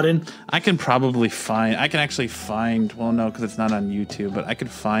bin Laden. I can actually find, well, no, because it's not on YouTube, but I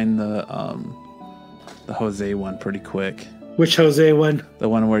could find the Jose one pretty quick. Which Jose one? The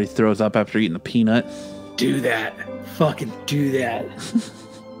one where he throws up after eating the peanut. Do that. Fucking do that.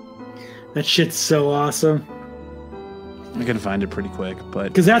 That shit's so awesome. I can find it pretty quick, but...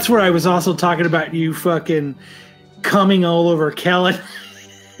 Because that's where I was also talking about you fucking coming all over Kellen.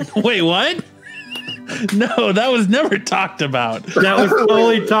 Wait, what? No, that was never talked about. That was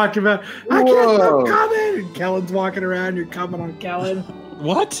totally talked about. I can't stop coming. And Kellen's walking around. You're coming on Kellen.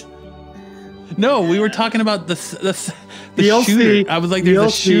 What? No, we were talking about the shooter. I was like, there's a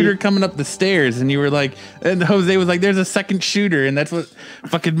shooter coming up the stairs, and you were like, and Jose was like, there's a second shooter, and that's what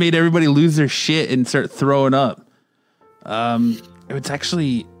fucking made everybody lose their shit and start throwing up. It's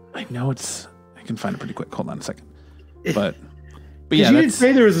actually, I can find it pretty quick. Hold on a second. But yeah, you didn't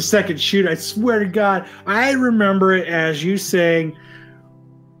say there was a second shooter. I swear to God, I remember it as you saying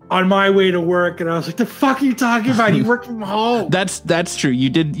on my way to work, and I was like, "The fuck are you talking about? You work from home." That's true. You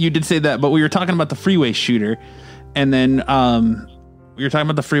did say that, but we were talking about the freeway shooter, and then we were talking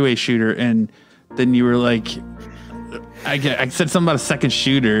about the freeway shooter, and then you were like, I said something about a second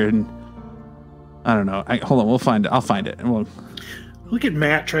shooter, and I don't know. Hold on, we'll find it. I'll find it, and we'll. Look at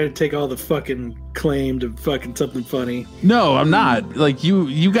Matt trying to take all the fucking claim to fucking something funny. No, I'm not. Like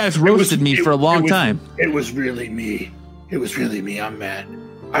you guys roasted me for a long time. It was really me. It was really me. I'm Matt.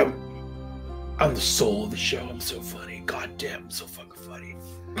 I'm the soul of the show. I'm so funny. God damn, I'm so fucking funny.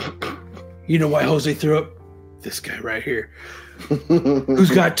 You know why Jose threw up? This guy right here.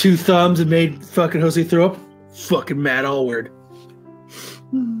 Who's got two thumbs and made fucking Jose throw up? Fucking Matt Allward.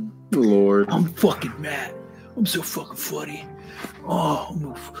 Lord. I'm fucking Matt. I'm so fucking funny.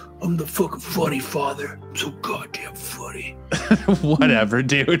 Oh, I'm the fucking funny father. I'm so goddamn funny. Whatever,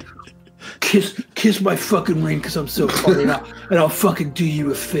 dude. Kiss my fucking ring because I'm so funny, and I'll fucking do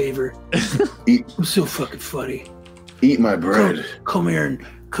you a favor. I'm so fucking funny. Eat my bread. Come here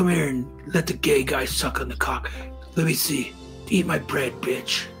and let the gay guy suck on the cock. Let me see. Eat my bread,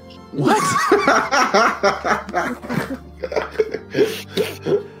 bitch. What?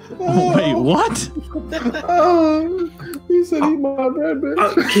 Wait, what? He said eat my bread,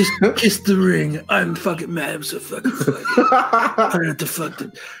 bitch. Kiss the ring. I'm fucking mad. I'm so fucking funny. I don't have to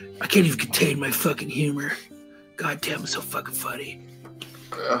fucking. I can't even contain my fucking humor. God damn, I'm so fucking funny.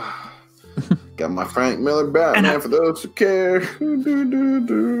 Got my Frank Miller Batman for those who care.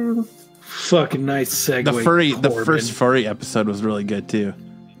 Fucking nice segue. The first furry episode was really good too.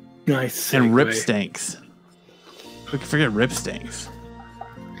 Nice segue. And Rip Stinks. We can forget Rip Stinks.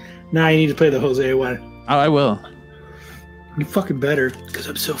 Now you need to play the Jose one. Oh, I will. You fucking better, because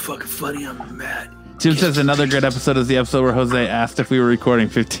I'm so fucking funny. I'm mad. Jim says another great episode is the episode where Jose asked if we were recording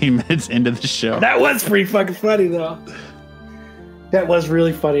 15 minutes into the show. That was pretty fucking funny, though. That was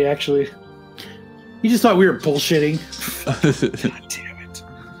really funny, actually. You just thought we were bullshitting. God damn it.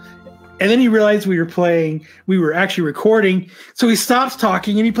 And then he realized we were actually recording. So he stops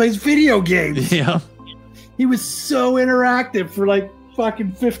talking and he plays video games. Yeah. He was so interactive for like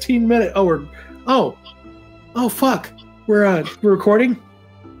fucking 15 minutes. Oh, fuck. We're recording.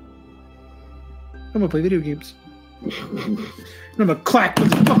 I'm gonna play video games. I'm gonna clack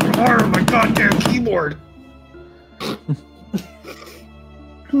with the fucking R on my goddamn keyboard.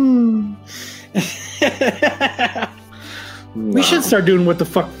 We should start doing What the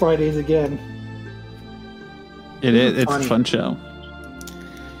Fuck Fridays again. It's a fun show.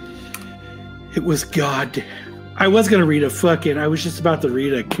 It was God. I was gonna read I was just about to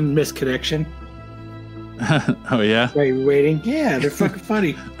read a misconnection. Oh yeah? Are you waiting? Yeah, they're fucking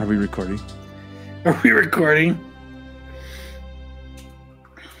funny. Are we recording?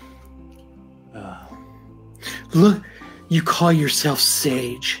 Look, you call yourself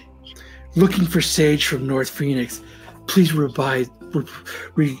Sage. Looking for Sage from North Phoenix. Please reply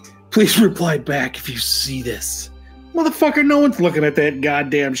back if you see this. Motherfucker, no one's looking at that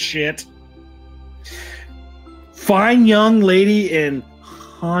goddamn shit. Fine young lady in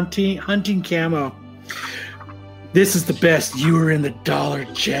hunting camo. This is the best. You were in the Dollar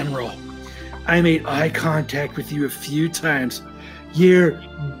General. I made eye contact with you a few times. You're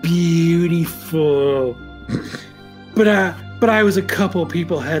beautiful. But I was a couple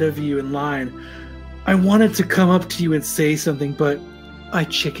people ahead of you in line. I wanted to come up to you and say something, but I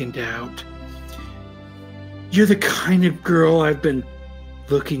chickened out. You're the kind of girl I've been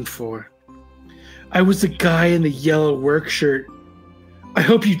looking for. I was the guy in the yellow work shirt. I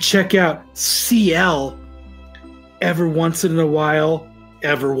hope you check out CL every once in a while.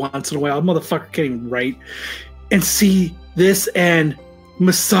 Motherfucker can't even write. And see this and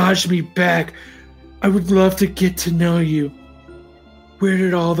massage me back. I would love to get to know you. Where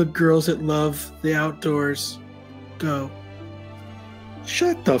did all the girls that love the outdoors go?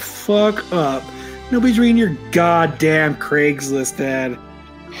 Shut the fuck up. Nobody's reading your goddamn Craigslist ad.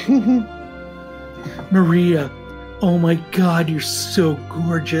 Maria, oh my God, you're so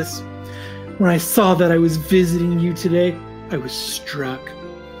gorgeous. When I saw that I was visiting you today, I was struck.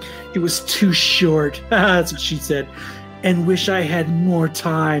 It was too short. That's what she said. And wish I had more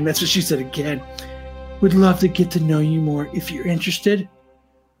time. That's what she said again. Would love to get to know you more. If you're interested,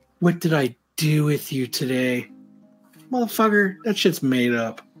 what did I do with you today? Motherfucker, that shit's made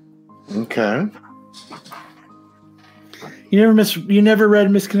up. Okay. You never read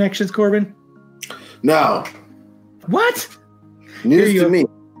Misconnections, Corbin? No. What? News to me.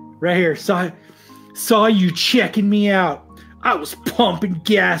 Right here. Saw you checking me out. I was pumping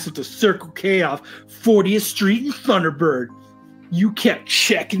gas at the Circle K off 40th Street in Thunderbird. You kept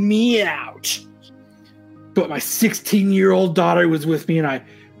checking me out. But my 16-year-old daughter was with me, and I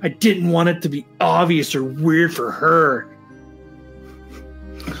didn't want it to be obvious or weird for her.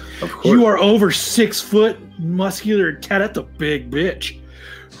 Of course. You are over 6 foot, muscular, and that's a big bitch.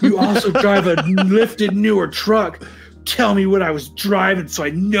 You also drive a lifted newer truck. Tell me what I was driving so I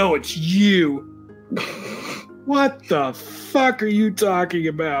know it's you. What the fuck are you talking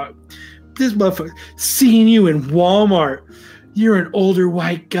about? This motherfucker. Seeing you in Walmart. You're an older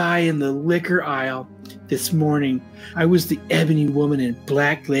white guy in the liquor aisle. This morning, I was the ebony woman in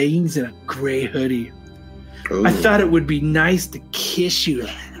black leggings and a gray hoodie. Ooh. I thought it would be nice to kiss you.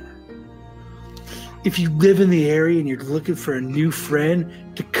 If you live in the area and you're looking for a new friend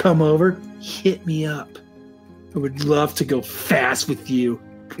to come over, hit me up. I would love to go fast with you.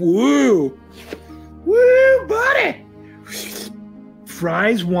 Woo! Woo, buddy!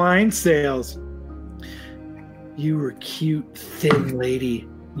 Fries wine sales. You were cute, thin lady.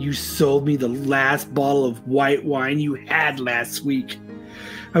 You sold me the last bottle of white wine you had last week.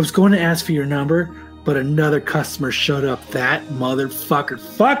 I was going to ask for your number, but another customer showed up. That motherfucker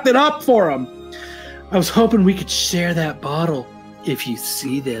fucked it up for him. I was hoping we could share that bottle if you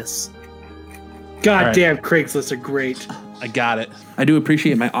see this. Goddamn, right. Craigslist are great. I got it. I do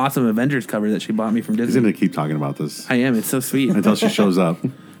appreciate my awesome Avengers cover that she bought me from Disney. He's going to keep talking about this. I am. It's so sweet. Until she shows up.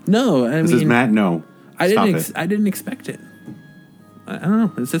 No, I mean... This is Matt, no. I didn't expect it. I don't know.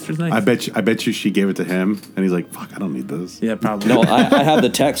 His sister's nice. I bet you she gave it to him, and he's like, "Fuck, I don't need this." Yeah, probably. No, I had the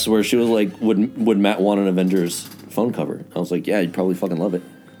text where she was like, "Would Matt want an Avengers phone cover?" I was like, "Yeah, you'd probably fucking love it."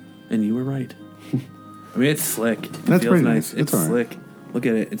 And you were right. I mean, it's slick. It That's feels pretty nice. nice. It's slick. Look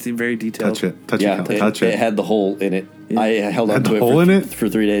at it. It's very detailed. Touch it. Touch it. It had the hole in it. Yeah. I held on to it for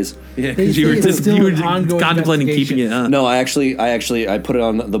 3 days. Yeah, because you were contemplating keeping it. No, I put it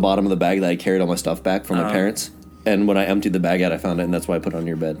on the bottom of the bag that I carried all my stuff back from my parents. And when I emptied the bag out, I found it, and that's why I put it on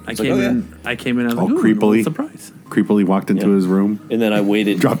your bed. I came in. I was like, creepily, surprise! Creepily walked into his room, and then I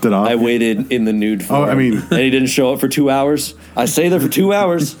waited. Dropped it off. I waited in the nude for him. I mean, and he didn't show up for 2 hours. I stayed there for 2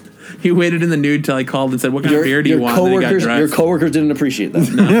 hours. He waited in the nude till I called and said, "What kind of beer do you want?" And then he got dressed. Your coworkers didn't appreciate that.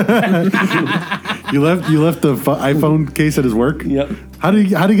 You left the iPhone case at his work. Yep. How do you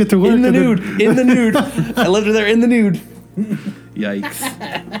get to work? In the nude. I left her there in the nude. Yikes.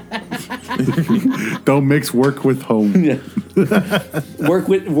 Don't mix work with home. Yeah.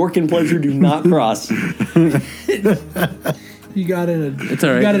 Work and pleasure do not cross. You got in a It's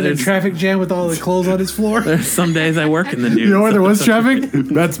all right. You got in a There's- traffic jam with all the clothes on his floor. There's some days I work in the nude. You know where there was traffic?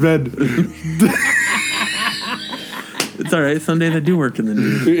 That's bed. It's all right. Some days I do work in the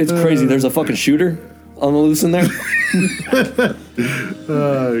nude. It's crazy. There's a fucking shooter on the loose in there. That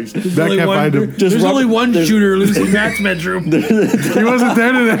can't find him. There's only one shooter loose in Matt's bedroom. He wasn't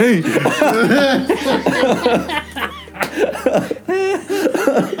there today.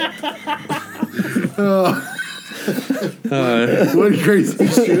 What a crazy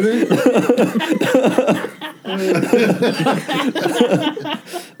shooter.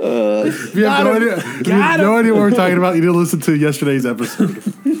 If you have no idea what we're talking about, you need to listen to yesterday's episode.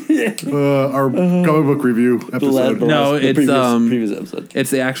 Our comic book review episode. previous episode. It's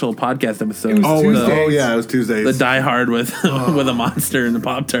the actual podcast episode. It was Tuesdays. The Die Hard with with a monster and the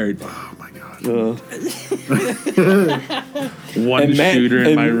Pop-Tart. Oh my god. One shooter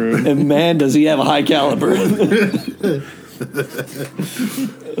in my room. And man, does he have a high caliber.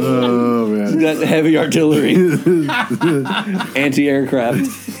 Oh man. He's got heavy artillery. Anti-aircraft.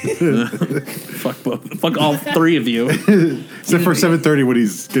 Fuck all three of you. Except for 7:30 when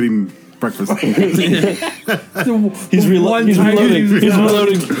he's getting breakfast. He's reloading.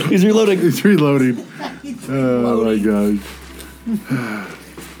 Oh my god.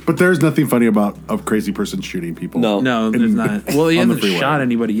 But there's nothing funny about a crazy person shooting people. No, there's not. Well, he hasn't shot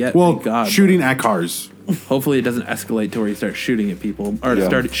anybody yet. Well, thank God, shooting at cars. Hopefully, it doesn't escalate to where he starts shooting at people or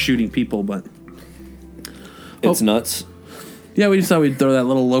started shooting people. But it's nuts. Yeah, we just thought we'd throw that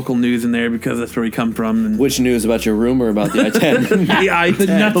little local news in there because that's where we come from. And which news about your room or about the I-10? The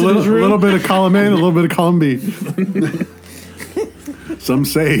I-10. A little bit of column A, and a little bit of column B. Some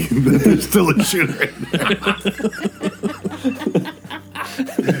say that there's still a shooter.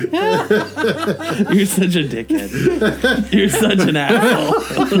 You're such a dickhead. You're such an asshole.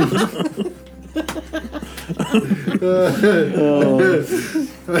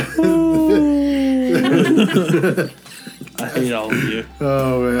 I hate all of you.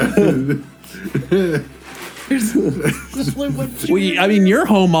 Oh man. I mean, you're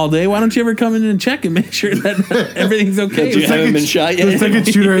home all day. Why don't you ever come in and check and make sure that everything's okay? You haven't been shot yet. The second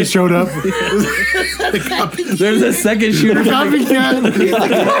shooter has showed up. There's a second shooter. Copycat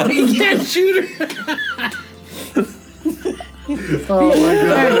shooter. Oh my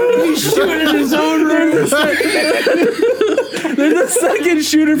god. He's shooting in his own room. There's a second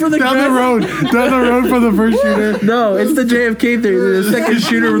shooter for the down the road for the first shooter. No, it's the JFK theory. There's a second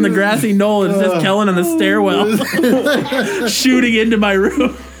shooter from the grassy knoll. It's just Kellen on the stairwell shooting into my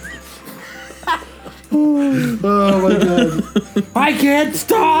room. Oh my god. I can't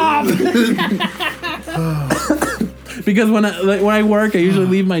stop. Because when I work, I usually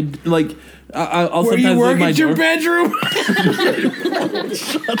leave my I'll Where sometimes you work leave my at your door. bedroom?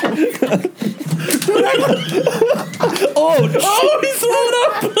 Oh, he's throwing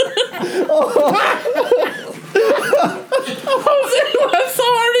up! Jose laughed so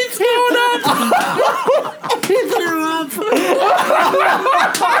hard he's throwing up! He threw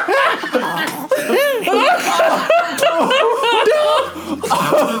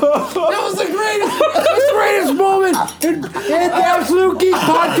That was the greatest moment in the Absolute Geek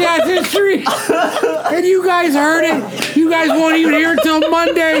Podcast history. And you guys heard it. You guys won't even hear it till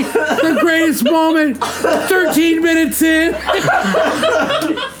Monday. The greatest moment. 13 minutes in.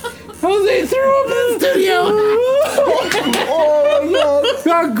 Jose threw up in the studio.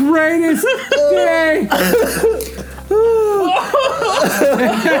 The greatest day.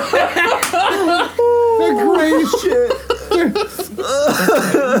 The greatest shit.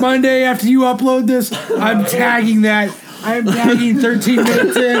 Monday after you upload this, I'm tagging that. I'm tagging 13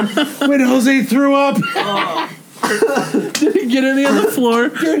 minutes in when Jose threw up. Did he get any on the floor?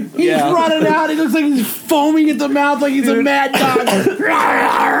 He's running out. He looks like he's foaming at the mouth like he's a mad dog.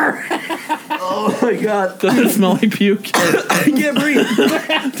 Oh my god. Does it smell like puke? I can't breathe.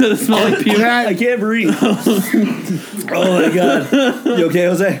 Does it smell like puke? I can't breathe. Oh my god. You okay,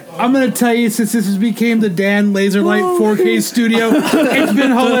 Jose? I'm going to tell you, since this has became the Dan Laserlight 4K studio, it's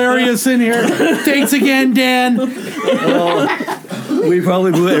been hilarious in here. Thanks again, Dan. We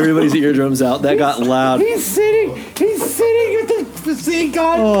probably blew everybody's eardrums out. That got loud. He's sitting with the sink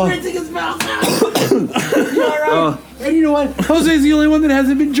on, rinsing his mouth out. You all right? And you know what? Jose's the only one that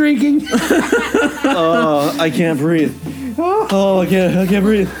hasn't been drinking. I can't breathe. I can't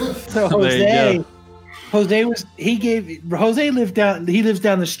breathe. So Jose lives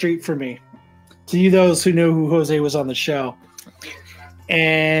down the street from me. To you, those who know who Jose was on the show.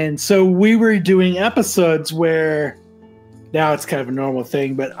 And so we were doing episodes where now it's kind of a normal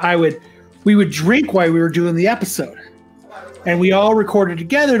thing, but we would drink while we were doing the episode. And we all recorded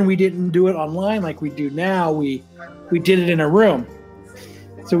together, and we didn't do it online like we do now. We did it in a room.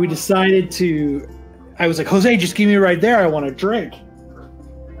 So we decided I was like, Jose, just give me right there. I want to drink.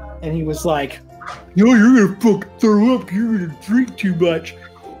 And he was like, yo, you're going to fucking throw up. You're going to drink too much.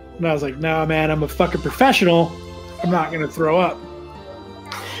 And I was like, nah, man, I'm a fucking professional. I'm not going to throw up.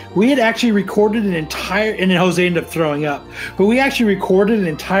 We had actually recorded and then Jose ended up throwing up. But we actually recorded an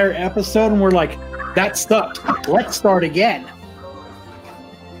entire episode, and we're like, that sucked. Let's start again.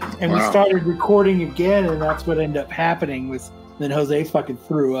 And we started recording again, and that's what ended up happening. Then Jose fucking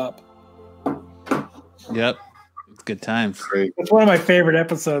threw up. Yep. It's good times. It's one of my favorite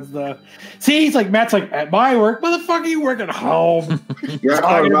episodes, though. See, Matt's like, at my work, motherfucker, you work at home. Yeah,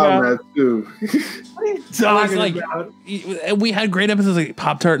 I love that too. What are you talking about? We had great episodes like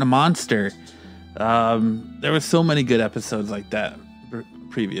Pop-Tart and a Monster. There was so many good episodes like that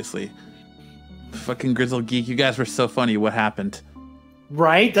previously. Fucking Grizzled Geek, you guys were so funny. What happened?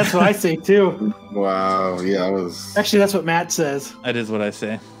 Right? That's what I say, too. Wow. Yeah, Actually, that's what Matt says. That is what I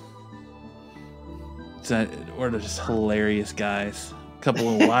say. We're just hilarious guys. A couple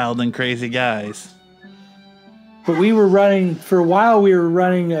of wild and crazy guys. But we were running, for a while, we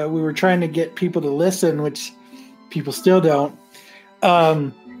were trying to get people to listen, which people still don't.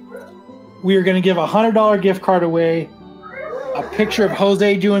 We were going to give a $100 gift card away, a picture of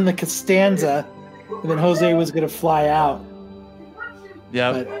Jose doing the Costanza, and then Jose was going to fly out.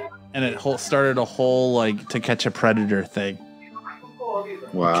 Yeah, and it started a whole like To Catch a Predator thing.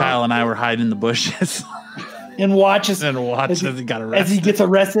 Wow. Kyle and I were hiding in the bushes and watch as he got arrested. As he gets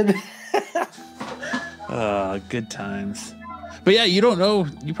arrested. Good times. But yeah, you don't know.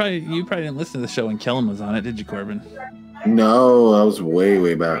 You probably didn't listen to the show when Kellen was on it, did you, Corbin? No, I was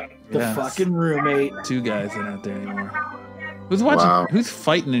way back. The fucking roommate. 2 guys that aren't there anymore. Who's watching? Wow. Who's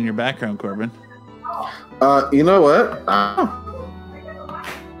fighting in your background, Corbin? You know what?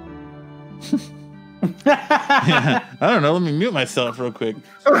 Yeah, I don't know. Let me mute myself real quick.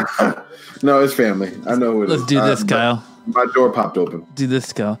 No, it's family. I know what it is. Let's do this, Kyle. My door popped open. Do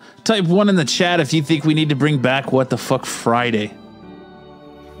this, Kyle. Type 1 in the chat if you think we need to bring back What the Fuck Friday.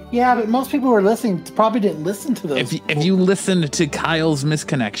 Yeah, but most people who are listening probably didn't listen to those. If you listened to Kyle's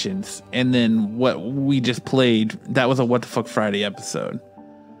misconnections and then what we just played, that was a What the Fuck Friday episode.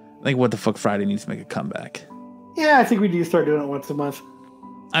 I think What the Fuck Friday needs to make a comeback. Yeah, I think we need to start doing it once a month.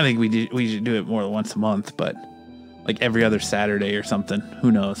 I think we should do it more than once a month, but like every other Saturday or something.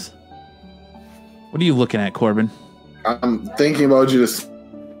 Who knows? What are you looking at, Corbin? I'm thinking about you just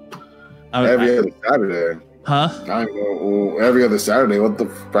every other Saturday. Huh? I don't know. Every other Saturday. What, the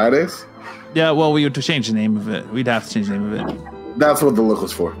Fridays? Yeah, well, we would change the name of it. We'd have to change the name of it. That's what the look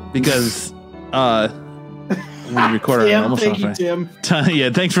was for. Because we record our almost thank you, Tim. Yeah,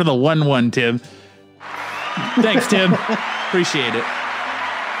 thanks for the 1-1, Tim. Thanks, Tim. Appreciate it.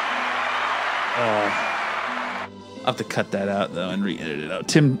 I'll have to cut that out though and re-edit it out.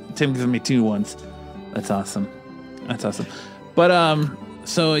 Tim gives me 2 1s. That's awesome. But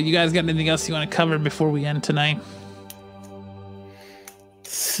so you guys got anything else you want to cover before we end tonight?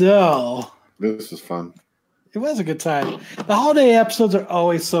 So this is fun. It was a good time. The holiday episodes are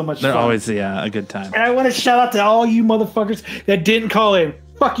always so much fun. They're always a good time. And I want to shout out to all you motherfuckers that didn't call in.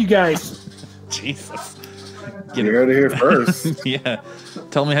 Fuck you guys. Jesus. You heard it here first. Yeah.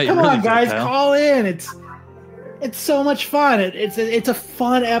 Tell me how you Come really on, guys, feel, call in. It's so much fun. It's a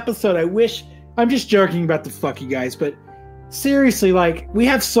fun episode. I'm just joking about the fuck you guys, but seriously, like, we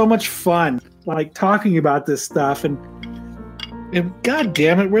have so much fun, like, talking about this stuff, and god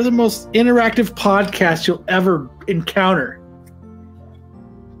damn it, we're the most interactive podcast you'll ever encounter.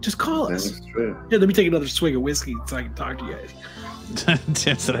 Just call us. Yeah, let me take another swig of whiskey so I can talk to you guys.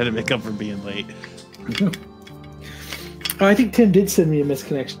 Tim said I had to make up for being late. Oh, I think Tim did send me a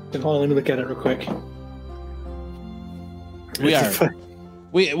misconnection. Hold on, let me look at it real quick.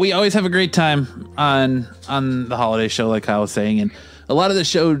 We always have a great time on the holiday show, like I was saying, and a lot of the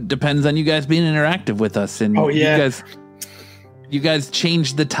show depends on you guys being interactive with us. And you guys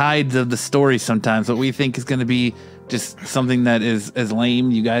change the tides of the story sometimes. What we think is going to be just something that is lame,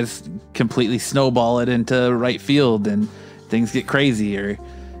 you guys completely snowball it into right field, and things get crazy. Or,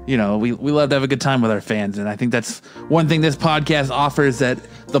 you know, we love to have a good time with our fans, and I think that's one thing this podcast offers that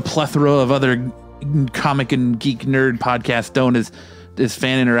the plethora of other comic and geek nerd podcasts don't is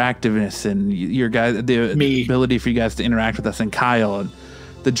fan interactiveness and the ability for you guys to interact with us, and Kyle and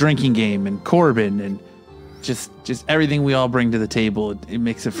the drinking game and Corban and just everything we all bring to the table. It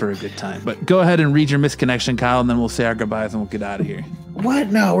makes it for a good time. But go ahead and read your misconnection, Kyle, and then we'll say our goodbyes and we'll get out of here.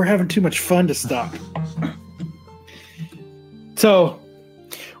 What? No, we're having too much fun to stop. So,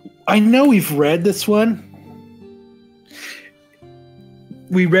 I know we've read this one.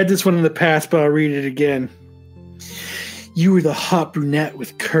 We read this one in the past, but I'll read it again. You were the hot brunette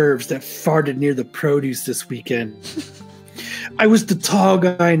with curves that farted near the produce this weekend. I was the tall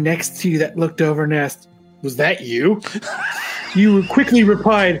guy next to you that looked over and asked, "Was that you?" You quickly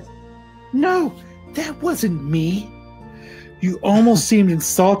replied, "No, that wasn't me." You almost seemed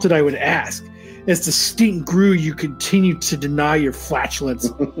insulted I would ask. As the stink grew, you continued to deny your flatulence,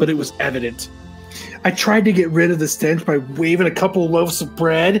 but it was evident. I tried to get rid of the stench by waving a couple of loaves of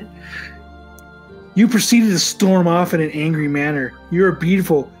bread. You proceeded to storm off in an angry manner. You're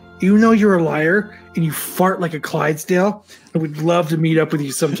beautiful, even though you're a liar and you fart like a Clydesdale. I would love to meet up with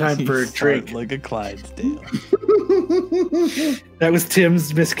you sometime for a drink. Like a Clydesdale. That was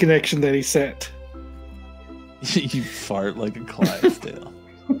Tim's misconnection that he sent. You fart like a Clydesdale.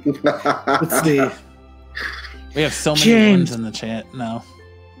 Let's see. We have so many James, ones in the chat now.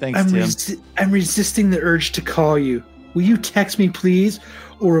 Thanks, Tim. I'm resisting the urge to call you. Will you text me, please,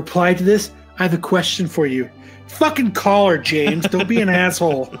 or reply to this? I have a question for you. Fucking call her, James. Don't be an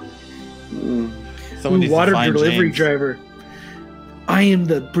asshole. Water delivery James. driver. I am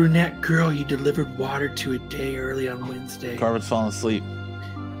the brunette girl you delivered water to a day early on Wednesday. Carver's falling asleep.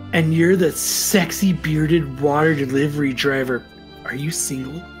 And you're the sexy bearded water delivery driver. Are you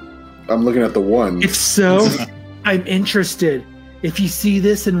single? I'm looking at the one. If so, I'm interested. If you see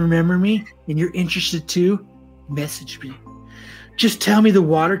this and remember me, and you're interested too, message me. Just tell me the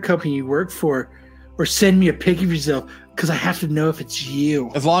water company you work for, or send me a pic of yourself, because I have to know if it's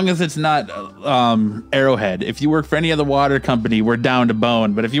you. As long as it's not Arrowhead. If you work for any other water company, we're down to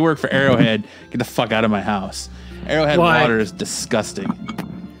bone. But if you work for Arrowhead, get the fuck out of my house. Arrowhead water is disgusting.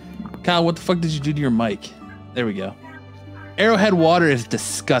 Kyle, what the fuck did you do to your mic? There we go. Arrowhead water is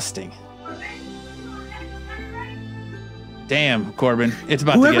disgusting. Damn, Corban. It's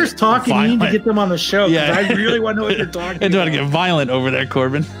about Whoever's to get talking, you violent. need to get them on the show. Yeah. I really want to know what you're talking It's about about. to get violent over there,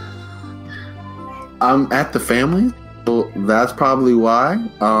 Corban. I'm at the family, so that's probably why.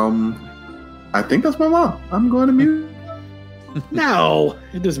 I think that's my mom. I'm going to mute. No,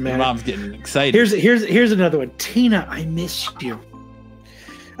 it doesn't matter. Your mom's getting excited. Here's another one. Tina, I missed you.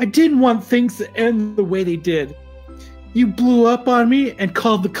 I didn't want things to end the way they did. You blew up on me and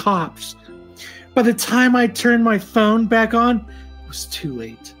called the cops. By the time I turned my phone back on, it was too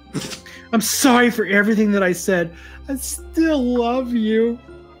late. I'm sorry for everything that I said. I still love you.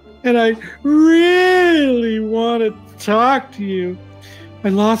 And I really want to talk to you. I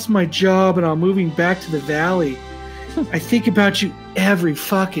lost my job and I'm moving back to the valley. I think about you every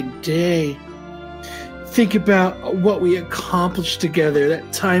fucking day. Think about what we accomplished together.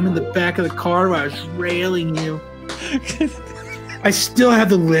 That time in the back of the car where I was railing you. I still have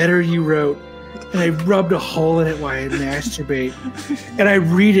the letter you wrote. And I rubbed a hole in it while I masturbate. And I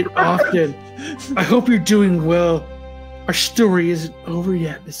read it often. I hope you're doing well. Our story isn't over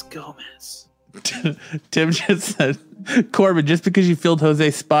yet, Miss Gomez. Tim just said, Corban, just because you filled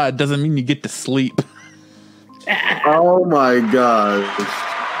Jose's spot doesn't mean you get to sleep. Oh my god.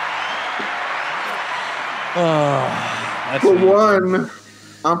 For one,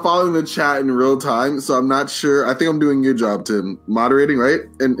 I'm following the chat in real time, so I'm not sure. I think I'm doing your job, Tim. Moderating, right?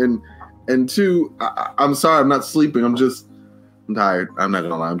 And two, I'm sorry, I'm not sleeping. I'm tired. I'm not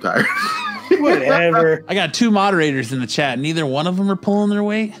gonna lie, I'm tired. Whatever. I got 2 moderators in the chat. Neither one of them are pulling their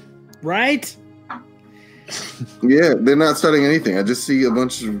weight. Right? Yeah, they're not starting anything. I just see a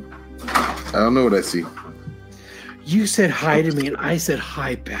bunch of. I don't know what I see. You said hi to me, and I said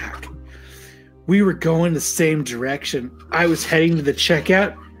hi back. We were going the same direction. I was heading to the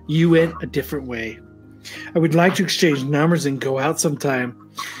checkout. You went a different way. I would like to exchange numbers and go out sometime.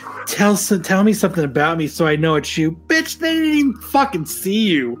 Tell me something about me so I know it's you. Bitch, they didn't even fucking see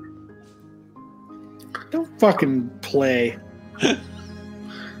you. Don't fucking play.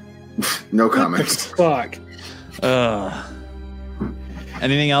 No comments. Fuck.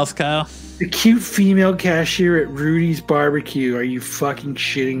 Anything else, Kyle? The cute female cashier at Rudy's barbecue. Are you fucking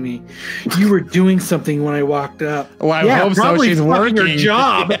shitting me? You were doing something when I walked up. Well, I hope so. Probably She's fucking working. Your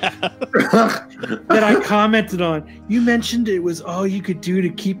job. That I commented on. You mentioned it was all you could do to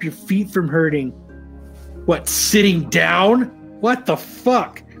keep your feet from hurting. What, sitting down? What the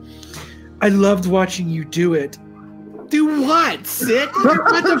fuck? I loved watching you do it. Do what? Sit?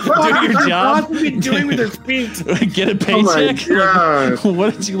 What the fuck Do your is job? possibly doing with her feet? Get a paycheck? Oh my God.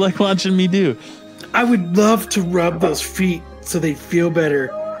 What did you like watching me do? I would love to rub those feet so they'd feel better.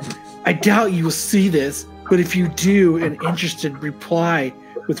 I doubt you will see this, but if you do and interested, reply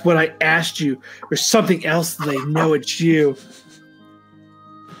with what I asked you or something else so they know it's you.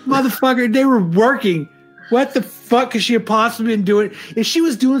 Motherfucker, they were working. What the fuck could she have possibly been doing? If she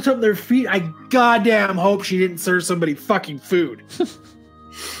was doing something with her feet, I goddamn hope she didn't serve somebody fucking food.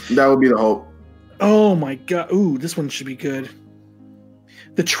 That would be the hope. Oh my god. Ooh, this one should be good.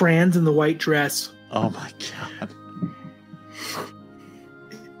 The trans in the white dress. Oh my god.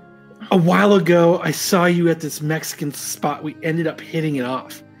 A while ago, I saw you at this Mexican spot. We ended up hitting it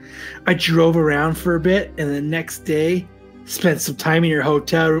off. I drove around for a bit, and the next day, spent some time in your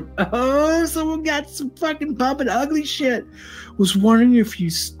hotel room. Oh, someone got some fucking pumping ugly shit. Was wondering if you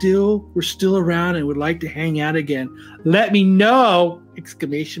were still around and would like to hang out again. Let me know!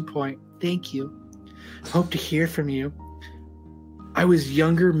 Exclamation point. Thank you. Hope to hear from you. I was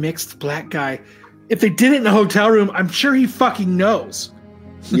younger, mixed black guy. If they did it in the hotel room, I'm sure he fucking knows.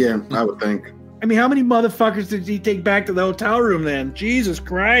 Yeah, I would think. I mean, how many motherfuckers did he take back to the hotel room then? Jesus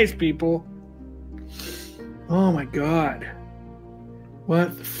Christ, people. Oh my god.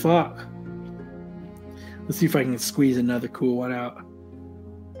 What the fuck? Let's see if I can squeeze another cool one out.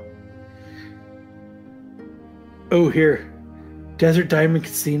 Oh, here. Desert Diamond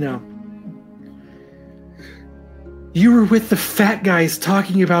Casino. You were with the fat guys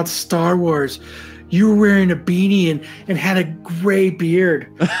talking about Star Wars. You were wearing a beanie and had a gray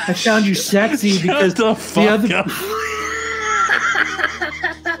beard. I found you sexy because the other.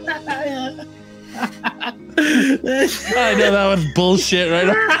 I know that was bullshit right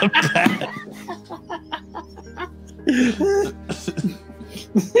off the bat.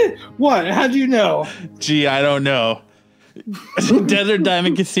 What? How'd you know? Gee, I don't know. Desert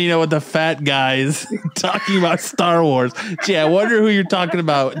Diamond Casino with the fat guys talking about Star Wars. Gee, I wonder who you're talking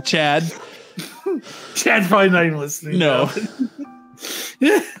about, Chad. Chad's probably not even listening. No.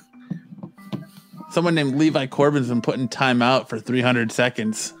 Someone named Levi Corbin's been putting time out for 300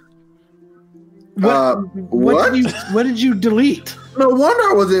 seconds. What? What did you delete? No wonder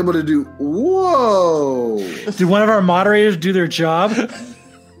I was able to do. Whoa! Did one of our moderators do their job?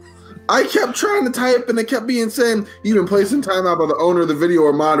 I kept trying to type and it kept being saying you've been placed in timeout by the owner of the video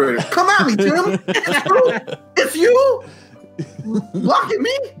or moderator. Come at me, Tim. It's you blocking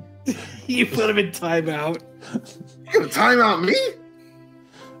me. You put him in timeout. You gonna timeout me?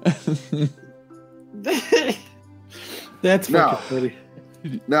 That's fucking funny.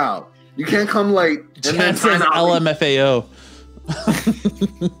 No, you can't come late. And then says LMFAO.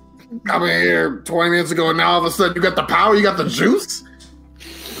 Come here 20 minutes ago, and now all of a sudden you got the power, you got the juice.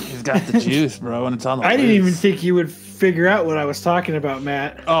 He's got the juice, bro, and it's on the I didn't even think you would figure out what I was talking about,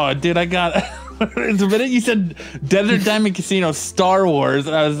 Matt. Oh, dude, I got the minute you said Desert Diamond Casino Star Wars,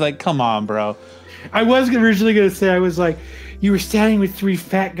 I was like, come on, bro. I was originally going to say, I was like, you were standing with three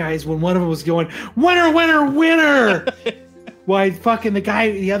fat guys when one of them was going, winner, winner, winner. Why, fucking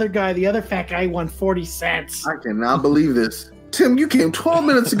the other fat guy won 40 cents. I cannot believe this. Tim, you came 12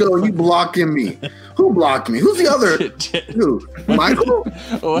 minutes ago and you blocking me. Who blocked me? Who's the other? Who? Michael?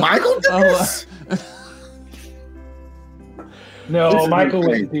 Michael did this? No, Michael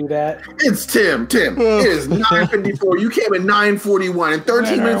wouldn't do that. It's Tim. Tim, it is 9:54. You came at 9:41. In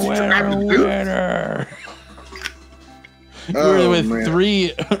 13 minutes, you trapped the dude. You were with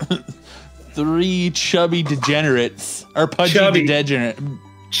three chubby degenerates. Or pudgy degenerate.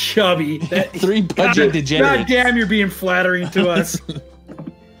 Chubby. Three pudgy degenerates. God damn, you're being flattering to us.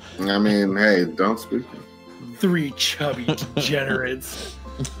 I mean, hey, don't speak. Three chubby degenerates.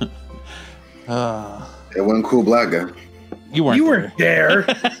 It wasn't cool black guy. You weren't there.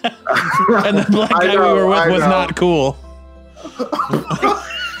 And the black guy we were with was not cool.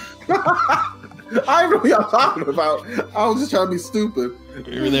 I know what y'all talking about. I was just trying to be stupid.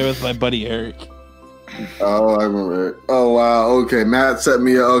 You were there with my buddy Eric. Oh, I remember. Oh, wow. Okay, Matt set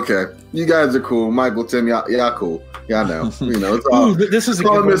me up. Okay, you guys are cool. Michael, Tim, y'all cool. Y'all know. You know, it's all, this is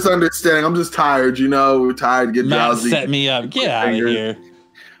all a misunderstanding. I'm just tired. You know, we're tired. Get Matt drowsy. set me up. Get out of here.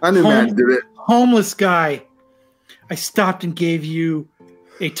 I knew Matt did it. Homeless guy. I stopped and gave you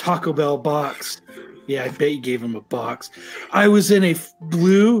a Taco Bell box. Yeah, I bet you gave him a box. I was in a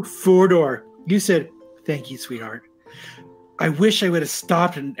blue four-door. You said, thank you, sweetheart. I wish I would have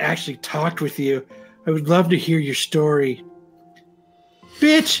stopped and actually talked with you. I would love to hear your story.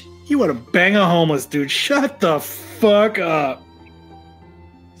 Bitch, you want to bang a homeless dude. Shut the fuck up.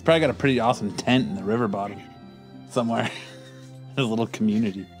 He's probably got a pretty awesome tent in the river bottom somewhere. There's a little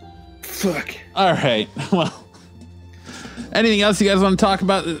community. Fuck. All right. Well, anything else you guys want to talk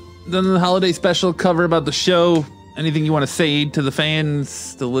about? Then the holiday special cover about the show, anything you want to say to the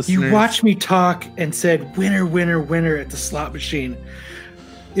fans, the listeners? You watched me talk and said, winner, winner, winner at the slot machine.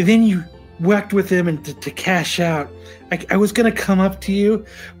 And then you worked with him and to cash out. I was going to come up to you,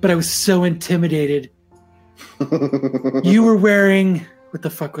 but I was so intimidated. You were wearing... What the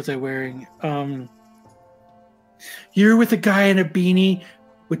fuck was I wearing? You're with a guy in a beanie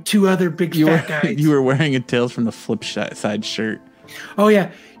with two other big fat guys. You were wearing a Tales from the Flip Side shirt. Oh,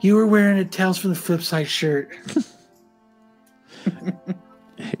 yeah. You were wearing a Tales from the Flip Side shirt.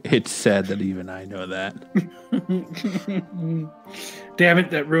 It's sad that even I know that. Damn it,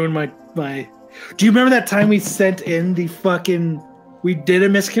 that ruined my... Do you remember that time we sent in the fucking... We did a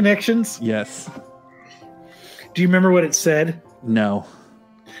misconnections? Yes. Do you remember what it said? No.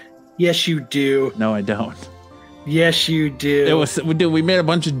 Yes, you do. No, I don't. Yes, you do. It was... We made a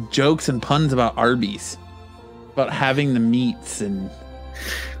bunch of jokes and puns about Arby's. About having the meats and...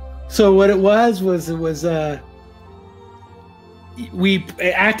 So what it was we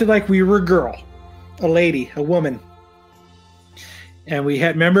acted like we were a girl, a lady, a woman. And we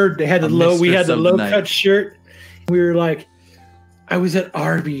had, remember, they had the low cut shirt. We were like, I was at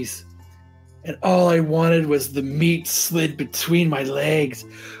Arby's and all I wanted was the meat slid between my legs.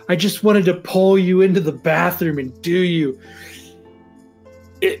 I just wanted to pull you into the bathroom and do you.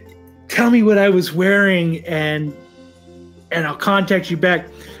 Tell me what I was wearing and I'll contact you back.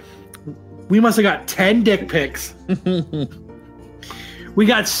 We must have got 10 dick pics. We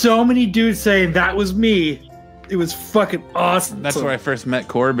got so many dudes saying that was me. It was fucking awesome. That's where I first met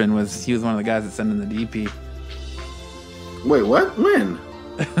Corban. He was one of the guys that sent in the DP. Wait, what? When?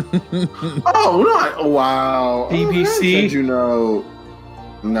 Wow. BBC?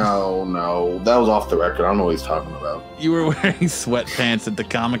 No. That was off the record. I don't know what he's talking about. You were wearing sweatpants at the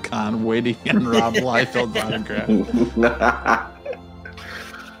Comic-Con waiting on Rob Liefeld's autograph.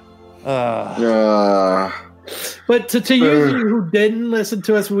 But to you who didn't listen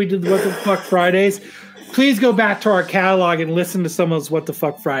to us when we did What the Fuck Fridays, please go back to our catalog and listen to some of those What the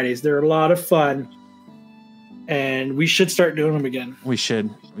Fuck Fridays. They're a lot of fun. And we should start doing them again. We should.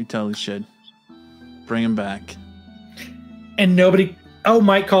 We totally should. Bring them back. And nobody... Oh,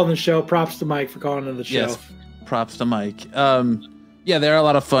 Mike called the show. Props to Mike for calling on the show. Yes, props to Mike. Yeah, they're a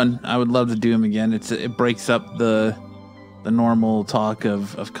lot of fun. I would love to do them again. It breaks up the normal talk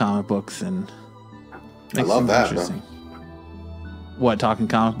of comic books and I love that. What, talking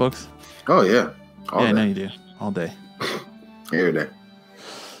comic books? Oh yeah, I know you do all day. Every day.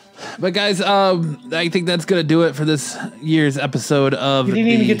 But guys, I think that's gonna do it for this year's episode of. You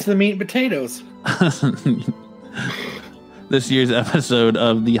didn't even get to the meat and potatoes. This year's episode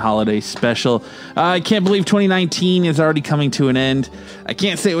of the holiday special. I can't believe 2019 is already coming to an end. I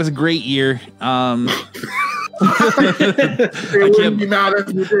can't say it was a great year. I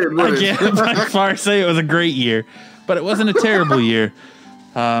can't by far say it was a great year, but it wasn't a terrible year.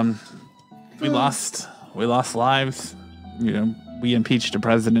 We lost lives. You know, we impeached a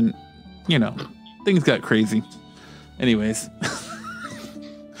president. You know, things got crazy. Anyways,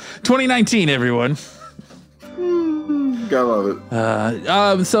 2019, everyone. Gotta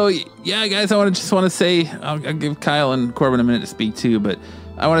love it. So yeah, guys, I just want to say I'll give Kyle and Corban a minute to speak too, but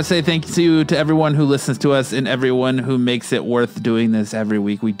I want to say thank you to everyone who listens to us and everyone who makes it worth doing this every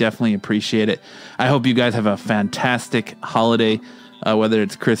week. We definitely appreciate it. I hope you guys have a fantastic holiday, whether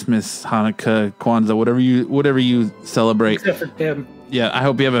it's Christmas, Hanukkah, Kwanzaa, whatever you celebrate. Except for Tim. Yeah, I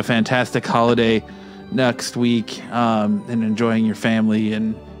hope you have a fantastic holiday next week, and enjoying your family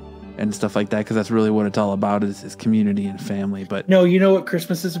and stuff like that, because that's really what it's all about is community and family. But no, you know what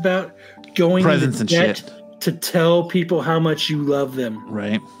Christmas is about? Going presents and shit to tell people how much you love them.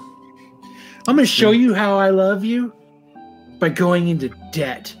 Right. I'm going to show you how I love you by going into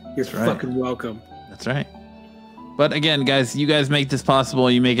debt. You're That's right. fucking welcome. That's right. But again, guys, you guys make this possible.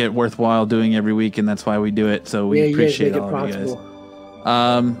 You make it worthwhile doing every week, and that's why we do it. So we appreciate all of you guys.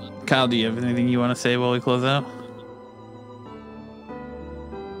 Kyle, do you have anything you want to say while we close out?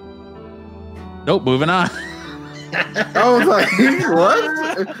 Nope, moving on. I was like,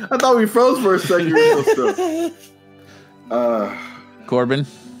 what? I thought we froze for a second. Corban?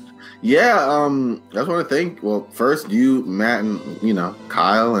 Yeah, I just want to thank, well, first you, Matt, and,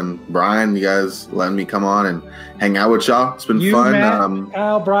 Kyle and Brian, you guys letting me come on and hang out with y'all. It's been fun. Matt,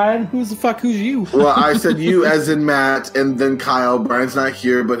 Kyle, Brian, who's you? Well, I said you as in Matt, and then Kyle. Brian's not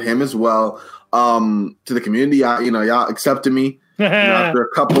here, but him as well. To the community, y'all accepted me. After a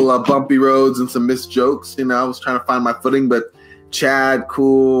couple of bumpy roads and some missed jokes, I was trying to find my footing, but Chad,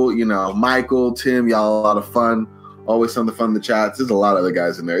 cool, Michael, Tim, y'all a lot of fun. Always something fun in the chats. There's a lot of other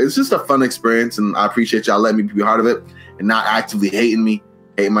guys in there. It's just a fun experience, and I appreciate y'all letting me be a part of it and not actively hating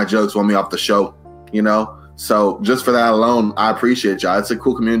my jokes, want me off the show, So just for that alone, I appreciate y'all. It's a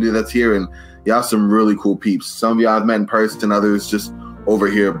cool community that's here, and y'all some really cool peeps. Some of y'all I've met in person, others just over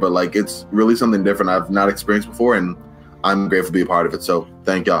here, but like it's really something different I've not experienced before, and I'm grateful to be a part of it. So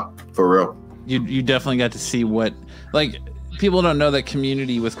thank y'all for real. You definitely got to see what, like, people don't know that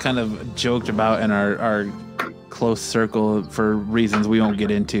community was kind of joked about in our close circle for reasons we won't get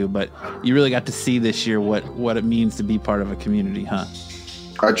into, but you really got to see this year what it means to be part of a community, huh?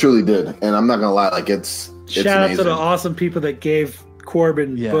 I truly did, and I'm not gonna lie, like it's shout out amazing. to the awesome people that gave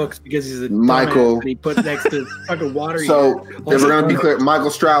Corban books because he's a Michael, and he put next to fucking water. So if we're gonna be clear,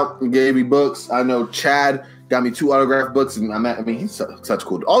 Michael Strout gave me books. I know Chad got me 2 autographed books, and I mean he's such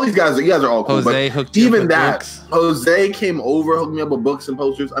cool. All these guys, you guys are all cool. Jose but hooked you even up with that, books. Jose came over, hooked me up with books and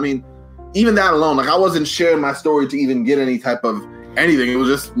posters. I mean, even that alone, like I wasn't sharing my story to even get any type of anything. It was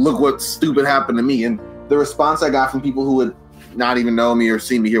just look what stupid happened to me, and the response I got from people who would not even know me or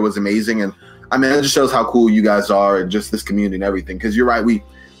see me here was amazing. And I mean, it just shows how cool you guys are and just this community and everything. Because you're right, we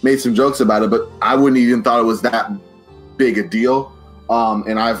made some jokes about it, but I wouldn't even thought it was that big a deal.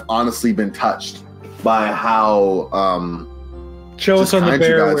 And I've honestly been touched by how show us on the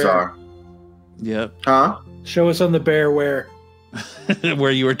bear are. Yep. Huh? Show us on the bear where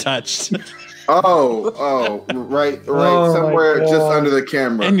you were touched. Right, somewhere just under the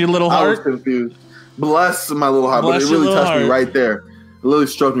camera. And your little heart. I was confused. Bless my little heart, Bless but it really touched heart. me right there. It really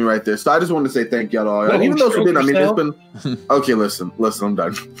stroked me right there. So I just wanted to say thank y'all to all. Well, Even though it's been, I mean, yourself? it's been okay. Listen, I'm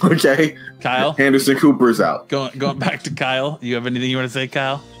done. Okay, Kyle, Anderson Cooper's out. Going back to Kyle. You have anything you want to say,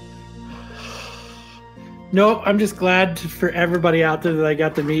 Kyle? Nope, I'm just glad for everybody out there that I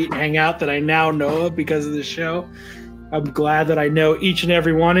got to meet and hang out that I now know of because of this show. I'm glad that I know each and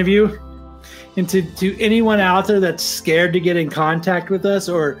every one of you. And to anyone out there that's scared to get in contact with us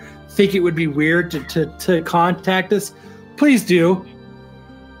or think it would be weird to contact us, please do.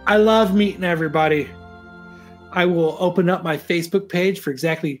 I love meeting everybody. I will open up my Facebook page for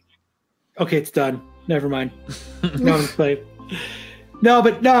exactly... Okay, it's done. Never mind. No, I'm just playing.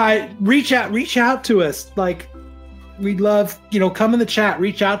 I reach out to us. Like, we'd love, come in the chat,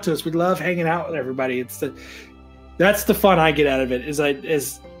 reach out to us. We'd love hanging out with everybody. That's the fun I get out of it. Is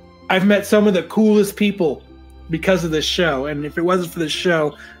I've met some of the coolest people because of this show, and if it wasn't for this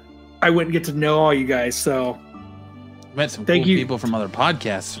show, I wouldn't get to know all you guys. So, Met some cool people from other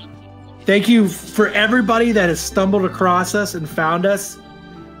podcasts. Thank you for everybody that has stumbled across us and found us.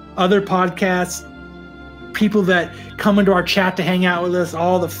 Other podcasts, people that come into our chat to hang out with us,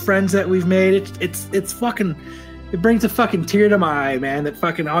 all the friends that we've made. It's fucking, it brings a fucking tear to my eye, man, that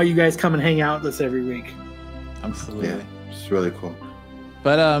fucking all you guys come and hang out with us every week. Absolutely. Yeah, it's really cool.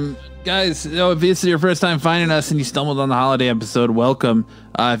 But guys, if this is your first time finding us and you stumbled on the holiday episode, welcome.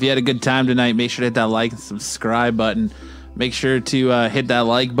 If you had a good time tonight, make sure to hit that like and subscribe button. Make sure to hit that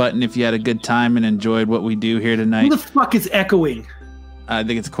like button if you had a good time and enjoyed what we do here tonight. Who the fuck is echoing? I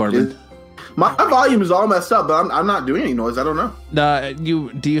think it's Corban. My volume is all messed up, but I'm not doing any noise. I don't know.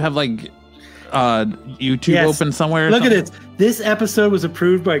 Do you have like YouTube open somewhere? Look at this. This episode was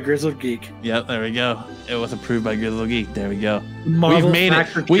approved by Grizzled Geek. Yep, there we go. It was approved by Grizzled Geek. There we go. Marvel We've made it.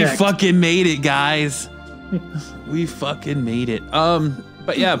 factor We checked. fucking made it, guys. We fucking made it.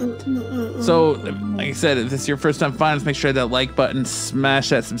 But yeah. So, like I said, if this is your first time finding us, make sure that like button, smash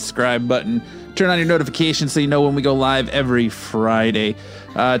that subscribe button, turn on your notifications so you know when we go live every Friday.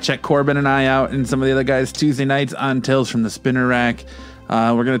 Check Corban and I out and some of the other guys Tuesday nights on Tales from the Spinner Rack.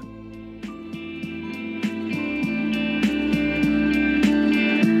 We're gonna.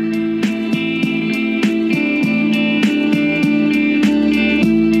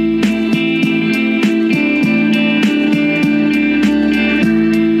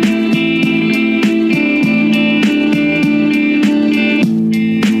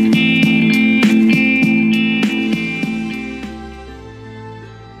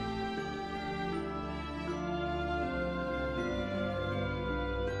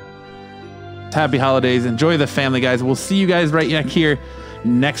 Happy holidays. Enjoy the family, guys. We'll see you guys right back here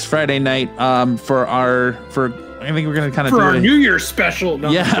next Friday night for I think we're gonna kind of For do our it. New Year's special. No,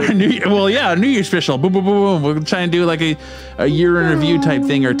 Yeah, a New Year's special. Boom, boom, boom, boom. We'll try and do like a year in review type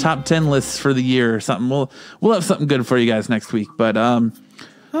thing or top 10 lists for the year or something. We'll have something good for you guys next week. But I'm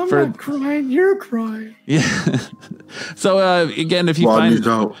not crying. You're crying. yeah. So again, if you want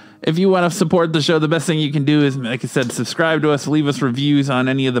to support the show, the best thing you can do is, like I said, subscribe to us, leave us reviews on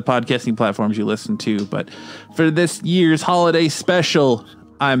any of the podcasting platforms you listen to. But for this year's holiday special,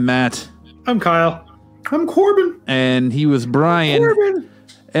 I'm Matt. I'm Kyle. I'm Corban. And he was Bryan. Corban.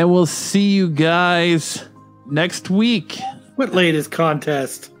 And we'll see you guys next week. What latest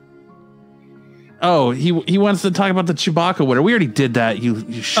contest? Oh, he wants to talk about the Chewbacca winner. We already did that. You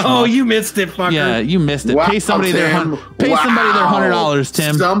Oh, you missed it, fucker. Yeah, you missed it. Wow, Pay somebody their Tim. $100,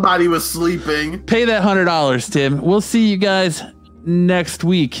 Tim. Somebody was sleeping. Pay that $100, Tim. We'll see you guys next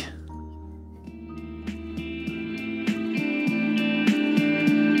week.